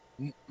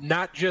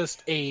not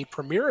just a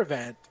premier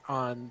event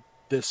on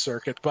this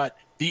circuit, but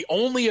the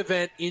only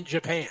event in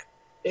Japan.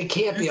 It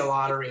can't be a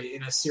lottery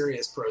in a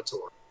serious pro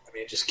tour. I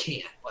mean, it just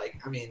can't. I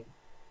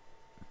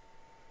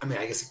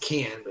guess it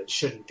can, but it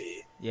shouldn't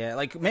be. Yeah,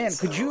 like, man,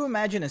 could you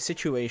imagine a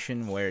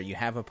situation where you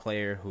have a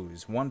player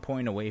who's 1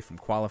 point away from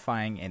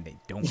qualifying and they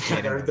don't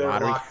get in the they're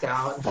lottery? locked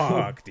out.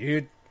 Fuck,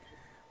 dude.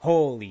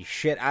 Holy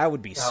shit, I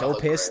would be so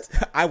pissed.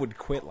 I would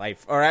quit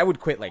life. Or I would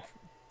quit, like,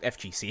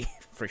 FGC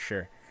for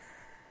sure.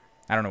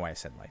 I don't know why I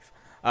said life.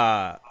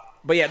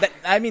 But yeah,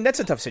 that's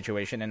a tough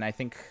situation, and I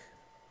think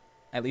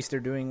at least they're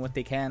doing what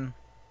they can.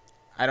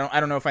 I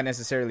don't know if I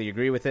necessarily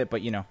agree with it,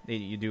 but you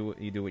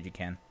do what you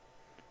can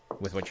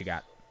with what you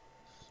got,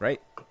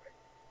 right?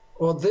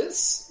 Well,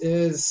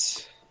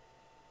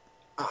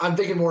 I'm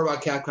thinking more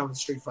about Capcom and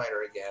Street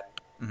Fighter again.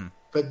 Mm-hmm.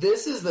 But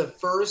this is the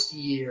first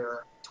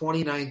year,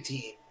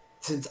 2019,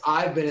 since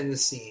I've been in the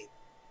scene,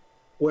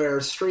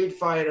 where Street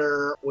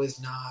Fighter was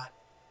not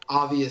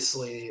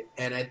obviously,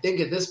 and I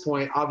think at this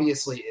point,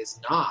 obviously is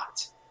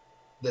not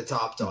the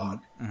top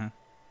dog. Mm-hmm.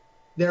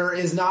 There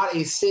is not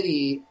a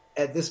city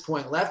at this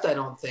point left, I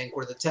don't think,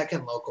 where the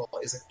Tekken local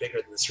isn't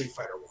bigger than the Street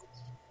Fighter one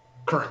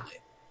currently.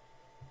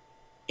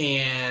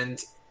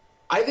 And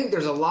I think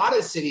there's a lot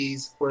of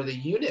cities where the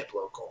UNIP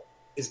local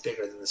is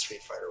bigger than the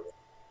Street Fighter one.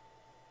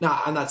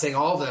 Now, I'm not saying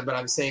all of them, but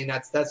I'm saying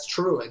that's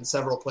true in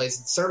several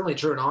places. It's certainly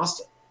true in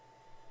Austin.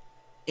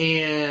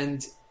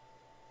 And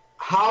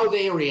how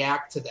they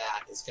react to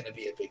that is going to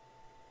be a big,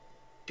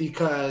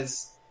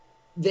 because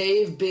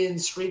they've been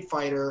Street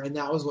Fighter, and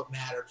that was what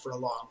mattered for a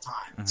long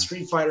time. Mm-hmm.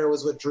 Street Fighter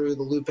was what drew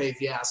the Lupe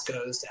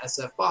Fiascos to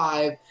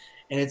SF5,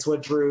 and it's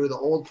what drew the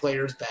old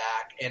players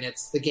back, and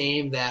it's the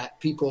game that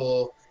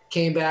people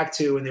came back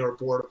to when they were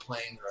bored of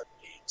playing their other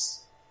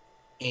games.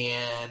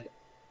 And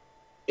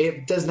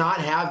it does not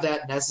have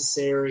that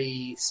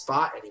necessary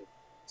spot anymore.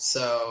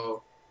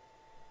 So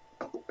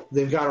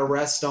they've got to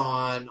rest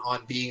on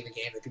being the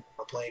game that people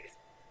are playing in.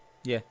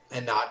 Yeah.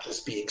 And not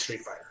just being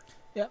Street Fighter.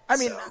 Yeah. I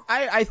mean,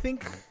 I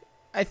think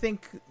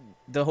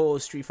the whole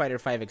Street Fighter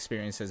V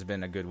experience has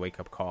been a good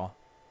wake-up call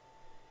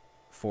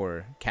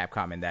for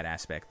Capcom in that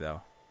aspect,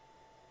 though.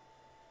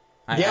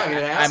 It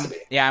has to be.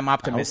 Yeah, I'm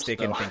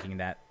optimistic in thinking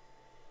that.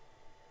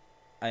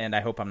 And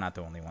I hope I'm not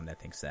the only one that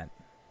thinks that.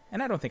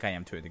 And I don't think I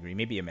am to a degree.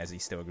 Maybe Amezi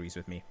still agrees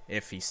with me,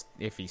 if he's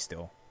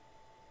still.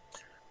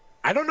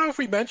 I don't know if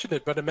we mentioned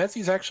it, but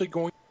Amezi's actually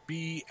going to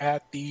be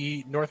at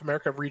the North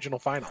America Regional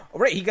Final. Oh,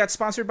 right, he got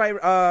sponsored by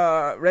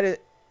Reddit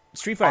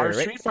Street Fighter, right?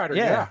 Street Fighter,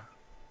 yeah.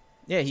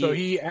 Yeah, so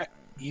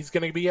he's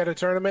going to be at a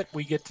tournament.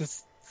 We get to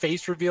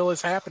face reveal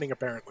is happening,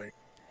 apparently.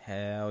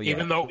 Hell yeah.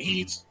 Even though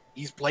he's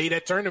played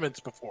at tournaments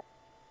before.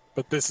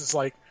 But this is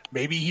like,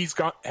 maybe he's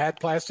had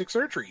plastic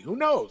surgery. Who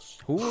knows?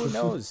 Who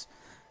knows?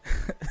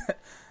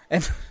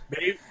 And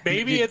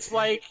maybe it's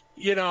like,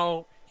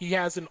 he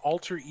has an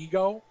alter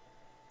ego,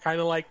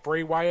 kind of like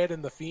Bray Wyatt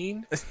and The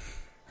Fiend.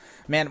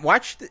 Man,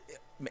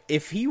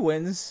 if he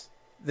wins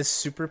the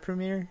Super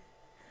Premiere,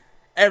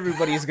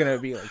 everybody's going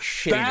to be like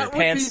shitting their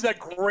pants. That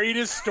would be the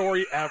greatest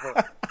story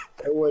ever.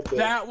 It would be.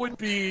 That would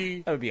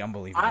be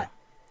unbelievable.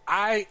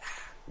 I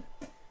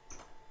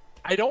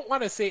don't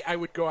want to say I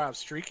would go out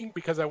streaking,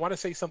 because I want to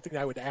say something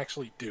I would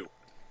actually do.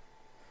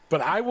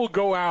 But I will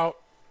go out.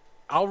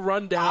 I'll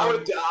run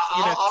down.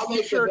 I'll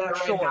make sure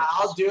that right now.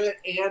 I'll do it,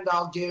 and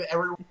I'll give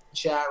everyone in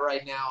chat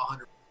right now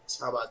wins.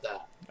 How about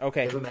that?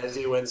 Okay. Give him as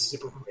he wins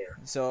Super Premiere.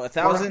 So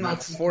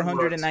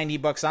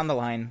 $1,490 on the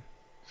line.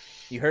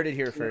 You heard it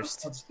here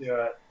first. Let's do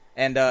it.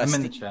 And I'm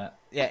in the chat.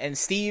 yeah, and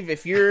Steve,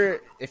 if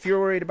you're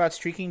worried about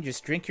streaking,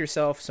 just drink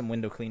yourself some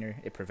window cleaner.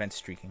 It prevents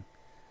streaking.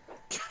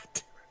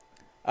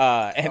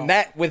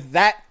 That with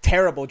that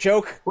terrible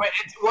joke. Wait,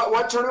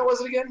 what tournament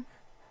was it again?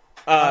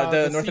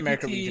 The North CPT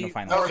America Regional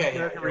Finals. Okay,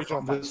 American you're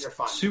Regional fine. You're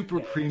fine. Super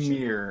Yeah,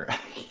 Premier.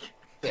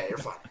 Yeah, you're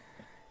fine.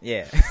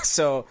 Yeah.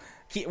 So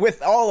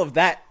with all of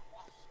that,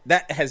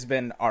 that has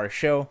been our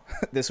show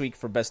this week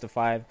for Best of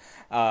 5.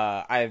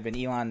 I have been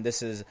Elon.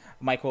 This is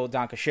Michael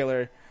Donka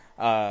Schiller,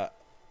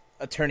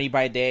 attorney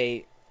by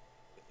day,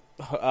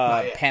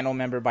 panel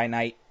member by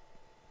night.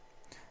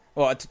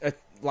 Well, a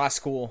law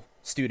school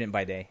student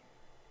by day.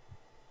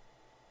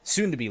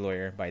 Soon to be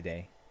lawyer by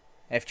day.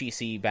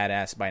 FGC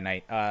badass by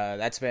night.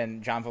 That's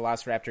been John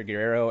Velociraptor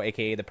Guerrero,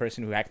 aka the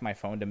person who hacked my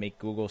phone to make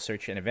Google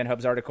search an Event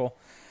Hubs article.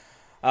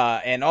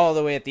 And all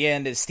the way at the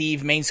end is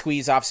Steve Main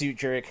Squeeze Offsuit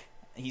Jurek.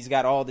 He's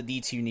got all the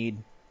deets you need.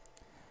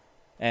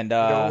 And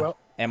am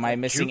I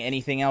missing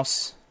anything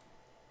else?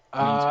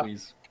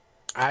 Squeeze.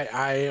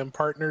 I am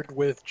partnered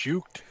with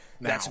Juked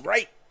now. That's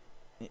right.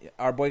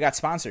 Our boy got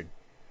sponsored.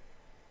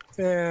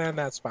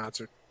 Not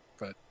sponsored,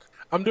 but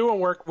I'm doing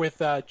work with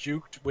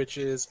Juked, which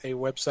is a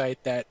website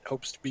that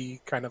hopes to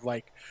be kind of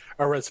like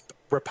a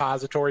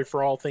repository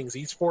for all things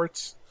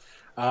esports.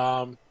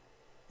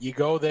 You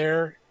go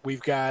there.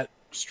 We've got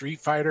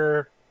Street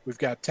Fighter, we've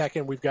got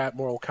Tekken, we've got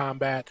Mortal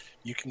Kombat.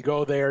 You can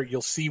go there.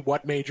 You'll see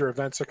what major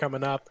events are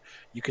coming up.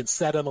 You can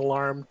set an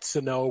alarm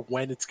to know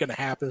when it's going to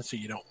happen so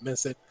you don't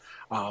miss it.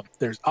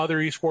 There's other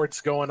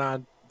esports going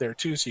on there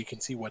too, so you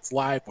can see what's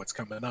live, what's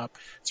coming up.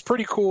 It's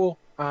pretty cool.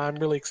 I'm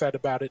really excited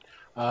about it.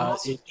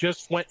 Awesome. It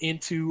just went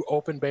into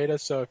open beta,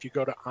 so if you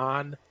go to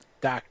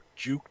on.juked.gg,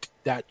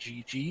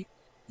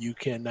 you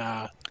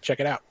can check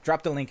it out.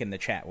 Drop the link in the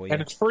chat, will you?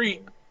 And it's free.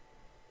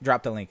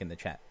 Drop the link in the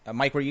chat.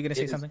 Mike, were you going to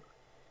say something?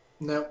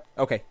 No.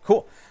 Okay,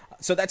 cool.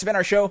 So that's been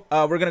our show.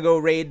 We're going to go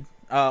raid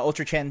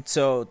Ultra Chen,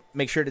 so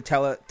make sure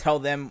to tell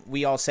them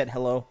we all said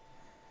hello.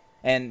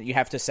 And you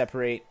have to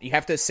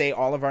say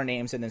all of our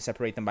names and then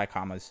separate them by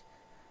commas,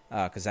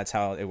 because that's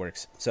how it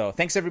works. So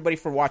thanks everybody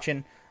for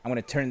watching. I'm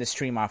going to turn this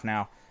stream off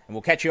now, and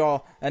we'll catch you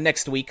all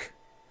next week.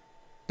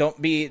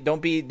 Don't be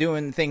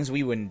doing things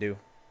we wouldn't do.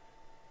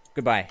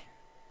 Goodbye.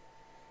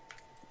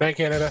 Bye,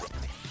 Canada.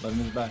 Love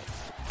you, bye.